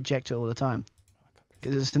put like reject it all the time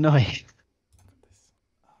because it's annoying.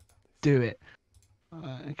 Do it.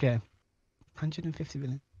 Okay. 150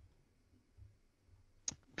 million.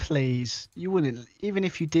 Please, you wouldn't. Even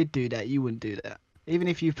if you did do that, you wouldn't do that. Even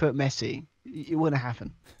if you put Messi, it wouldn't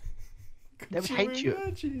happen. They would hate you.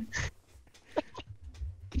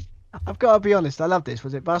 I've got to be honest. I love this.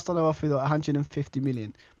 Was it Barcelona offered 150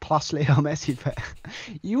 million plus Leo Messi?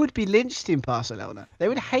 You would be lynched in Barcelona. They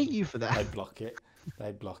would hate you for that. They'd block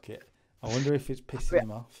it. I wonder if it's pissing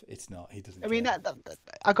him off. It's not. He doesn't. I mean,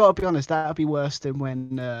 I got to be honest. That would be worse than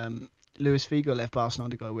when Luis Figo left Barcelona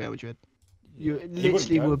to go Real Madrid. You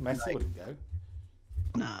literally would. Messi wouldn't go.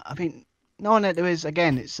 No, I mean, no one. There is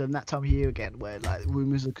again. It's that time of year again where like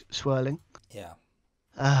rumors are swirling. Yeah.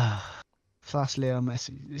 Plus Leo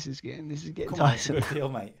Messi. This is getting Come tiresome. on, it's a good deal,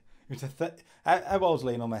 mate. How old's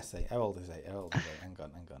Lionel Messi? How old is he? Hang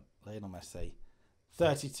on. Lionel Messi,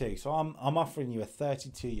 32. So I'm offering you a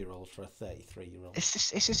 32-year-old for a 33-year-old.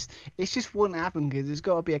 It's just wouldn't happen because there's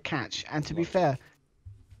got to be a catch. And to be fair,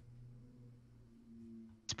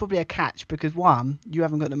 it's probably a catch because one, you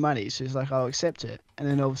haven't got the money, so it's like I'll accept it, and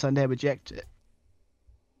then all of a sudden they reject it.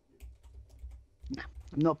 No,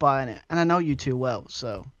 I'm not buying it, and I know you too well,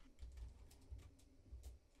 so.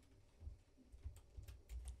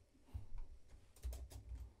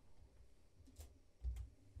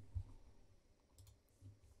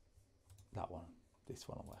 That one. This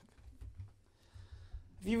one will work.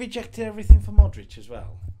 Have you rejected everything for Modric as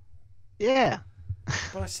well? Yeah.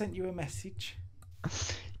 But I sent you a message.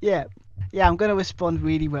 Yeah, I'm going to respond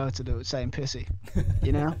really well to the saying pissy.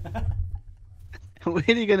 You know, I'm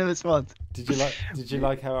really going to respond. Did you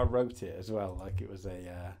like how I wrote it as well? Like it was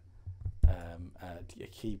a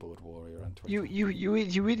keyboard warrior on Twitter. You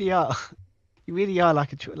really are. You really are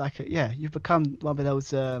like a yeah. You've become one of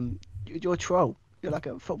those. You're a troll. You're like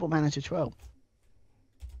a football manager troll.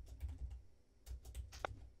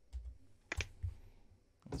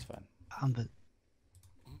 That's fine.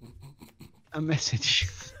 A message.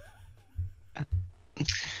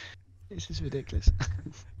 This is ridiculous.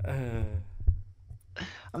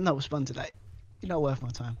 I'm not responding today. You're not worth my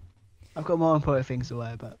time. I've got more important things to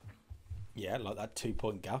worry about. Yeah, like that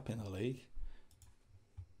 2-point gap in the league.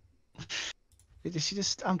 It's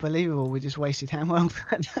just unbelievable. We just wasted how long.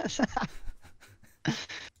 It's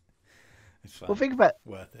fine. Well, think about.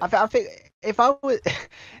 Worth it. I think if I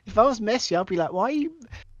was Messi, I'd be like, why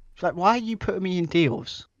are you putting me in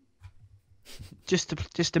deals?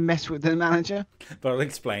 just to mess with the manager? But I'll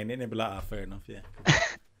explain it and he'll be like, fair enough, yeah.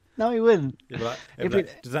 No, he wouldn't. He'll be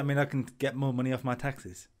like, does that mean I can get more money off my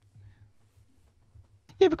taxes?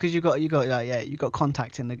 Yeah, because you got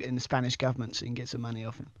contact in the Spanish government, so you can get some money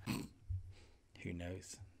off him. Who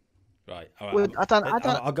knows? Right. All right. Well, I don't.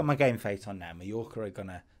 I've got my game face on now. Mallorca are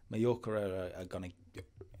gonna they're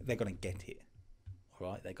gonna get it.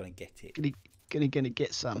 All right, they're gonna get it. Gonna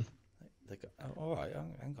get some. All right,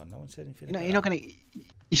 hang on. No one said anything. You're not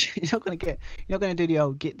gonna do the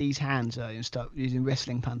old get these hands and start using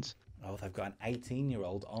wrestling puns. Oh, they've got an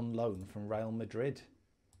 18-year-old on loan from Real Madrid.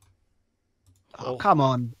 Oh, come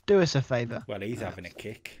on, do us a favour. Well, he's having a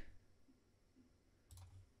kick.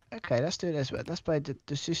 Okay, let's do this. Let's play the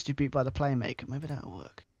distribute by the playmaker. Maybe that'll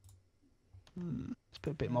work. Let's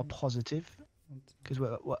put a bit more positive. Because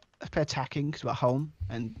let's play attacking because we're home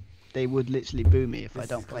and they would literally boo me if I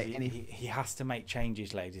don't play anything. He has to make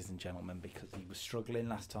changes, ladies and gentlemen, because he was struggling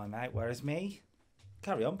last time out. Whereas me,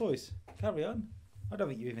 carry on, boys, carry on. I don't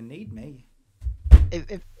think you even need me.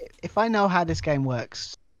 If I know how this game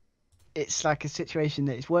works, it's like a situation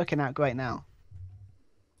that is working out great now.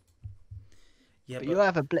 Yeah, but you'll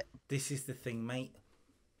have a blip. This is the thing, mate.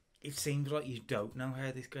 It seems like you don't know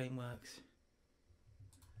how this game works.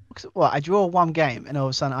 What? I draw one game, and all of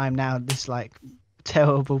a sudden I'm now this like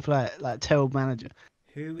terrible player, like terrible manager.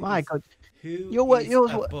 Who is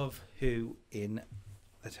above who in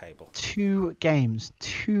the table? 2 games.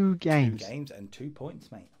 2 games. 2 games and 2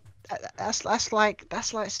 points, mate. That's like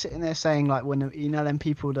sitting there saying like when them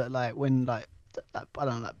people that like when like I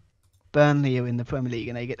don't know, like Burnley are in the Premier League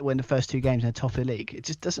and they get to win the first 2 games and they're top of the league. It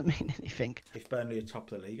just doesn't mean anything. If Burnley are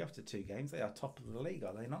top of the league after 2 games, they are top of the league,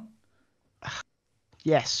 are they not?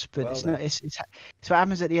 Yes, but it's not. It's what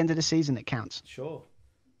happens at the end of the season that counts. Sure.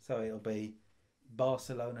 So it'll be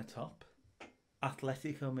Barcelona top,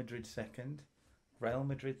 Atletico Madrid second, Real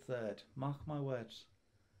Madrid third. Mark my words.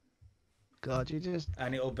 God, you just.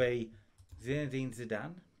 And it'll be Zinedine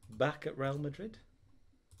Zidane back at Real Madrid.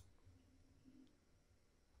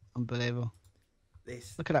 Unbelievable.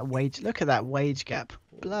 Look at that wage. Look at that wage gap.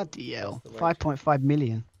 Bloody hell! 5.5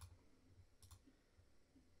 million.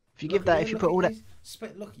 If you give that, if you put all that.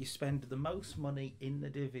 Look, you spend the most money in the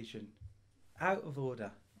division. Out of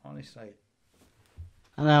order, honestly.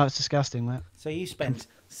 I know, it's disgusting, mate. So you spend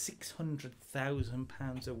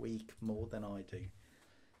 £600,000 a week more than I do.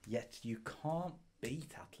 Yet you can't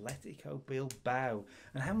beat Atletico Bilbao.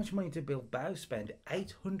 And how much money did Bilbao spend?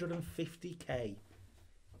 850k.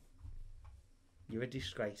 You're a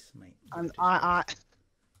disgrace, mate. And I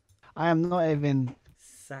am not even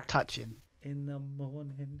Sacked touching. In the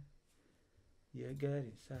morning. You're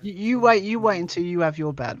good. You wait until you have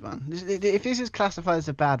your bad run. If this is classified as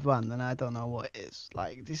a bad run, then I don't know what it is.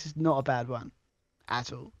 Like, this is not a bad run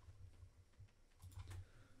at all.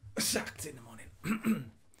 Sacked in the morning.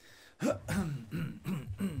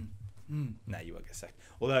 No, you won't get sacked.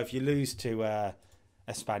 Although if you lose to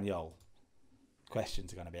Espanyol,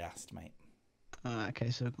 questions are going to be asked, mate. Okay,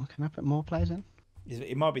 so can I put more players in?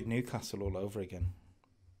 It might be Newcastle all over again.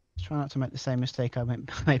 Try not to make the same mistake I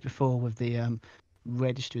made before with the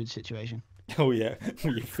registered situation. Oh yeah,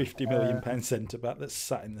 your £50 million centre back that's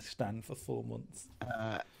sat in the stand for 4 months.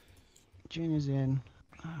 Junior's in.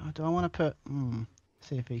 Do I want to put?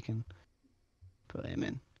 See if he can put him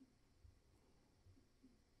in.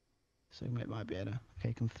 So it might be better.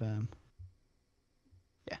 Okay, confirm.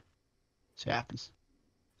 Yeah. See what happens.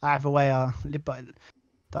 Either way, I live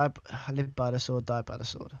by the sword, die by the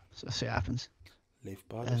sword. So see what happens. Live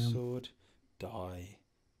by the sword, die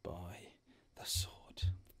by the sword.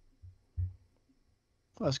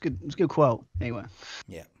 Well, it's good. It's a good quote, anyway.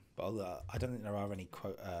 Yeah, but I don't think there are any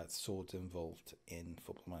swords involved in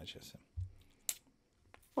Football Manager. So.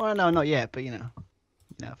 Well, no, not yet. But you know,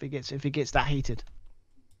 if it gets that heated,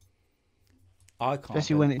 I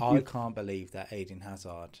can't believe that Eden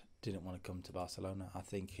Hazard didn't want to come to Barcelona. I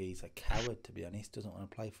think he's a coward, to be honest. Doesn't want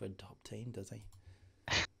to play for a top team, does he?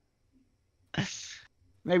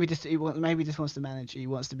 Maybe just wants to manage. He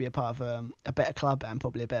wants to be a part of a better club and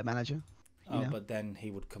probably a better manager. But then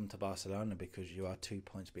he would come to Barcelona because you are 2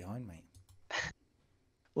 points behind, mate.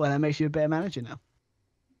 Well, that makes you a better manager now.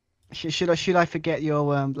 Should I forget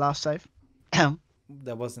your last save?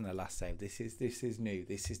 There wasn't a last save. This is new.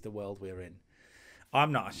 This is the world we're in.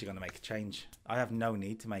 I'm not actually going to make a change. I have no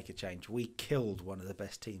need to make a change. We killed one of the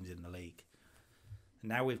best teams in the league.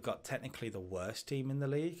 Now we've got technically the worst team in the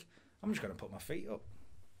league. I'm just going to put my feet up.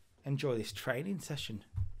 Enjoy this training session.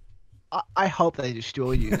 I hope they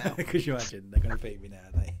destroy you now. Because you imagine they're going to beat me now,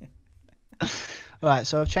 are they? Right,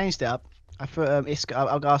 so I've changed it up. I put Isco.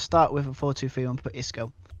 I'll start with a 4-2-3 and put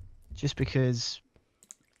Isco, just because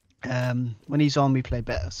when he's on, we play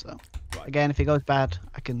better. So again, if it goes bad,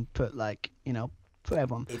 I can put put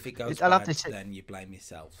everyone. If it goes bad, then you blame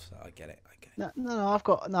yourself. So I get it. No. I've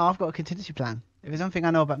got a contingency plan. If there's something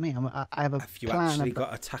I know about me, I have a plan. Have you actually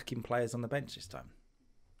got attacking players on the bench this time?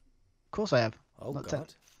 Of course I have. Oh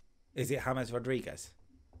God. Is it James Rodriguez?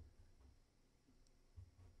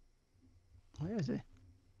 Where is he?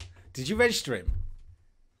 Did you register him?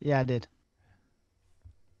 Yeah, I did.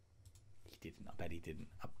 He didn't. I bet he didn't.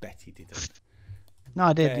 I bet he didn't. No,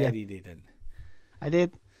 I did. Yeah, he didn't. I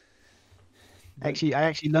did. Actually, I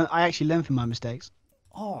actually learned from my mistakes.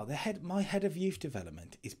 Oh, my head of youth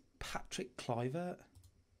development is Patrick Kluivert.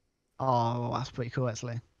 Oh, that's pretty cool,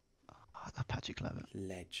 actually. Oh, I love Patrick Kluivert.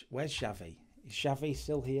 Ledge. Where's Xavi? Is Xavi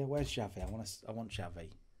still here? Where's Xavi? I want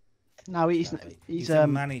Xavi. No, he's a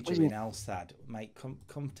manager in Al Sadd. Mate,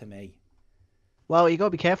 come to me. Well, you got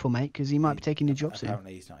to be careful, mate, because he might be taking your job soon.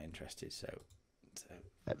 Apparently, he's not interested. So.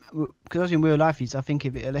 Because in real life, I think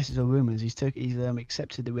unless it's all rumours, he's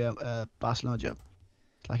accepted the Barcelona job.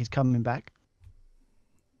 It's like he's coming back.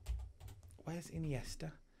 Where's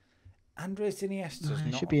Iniesta? Andres Iniesta's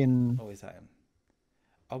not. Should be in. Oh, is that him?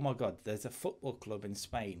 Oh my God! There's a football club in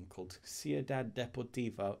Spain called Ciudad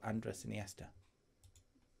Deportivo Andres Iniesta.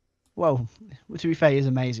 Well, to be fair, he's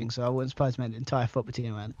amazing. So I wouldn't surprise me the entire football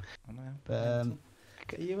team, man. I know.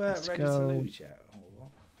 But are you ready to lose yet? Or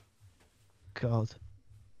what? God,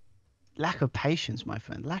 lack of patience, my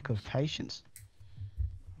friend. Lack of patience.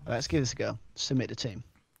 Right, let's give this a go. Submit the team,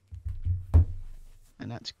 and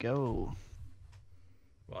let's go.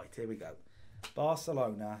 Right, here we go.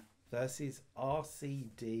 Barcelona versus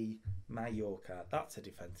RCD Mallorca. That's a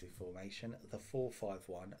defensive formation. The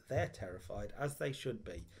 4-5-1. They're terrified, as they should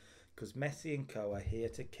be, because Messi and co are here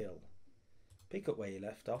to kill. Pick up where you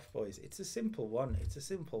left off, boys. It's a simple one.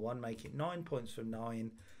 Make it 9 points from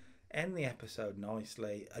 9. End the episode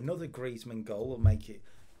nicely. Another Griezmann goal will make it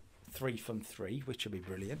 3 from 3, which will be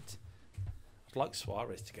brilliant. I'd like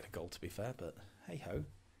Suarez to get a goal, to be fair, but hey-ho.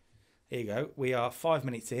 Here you go. We are 5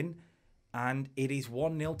 minutes in, and it is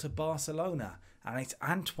 1-0 to Barcelona. And it's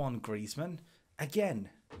Antoine Griezmann again.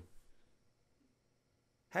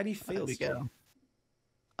 How do you feel, Stuart?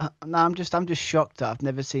 No, I'm just shocked that I've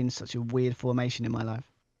never seen such a weird formation in my life.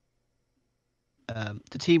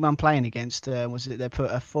 The team I'm playing against they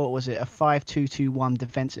put a 5-2-2-1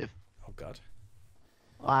 defensive. Oh God.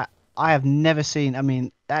 I have never seen. I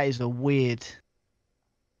mean, that is a weird.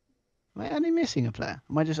 Am I only missing a player?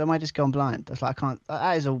 Am I just going blind? That's like I can't.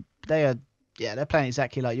 That is a. They're playing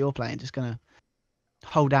exactly like you're playing. Just gonna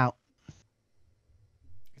hold out.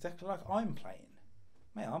 Exactly like I'm playing.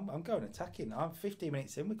 Mate, I'm going attacking. I'm 15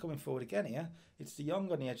 minutes in. We're coming forward again here. It's De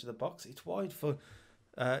Jong on the edge of the box. It's wide for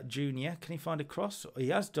Junior. Can he find a cross? He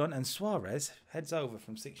has done. And Suarez heads over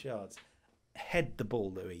from 6 yards. Head the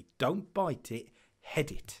ball, Louis. Don't bite it.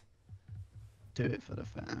 Head it. Do it for the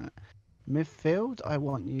fan. Midfield, I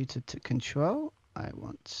want you to control.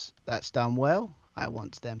 That's done well. I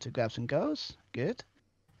want them to grab some goals. Good.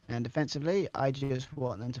 And defensively, I just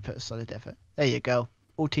want them to put a solid effort. There you go.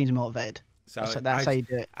 All teams motivated. So that's how you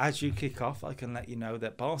do it. As you kick off, I can let you know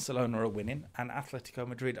that Barcelona are winning and Atletico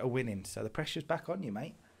Madrid are winning. So the pressure's back on you,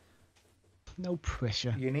 mate. No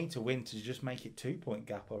pressure. You need to win to just make it 2-point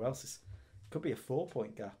gap, or else it could be a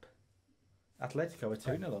 4-point gap. Atletico are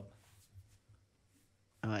 2-0 up.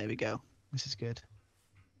 All right, here we go. This is good.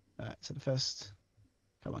 All right, so the first...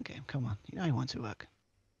 Come on, game. Come on. You know you want to work.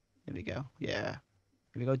 Here we go. Yeah.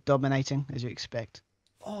 Here we go. Dominating, as you expect.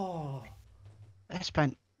 Oh.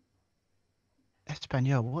 Espanol,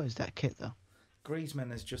 what is that kit, though?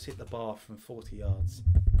 Griezmann has just hit the bar from 40 yards.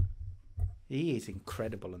 He is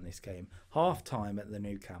incredible in this game. Half-time at the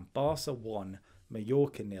Nou Camp. Barca 1,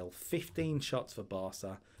 Mallorca 0. 15 shots for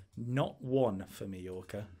Barca. Not 1 for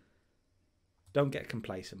Mallorca. Don't get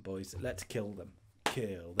complacent, boys. Let's kill them.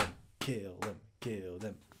 Kill them. Kill them. Kill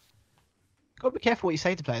them. Got to be careful what you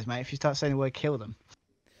say to players, mate, if you start saying the word kill them.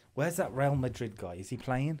 Where's that Real Madrid guy? Is he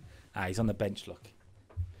playing? He's on the bench, look.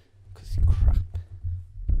 Because he's crap.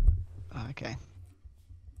 Oh, okay.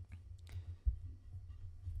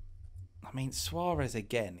 I mean, Suarez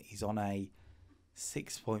again, he's on a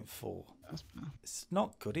 6.4. It's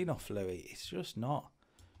not good enough, Louis. It's just not.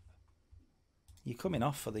 You're coming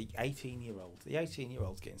off for the 18-year-old. The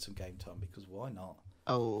 18-year-old's getting some game time because why not?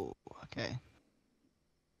 Oh, okay.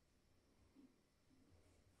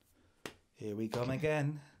 Here we come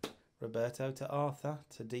again. Roberto to Arthur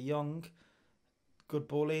to De Jong. Good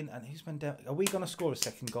ball in. And who's been down? Are we going to score a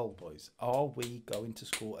second goal, boys? Are we going to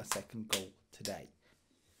score a second goal today?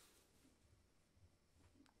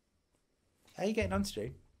 How are you getting on,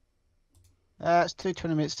 Stu? It's 20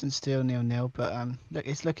 minutes and still 0-0, but look,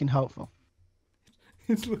 it's looking hopeful.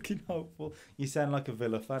 It's looking hopeful. You sound like a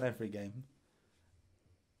Villa fan every game.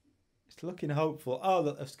 It's looking hopeful. Oh,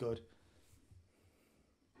 look, that's good.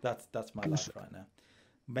 That's my life right now.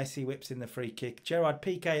 Messi whips in the free kick. Gerard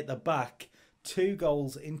Piqué at the back. 2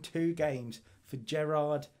 goals in 2 games for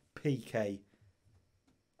Gerard Piqué.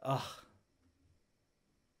 Ah.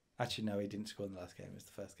 Actually, no, he didn't score in the last game. It was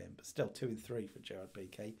the first game. But still, 2 and 3 for Gerard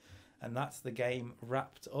Piqué. And that's the game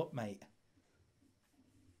wrapped up, mate.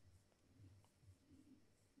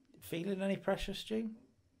 Feeling any pressure, Stu?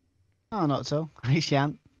 Oh, not at all. At least you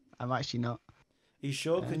ain't. I'm actually not. Are you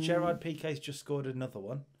sure? Because Gerard Piqué's just scored another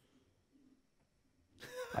one.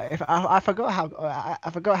 I forgot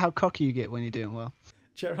how cocky you get when you're doing well.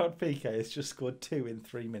 Gerard Piqué has just scored 2 in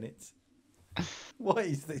 3 minutes. What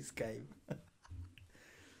is this game?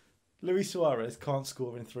 Luis Suarez can't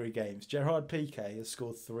score in 3 games. Gerard Piqué has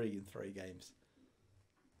scored 3 in 3 games.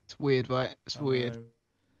 It's weird, right? It's weird.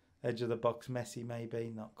 Edge of the box, Messi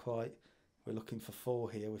maybe, not quite. We're looking for 4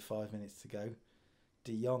 here with 5 minutes to go.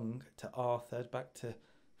 De Jong to Arthur, back to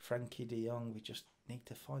Frankie De Jong. We just need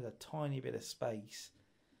to find a tiny bit of space.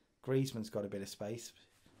 Griezmann's got a bit of space.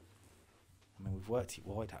 I mean, we've worked it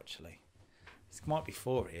wide actually. This might be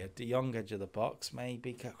 4 here. De Jong edge of the box,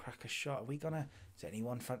 maybe crack a shot. Are we gonna? Is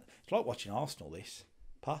anyone? It's like watching Arsenal. This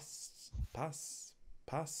pass,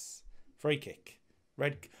 free kick.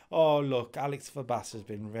 Red. Oh look, Alex Fabas has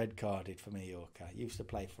been red carded for Mallorca. Used to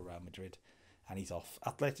play for Real Madrid, and he's off.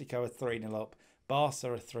 Atletico are 3-0 up.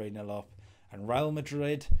 Barca are 3-0 up, and Real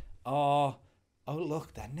Madrid are. Oh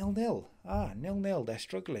look, they're 0-0. 0-0. They're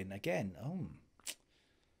struggling again.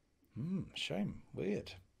 Shame.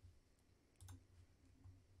 Weird.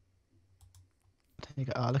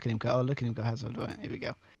 Oh, look at him go! Oh, look at him go! Hazard. Right, here we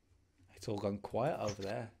go. It's all gone quiet over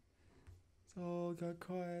there. It's all gone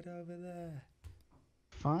quiet over there.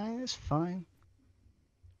 Fine, it's fine.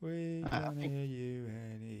 We can't hear you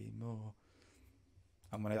anymore.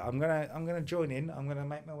 I'm gonna join in. I'm gonna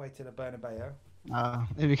make my way to the Bernabeu.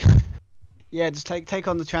 Here we go. Yeah, just take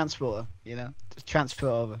on the transporter. You know, just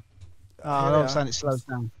transport over. Oh, all of a sudden it slows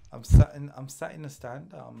down. I'm sat in the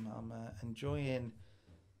stand. I'm enjoying.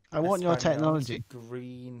 I want your technology.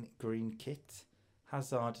 Green kit.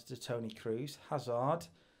 Hazard to Tony Cruz. Hazard.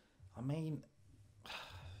 I mean,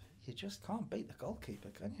 you just can't beat the goalkeeper,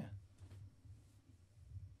 can you?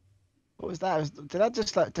 What was that? Did that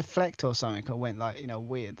just like deflect or something? Or went like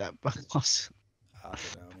weird? That was. I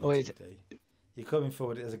don't know. You're coming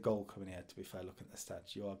forward. There's a goal coming here. To be fair, looking at the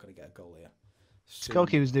stats, you are going to get a goal here. This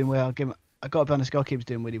goalkeeper's doing well. I got to be honest. Goalkeeper's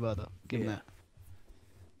doing really well though. Give him that.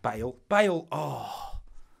 Bale. Oh.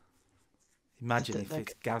 Imagine if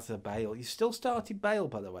it's Gaza Bale. You still started Bale,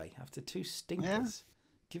 by the way, after 2 stinkers. Yeah.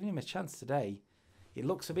 Giving him a chance today. He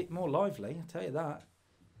looks a bit more lively, I'll tell you that.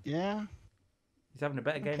 Yeah. He's having a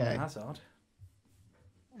better game than Hazard.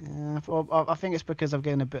 Yeah, well, I think it's because I've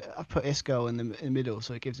put Isco in the middle,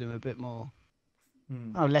 so it gives him a bit more,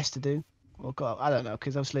 less to do. Or I don't know,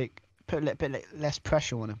 because obviously put a bit less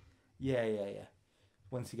pressure on him. Yeah.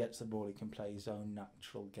 Once he gets the ball, he can play his own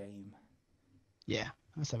natural game. Yeah.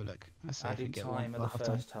 Let's have a look. Added time of the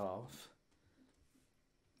first half.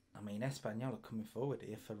 I mean, Espanyol are coming forward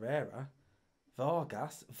here. Ferreira,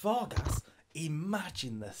 Vargas.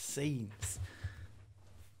 Imagine the scenes.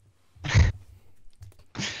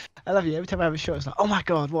 I love you. Every time I have a shot, it's like, oh my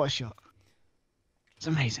god, what a shot! It's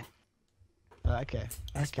amazing. Okay.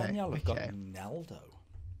 Espanyol have got Naldo.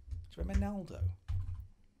 Do you remember Naldo?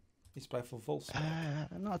 He's played for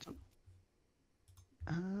Wolfsburg.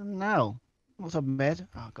 No. What's up, Med?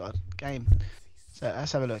 Oh god, game. So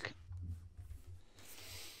let's have a look.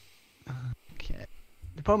 Okay.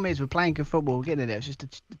 The problem is we're playing good football. We're getting it. It's just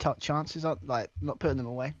the top chances aren't not putting them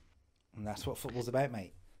away. And that's what football's about,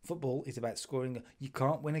 mate. Football is about scoring. You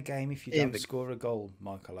can't win a game if you don't score a goal,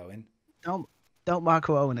 Michael Owen. Don't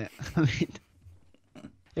Michael Owen it. I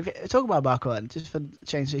mean, talk about Michael Owen, just for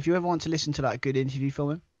change. If you ever want to listen to a good interview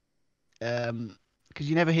from him, because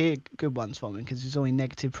you never hear good ones from him because there's only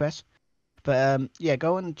negative press. But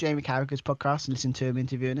go on Jamie Carragher's podcast and listen to him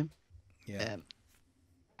interviewing him. Yeah.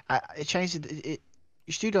 It changes it.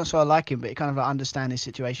 You still don't sort of like him, but you kind of understand his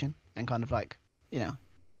situation and kind of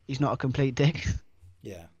he's not a complete dick.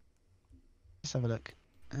 Yeah. Let's have a look.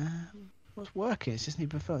 What's working? It's just need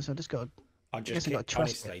performance. So I just got.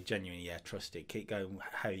 Honestly, genuinely, trust it. Keep going.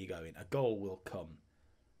 How are you going? A goal will come.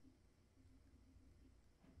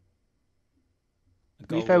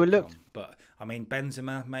 goal fair, we will looked. come. But I mean,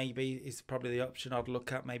 Benzema maybe is probably the option I'd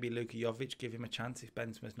look at. Maybe Luka Jovic, give him a chance if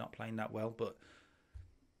Benzema's not playing that well. But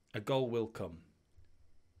a goal will come.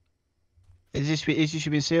 Is this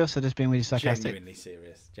you being serious or just being really sarcastic? Genuinely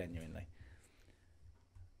serious. Genuinely.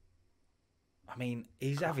 I mean,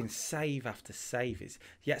 he's having save after save.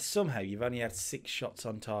 Yet somehow you've only had 6 shots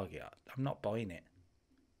on target. I'm not buying it.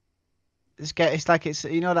 It's like it's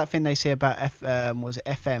that thing they say about was it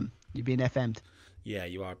FM? You've been FM'd. Yeah,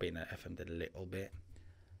 you are being FM'd a little bit.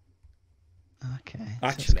 Okay.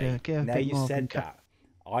 Actually, now you said that,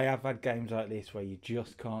 I have had games like this where you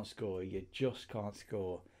just can't score.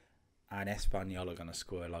 And Espanyol are going to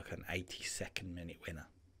score like an 82nd minute winner.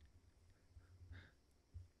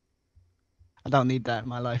 I don't need that in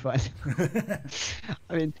my life, right?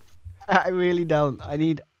 I mean, I really don't. I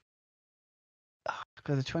need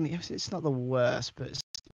because the 20. It's not the worst, but it's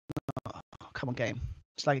not. Oh, come on, game.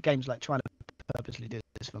 It's like a game's like trying to purposely do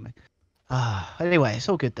this for me. Anyway, it's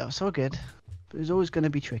all good though. It's all good, but it's always going to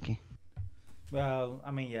be tricky. Well,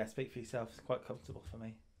 I mean, yeah. Speak for yourself. It's quite comfortable for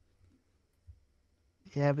me.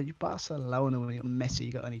 Yeah, but you Barcelona when you're Messi,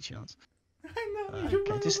 you got any chance? I know.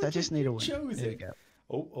 Okay, I just need a win. Here we go.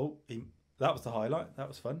 That was the highlight. That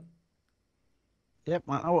was fun. Yep,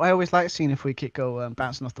 I always like seeing a free kick go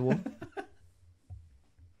bouncing off the wall.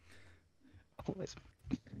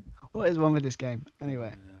 What is wrong with this game?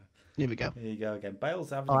 Anyway, here we go. Here you go again. Bale's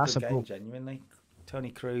having a good game, genuinely. Tony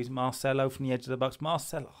Cruz, Marcelo from the edge of the box.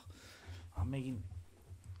 Marcelo. I mean,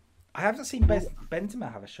 I haven't seen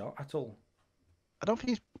Benzema have a shot at all. I don't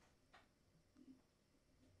think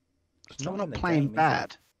We're not playing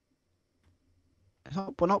bad.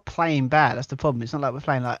 We're not playing bad. That's the problem. It's not like we're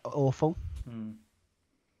playing like awful.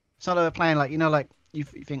 It's not like we're playing like like you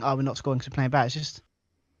think, oh, we're not scoring because we're playing bad. It's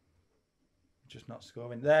just not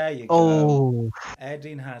scoring. There you go. Oh,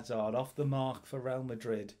 Eden Hazard off the mark for Real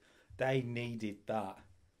Madrid. They needed that.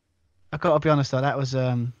 I got to be honest though. That was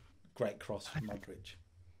great cross from Modric.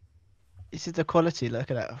 This is the quality.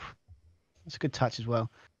 Look at that. It's a good touch as well.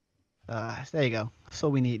 There you go. That's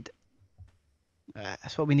all we need.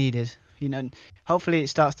 That's what we needed. Hopefully it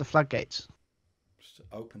starts the floodgates. Just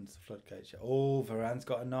opens the floodgates. Oh, Varane's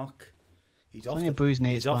got a knock. He's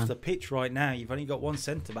off the pitch right now. You've only got one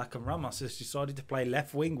centre back, and Ramos has decided to play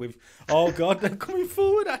left wing with. Oh God, they're coming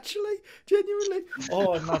forward. Actually, genuinely.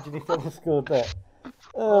 Oh, imagine if they had scored that.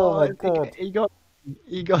 Oh my God, he got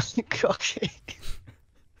cocky.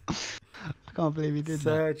 I can't believe he did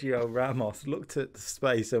Sergio Ramos looked at the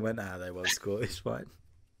space and went, they won't score. It's fine.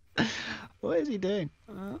 What is he doing?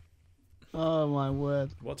 Oh my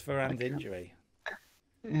word! What's Varane's injury?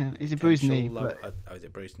 Yeah, he's a bruised knee. Is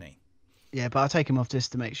it bruised knee? Yeah, but I'll take him off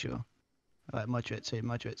just to make sure. Right, Modric too.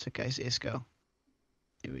 Modric. Okay, so Isco.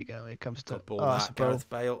 Here we go. Here comes the ball. Gareth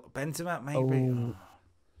Bale. Benzema, maybe.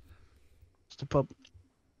 It's the pub.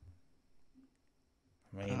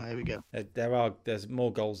 I mean, here we go. There's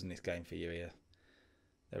more goals in this game for you here.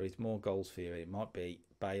 There is more goals for you. It might be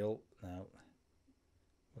Bale. No.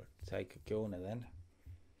 We'll take a corner then.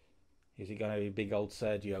 Is it going to be big old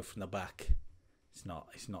Sergio from the back? It's not.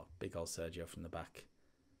 It's not big old Sergio from the back.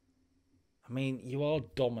 I mean, you are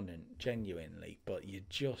dominant, genuinely, but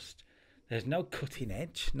there's no cutting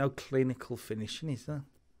edge, no clinical finishing, is there?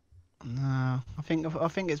 No, I think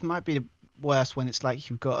it might be the worst when it's like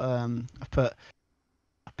you've got I've put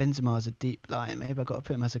Benzema as a deep line. Maybe I've got to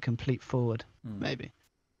put him as a complete forward. Maybe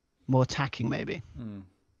more attacking. Maybe.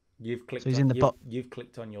 You've clicked. So he's in the You've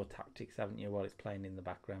clicked on your tactics, haven't you? While it's playing in the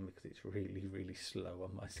background because it's really, really slow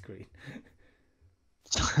on my screen.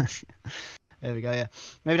 There we go. Yeah,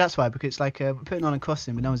 maybe that's why, because it's like putting on a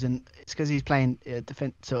crossing when I was in. It's because he's playing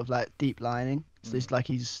defense, sort of like deep lining. So it's like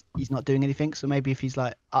he's not doing anything. So maybe if he's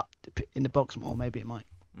like up in the box more, maybe it might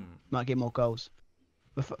get more goals.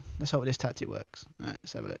 But let's hope this tactic works. All right,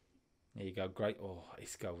 let's have a look. There you go. Great. Oh,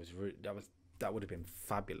 Isco was that would have been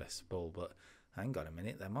fabulous ball, but hang on a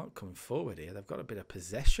minute. They might come forward here. They've got a bit of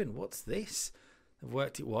possession. What's this? They've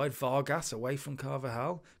worked it wide. Vargas away from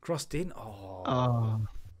Carvajal. Crossed in. Oh.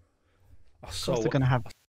 So they're going to have...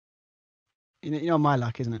 my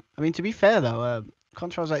luck, isn't it? I mean, to be fair, though,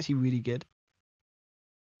 Contral's actually really good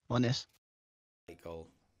on this. Goal.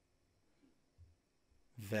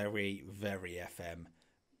 Very, very FM.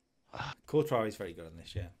 Courtois is very good on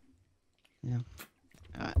this, yeah. Yeah.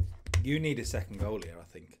 All right. You need a second goal here, I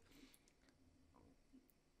think.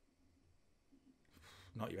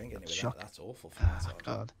 You ain't getting it with that. That's awful for that side.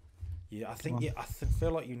 God. Yeah, I feel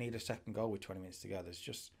like you need a second goal with 20 minutes to go. There's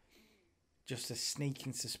just a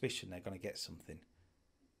sneaking suspicion they're going to get something.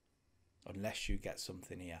 Unless you get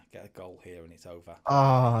something here. Get a goal here and it's over.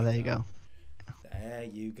 Oh, there you go. There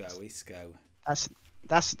you go, Isco.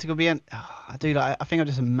 that's to be an. Oh, I do like. I think I'm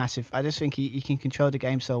just a massive. I just think he can control the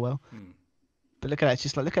game so well. But look at that. It's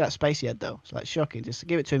just like look at that space he had though. It's like shocking. Just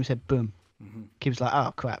give it to him. Said boom. Keeps like,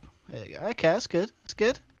 oh crap. There you go. Okay, that's good. That's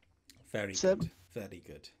good. Very good. Very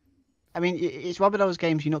good. I mean, it's one of those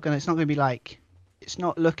games you're not gonna. It's not gonna be like. It's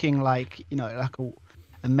not looking like like all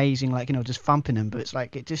amazing, like just thumping them. But it's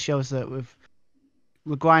like it just shows that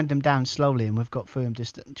we're grinding them down slowly, and we've got through them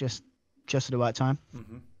just at the right time.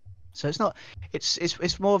 So it's not.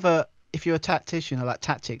 It's more of a. If you're a tactician or like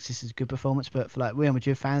tactics, this is a good performance. But for like Real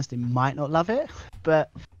Madrid fans, they might not love it.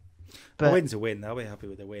 But a win's a win. They'll be happy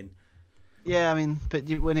with a win. Yeah, I mean, but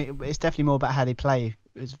when it's definitely more about how they play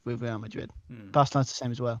with Real Madrid. Barcelona's the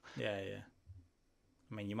same as well. Yeah.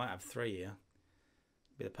 I mean, you might have 3 here.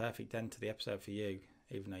 Be the perfect end to the episode for you,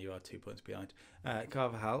 even though you are 2 points behind.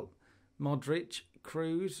 Carvajal, Modric,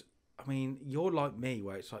 Cruz. I mean, you're like me,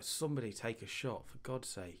 where it's like somebody take a shot for God's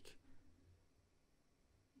sake.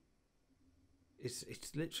 It's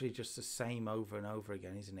literally just the same over and over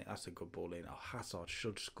again, isn't it? That's a good ball in. Oh, Hazard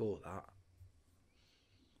should score that.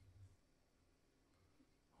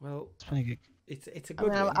 Well, it's pretty good. It's a good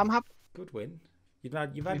win. I'm happy. Good win. You've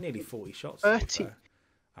had nearly 40 shots. 30.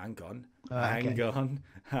 Hang on. Okay.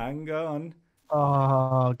 Hang on.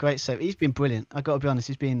 Oh, great save. He's been brilliant. I got to be honest.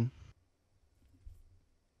 He's been.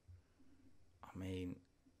 I mean,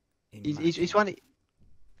 he's one.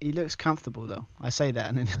 He looks comfortable though. I say that,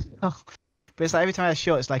 and then, but it's like every time I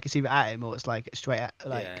shot, it's like it's either at him or it's like straight at.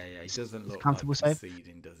 Like, yeah. He doesn't look comfortable like save.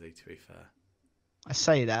 conceding, does he? To be fair, I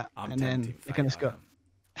say that, and then they're gonna score.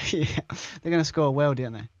 Yeah, they're gonna score a worldie,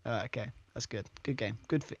 aren't they? Oh, okay, that's good. Good game.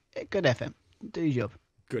 Good FM. Do your job.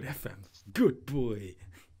 Good FM. Good boy.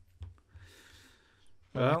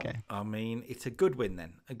 Well, okay. I mean, it's a good win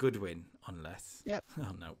then. A good win, unless. Yep.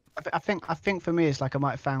 Oh no. I think for me, it's like I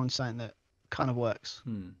might have found something that kind of works.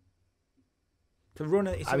 It's a run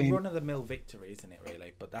of the mill victory, isn't it?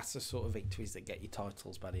 Really, but that's the sort of victories that get you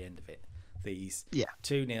titles by the end of it. These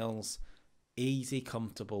 2-0, easy,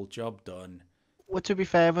 comfortable, job done. Well, to be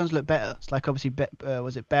fair, everyone's looked better. It's like obviously,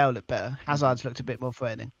 was it Bale looked better? Hazard's looked a bit more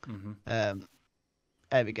threatening.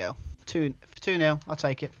 There we go. 2-0. I'll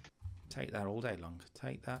take it. Take that all day long.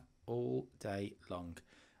 Take that all day long.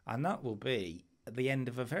 And that will be at the end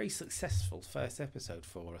of a very successful first episode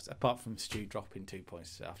for us, apart from Stu dropping 2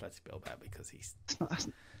 points to Athletic Bilbao because he's...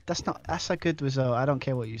 That's a good result. I don't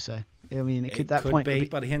care what you say. I mean, it could be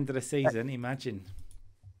by the end of the season, imagine.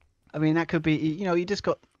 I mean, that could be, you just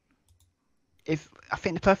got... I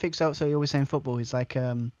think the perfect result, so you always say in football, is like,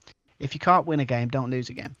 if you can't win a game, don't lose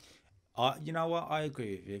a game. You know what? I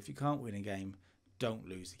agree with you. If you can't win a game, don't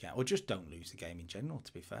lose a game. Or just don't lose a game in general,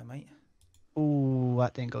 to be fair, mate. Ooh,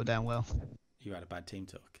 that didn't go down well. You had a bad team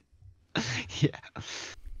talk. Yeah.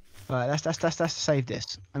 Right, that's save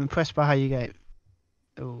this. I'm impressed by how you go.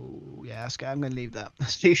 Oh, yeah, that's good. I'm going to leave that.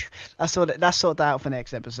 That's sort that out for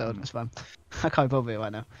next episode. That's fine. I can't bother it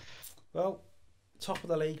right now. Well, top of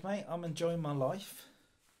the league, mate. I'm enjoying my life.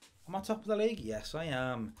 Am I top of the league? Yes, I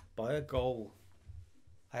am. By a goal.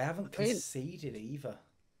 I haven't conceded either.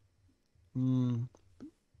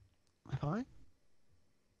 Have I?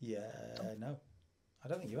 Yeah, no. I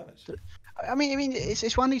don't think you have actually. I mean,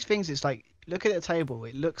 it's one of these things. It's like, look at the table.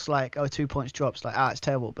 It looks like 2 points drops. Like, it's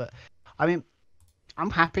terrible. But I mean, I'm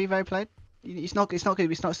happy very played. It's not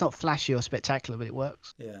flashy or spectacular, but it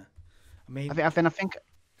works. Yeah, I mean, I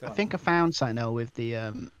think I found something though with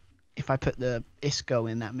the if I put the Isco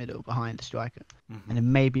in that middle behind the striker, and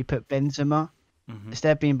then maybe put Benzema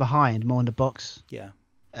instead of being behind, more in the box. Yeah.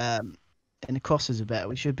 And the crosses are better.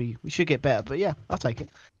 We should get better. But yeah, I'll take it.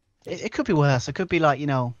 It could be worse. It could be like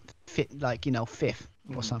fifth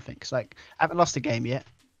or something. It's like I haven't lost a game yet.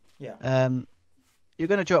 Yeah. You're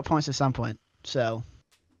gonna drop points at some point. So.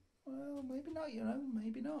 Well, maybe not.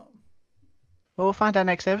 Maybe not. Well, we'll find out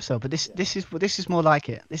next episode. But this is more like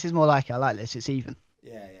it. This is more like it. I like this. It's even.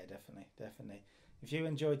 Yeah, definitely. If you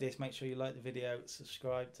enjoyed this, make sure you like the video,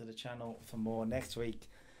 subscribe to the channel for more. Next week,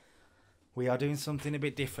 we are doing something a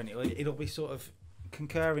bit different. It'll be sort of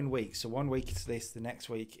concurring weeks. So 1 week it's this, the next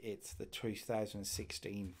week it's the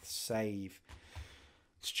 2016 save.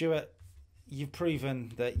 Stuart, you've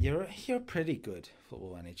proven that you're a pretty good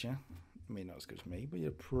football manager. I mean, not as good as me, but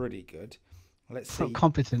you're pretty good. Let's see.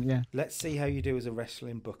 Competent, yeah. Let's see how you do as a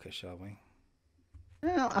wrestling booker, shall we?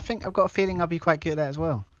 Yeah, I think I've got a feeling I'll be quite good at that as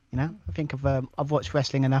well. I think I've watched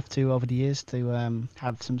wrestling enough over the years to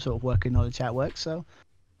have some sort of working knowledge how it works. So,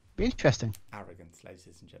 be interesting. Arrogance, ladies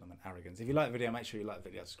and gentlemen, arrogance. If you like the video, make sure you like the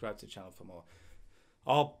video. Subscribe to the channel for more.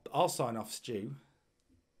 I'll sign off, Stu.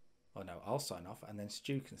 Oh no, I'll sign off, and then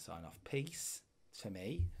Stu can sign off. Peace to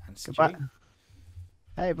me and Stu. Goodbye.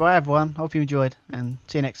 Hey, bye everyone. Hope you enjoyed, and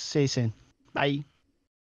see you soon. Bye.